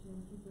tradition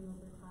and teaching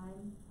over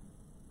time,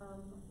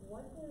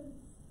 what does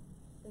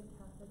the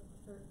Catholic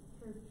Church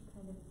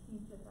kind of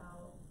teach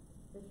about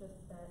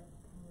bishops that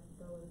kind of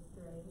go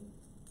astray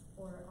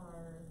or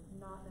are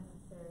not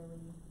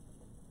necessarily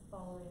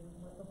following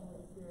what the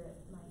Holy Spirit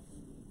might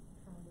be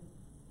trying to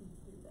speak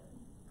through them?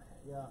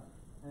 Yeah,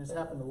 and it's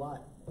happened a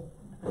lot,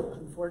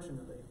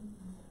 unfortunately.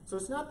 So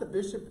it's not the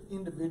bishop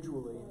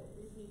individually.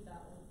 Repeat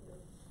that one too.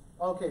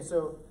 Okay,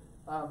 so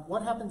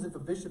what happens if a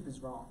bishop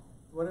is wrong?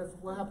 What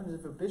happens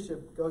if a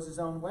bishop goes his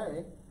own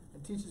way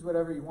and teaches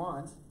whatever he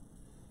wants?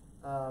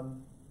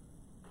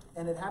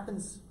 And it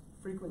happens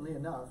frequently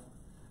enough.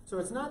 So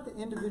it's not the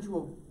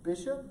individual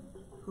bishop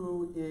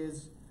who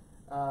is,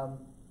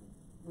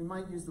 we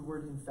might use the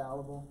word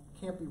infallible,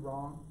 can't be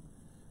wrong.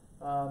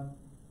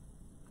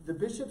 The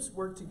bishops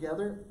work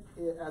together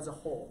as a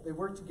whole. They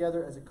work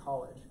together as a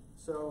college.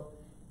 So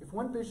if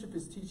one bishop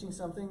is teaching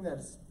something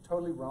that's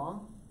totally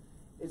wrong,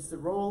 it's the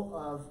role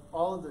of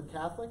all of the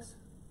Catholics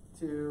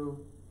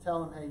to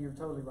tell him, hey, you're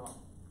totally wrong.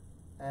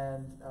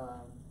 And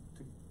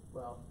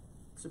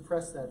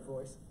suppress that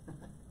voice.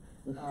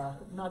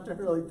 Not to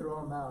really throw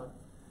him out.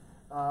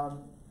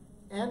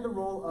 And the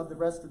role of the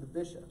rest of the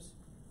bishops.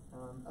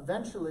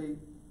 Eventually,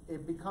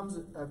 it becomes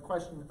a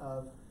question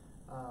of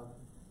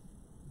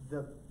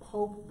the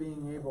Pope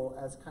being able,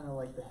 as kind of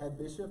like the head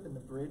bishop and the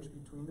bridge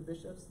between the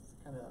bishops,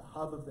 kind of a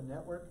hub of the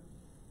network,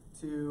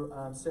 to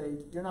say,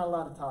 you're not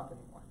allowed to talk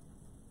anymore.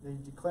 They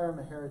declare him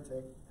a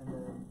heretic, and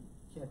then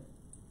can't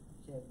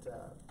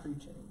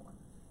preach anymore,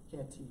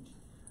 can't teach.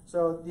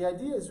 So the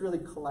idea is really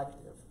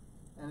collective,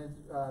 and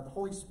the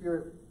Holy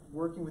Spirit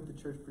working with the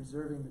church,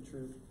 preserving the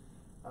truth,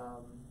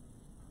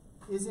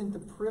 isn't the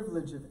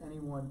privilege of any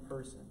one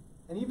person.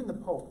 And even the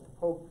Pope. The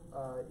Pope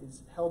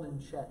is held in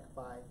check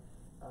by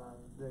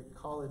the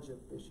College of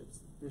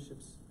bishops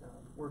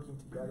working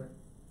together.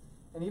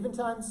 And even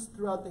times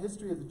throughout the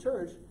history of the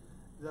church,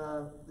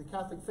 the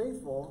Catholic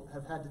faithful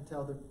have had to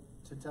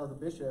tell the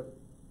bishop,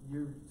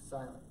 you're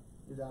silent,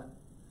 you're done.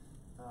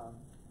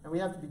 And we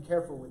have to be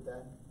careful with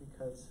that,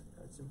 because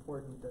it's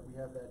important that we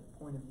have that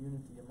point of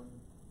unity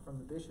from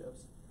the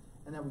bishops,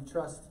 and that we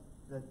trust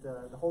that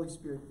the Holy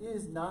Spirit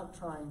is not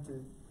trying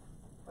to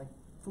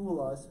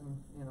fool us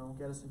and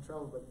get us in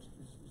trouble, but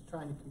is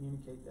trying to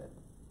communicate that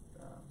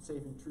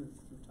saving truth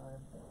through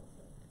time.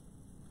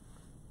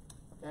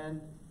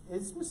 And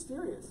it's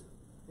mysterious.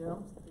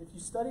 If you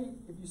study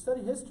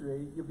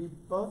history, you'll be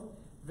both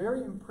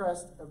very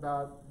impressed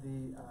about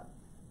the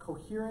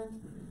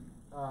coherent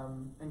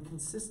and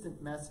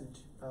consistent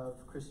message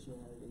of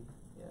Christianity,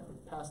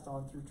 passed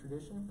on through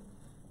tradition.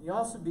 You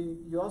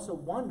also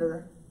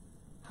wonder,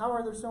 how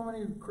are there so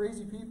many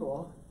crazy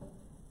people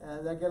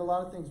that get a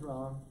lot of things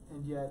wrong,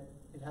 and yet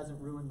it hasn't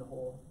ruined the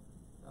whole,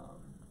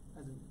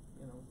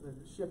 the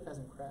ship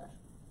hasn't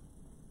crashed.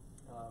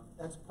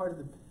 That's part of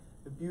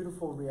the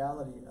beautiful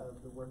reality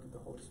of the work of the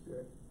Holy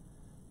Spirit.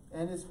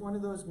 And it's one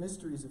of those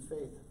mysteries of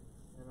faith,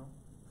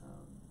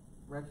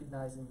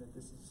 recognizing that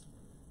this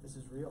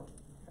is real,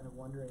 kind of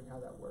wondering how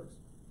that works.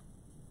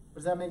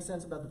 Does that make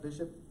sense about the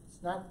bishop?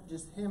 It's not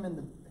just him and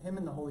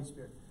the Holy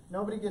Spirit.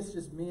 Nobody gets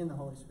just me and the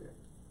Holy Spirit.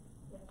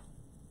 Yes.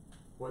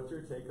 What's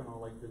your take on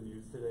all the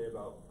news today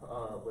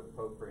about with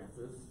Pope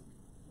Francis?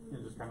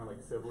 Just kind of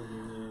civil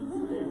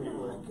unions, gay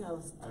people. I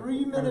was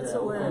 3 minutes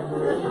away.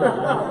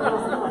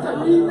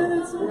 3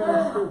 minutes away.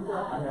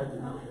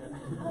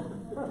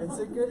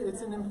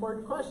 It's an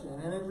important question,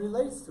 and it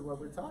relates to what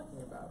we're talking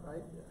about,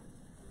 right?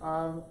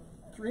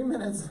 3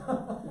 minutes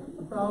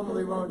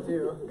probably won't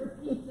do.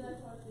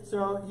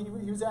 So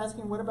he was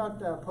asking, what about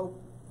Pope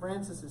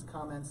Francis's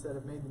comments that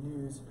have made the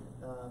news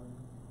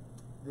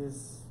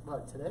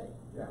today?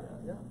 Yeah.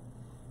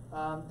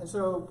 And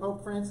so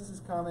Pope Francis's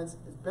comments,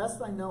 as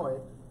best I know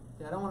it,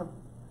 I don't want to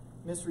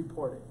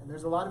misreport it, and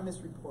there's a lot of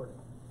misreporting.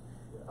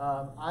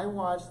 I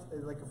watched a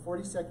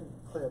 40-second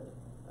clip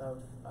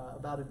of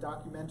about a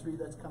documentary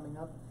that's coming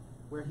up,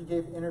 where he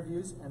gave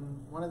interviews,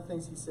 and one of the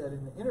things he said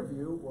in the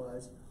interview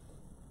was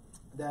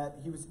that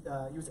he was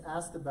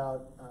asked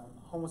about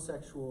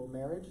homosexual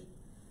marriage,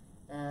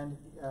 and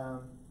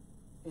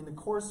in the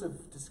course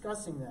of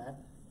discussing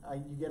that,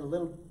 you get a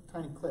little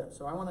tiny clip.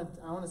 So I want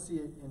to see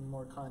it in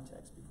more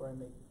context before I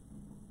make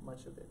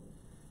much of it.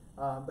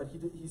 But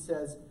he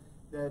says,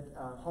 that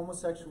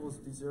homosexuals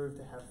deserve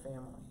to have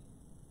family.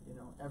 You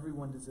know,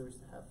 everyone deserves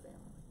to have family.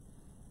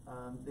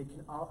 They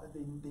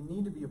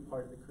need to be a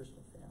part of the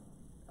Christian family,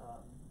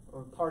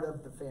 or part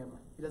of the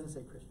family. He doesn't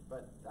say Christian,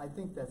 but I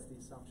think that's the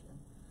assumption.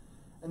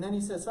 And then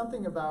he says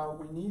something about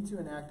we need to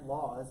enact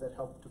laws that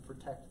help to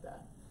protect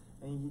that.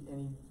 And he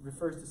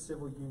refers to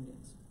civil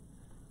unions.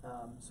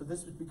 So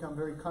this would become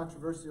very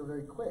controversial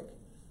very quick,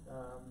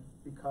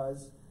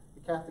 because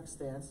the Catholic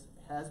stance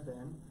has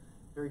been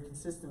very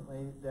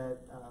consistently that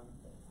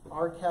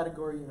our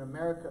category in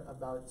America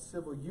about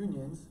civil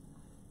unions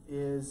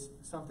is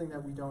something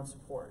that we don't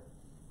support.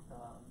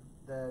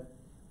 That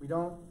we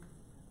don't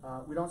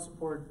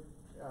support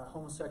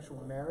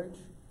homosexual marriage,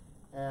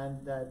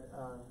 and that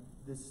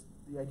the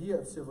idea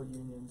of civil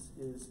unions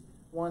is,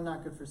 one,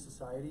 not good for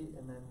society,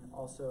 and then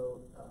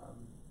also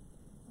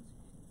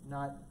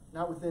not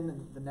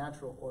within the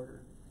natural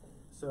order.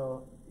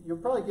 So you'll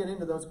probably get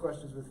into those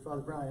questions with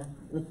Father Brian.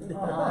 That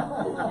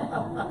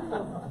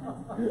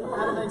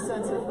makes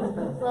sense.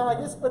 Well, I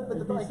guess, but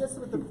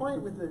the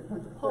point with the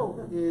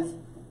Pope is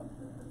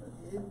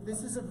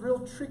this is a real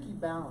tricky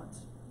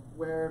balance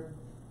where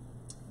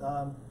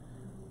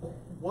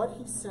what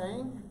he's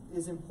saying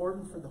is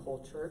important for the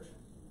whole church,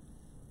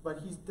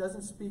 but he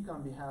doesn't speak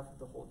on behalf of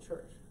the whole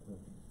church.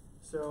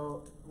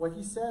 So what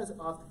he says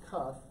off the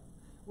cuff,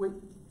 what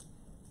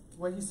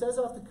he says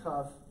off the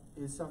cuff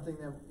is something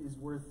that is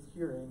worth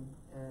hearing,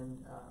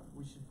 and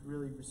we should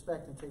really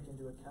respect and take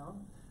into account,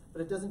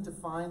 but it doesn't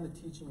define the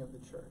teaching of the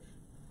church.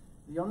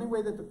 The only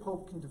way that the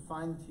Pope can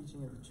define the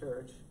teaching of the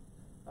church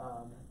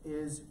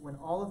is when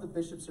all of the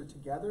bishops are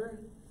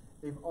together,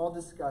 they've all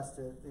discussed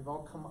it, they've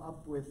all come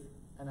up with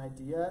an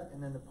idea,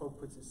 and then the Pope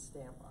puts his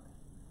stamp on it.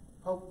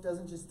 The Pope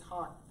doesn't just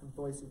talk the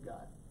voice of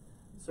God.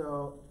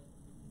 So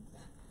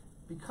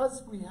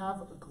because we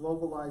have a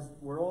globalized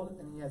world,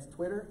 and he has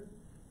Twitter,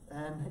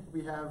 and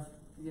we have,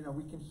 you know,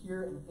 we can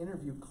hear an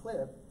interview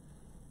clip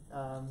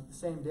the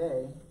same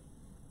day,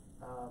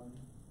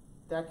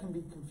 that can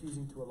be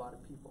confusing to a lot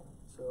of people.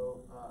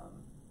 So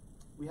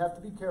we have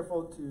to be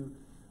careful to,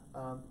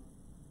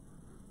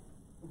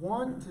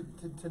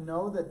 to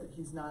know that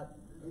he's not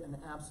an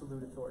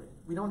absolute authority.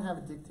 We don't have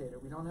a dictator.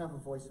 We don't have a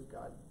voice of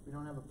God. We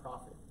don't have a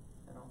prophet,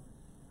 you know.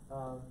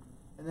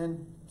 And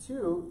then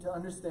two, to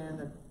understand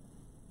that,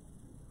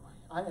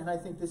 and I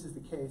think this is the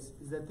case,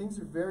 is that things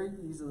are very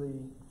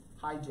easily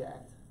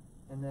hijacked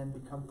and then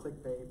become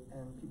clickbait,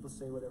 and people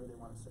say whatever they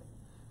want to say.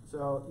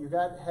 So you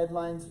got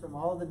headlines from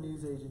all the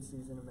news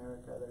agencies in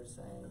America that are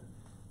saying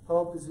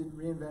Pope is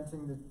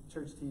reinventing the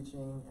church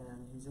teaching,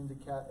 and he's into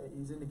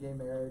gay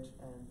marriage,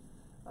 and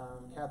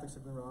Catholics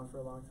have been wrong for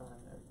a long time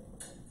and everything.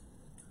 And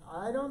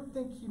I don't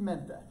think he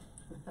meant that,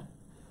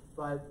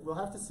 but we'll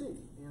have to see.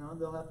 You know,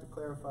 they'll have to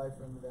clarify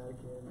from the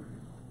Vatican.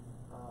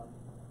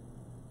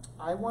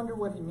 I wonder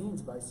what he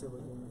means by civil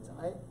unions.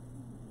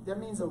 That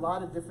means a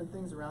lot of different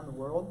things around the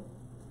world.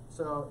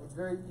 So it's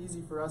very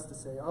easy for us to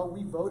say, oh,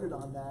 we voted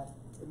on that.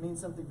 It means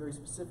something very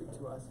specific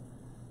to us.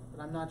 But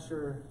I'm not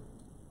sure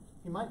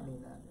he might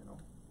mean that, you know.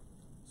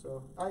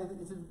 So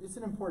it's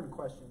an important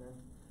question. And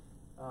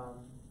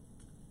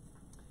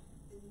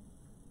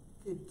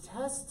it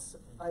tests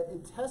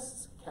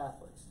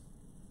Catholics.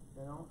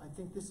 You know, I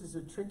think this is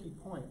a tricky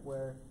point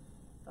where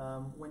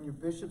when your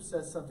bishop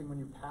says something, when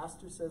your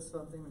pastor says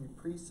something, when your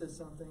priest says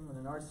something, when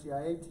an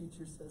RCIA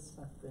teacher says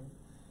something,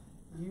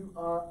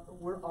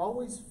 we're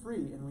always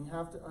free, and we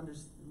have to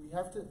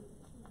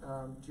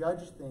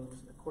judge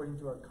things according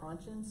to our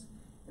conscience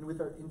and with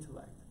our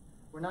intellect.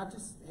 We're not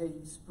just,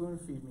 hey, spoon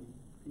feed me,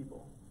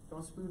 people.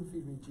 Don't spoon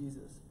feed me,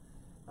 Jesus.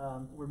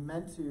 We're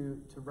meant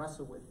to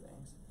wrestle with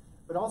things,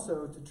 but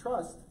also to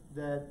trust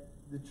that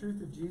the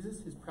truth of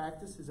Jesus, his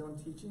practice, his own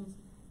teachings,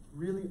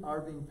 really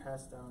are being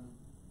passed down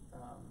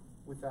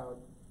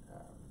without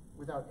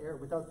error,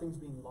 without things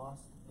being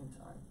lost in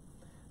time.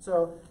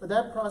 So, but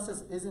that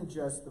process isn't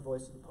just the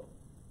voice of the Pope.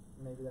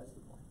 Maybe that's the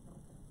point.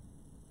 Okay.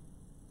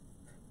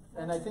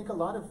 And I think a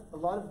lot of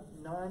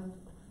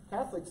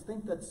non-Catholics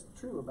think that's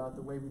true about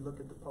the way we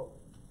look at the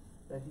Pope.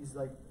 That he's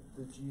like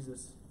the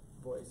Jesus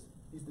voice.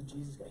 He's the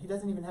Jesus guy. He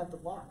doesn't even have the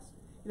locks.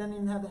 He doesn't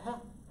even have the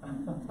hat.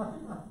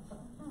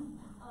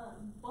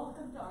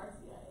 Welcome to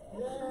RCIA.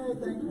 Yay,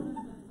 thank you.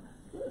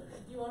 Do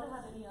you want to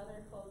have any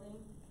other closing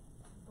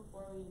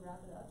before we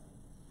wrap it up?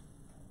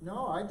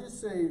 No, I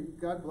just say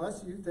God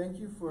bless you. Thank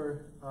you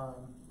for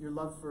your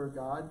love for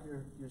God.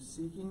 You're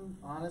seeking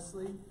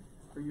honestly,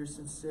 for your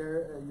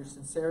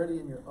sincerity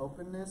and your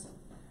openness.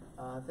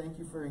 Thank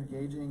you for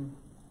engaging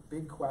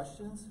big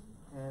questions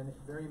and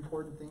very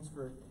important things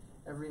for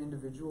every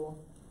individual.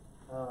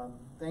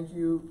 Thank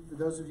you for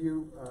those of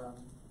you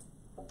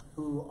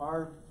who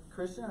are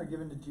Christian, are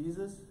given to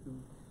Jesus, who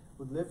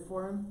would live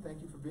for him.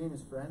 Thank you for being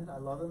his friend. I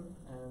love him,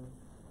 and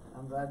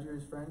I'm glad you're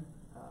his friend.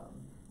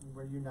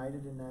 We're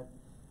united in that.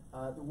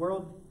 The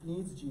world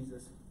needs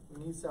Jesus.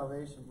 We need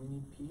salvation. We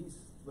need peace.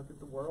 Look at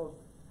the world.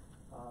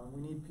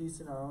 We need peace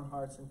in our own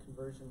hearts and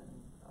conversion.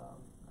 And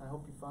I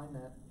hope you find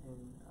that in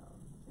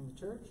the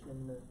church,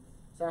 in the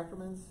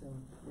sacraments,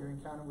 and your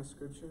encounter with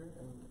Scripture.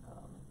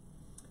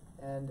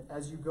 And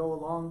as you go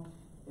along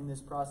in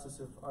this process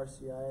of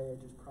RCIA, I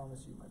just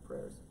promise you my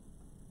prayers.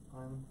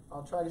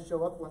 I'll try to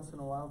show up once in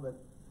a while, but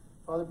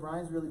Father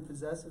Brian's really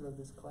possessive of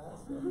this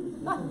class.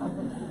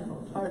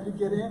 So hard to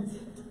get in.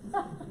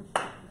 All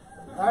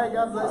right,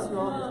 God bless you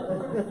all.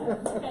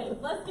 Okay,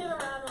 let's give a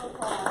round of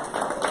applause.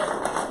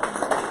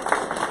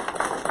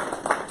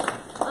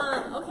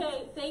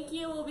 Okay, thank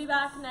you. We'll be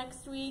back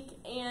next week,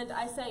 and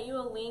I sent you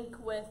a link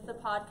with the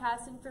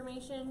podcast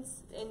information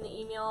in the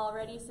email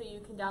already, so you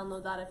can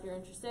download that if you're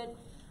interested.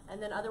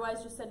 And then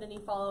otherwise, just send any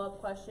follow-up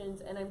questions,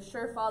 and I'm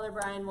sure Father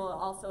Brian will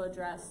also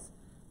address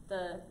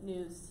the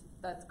news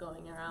that's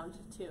going around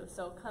too.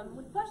 So come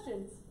with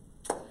questions.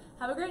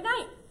 Have a great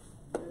night.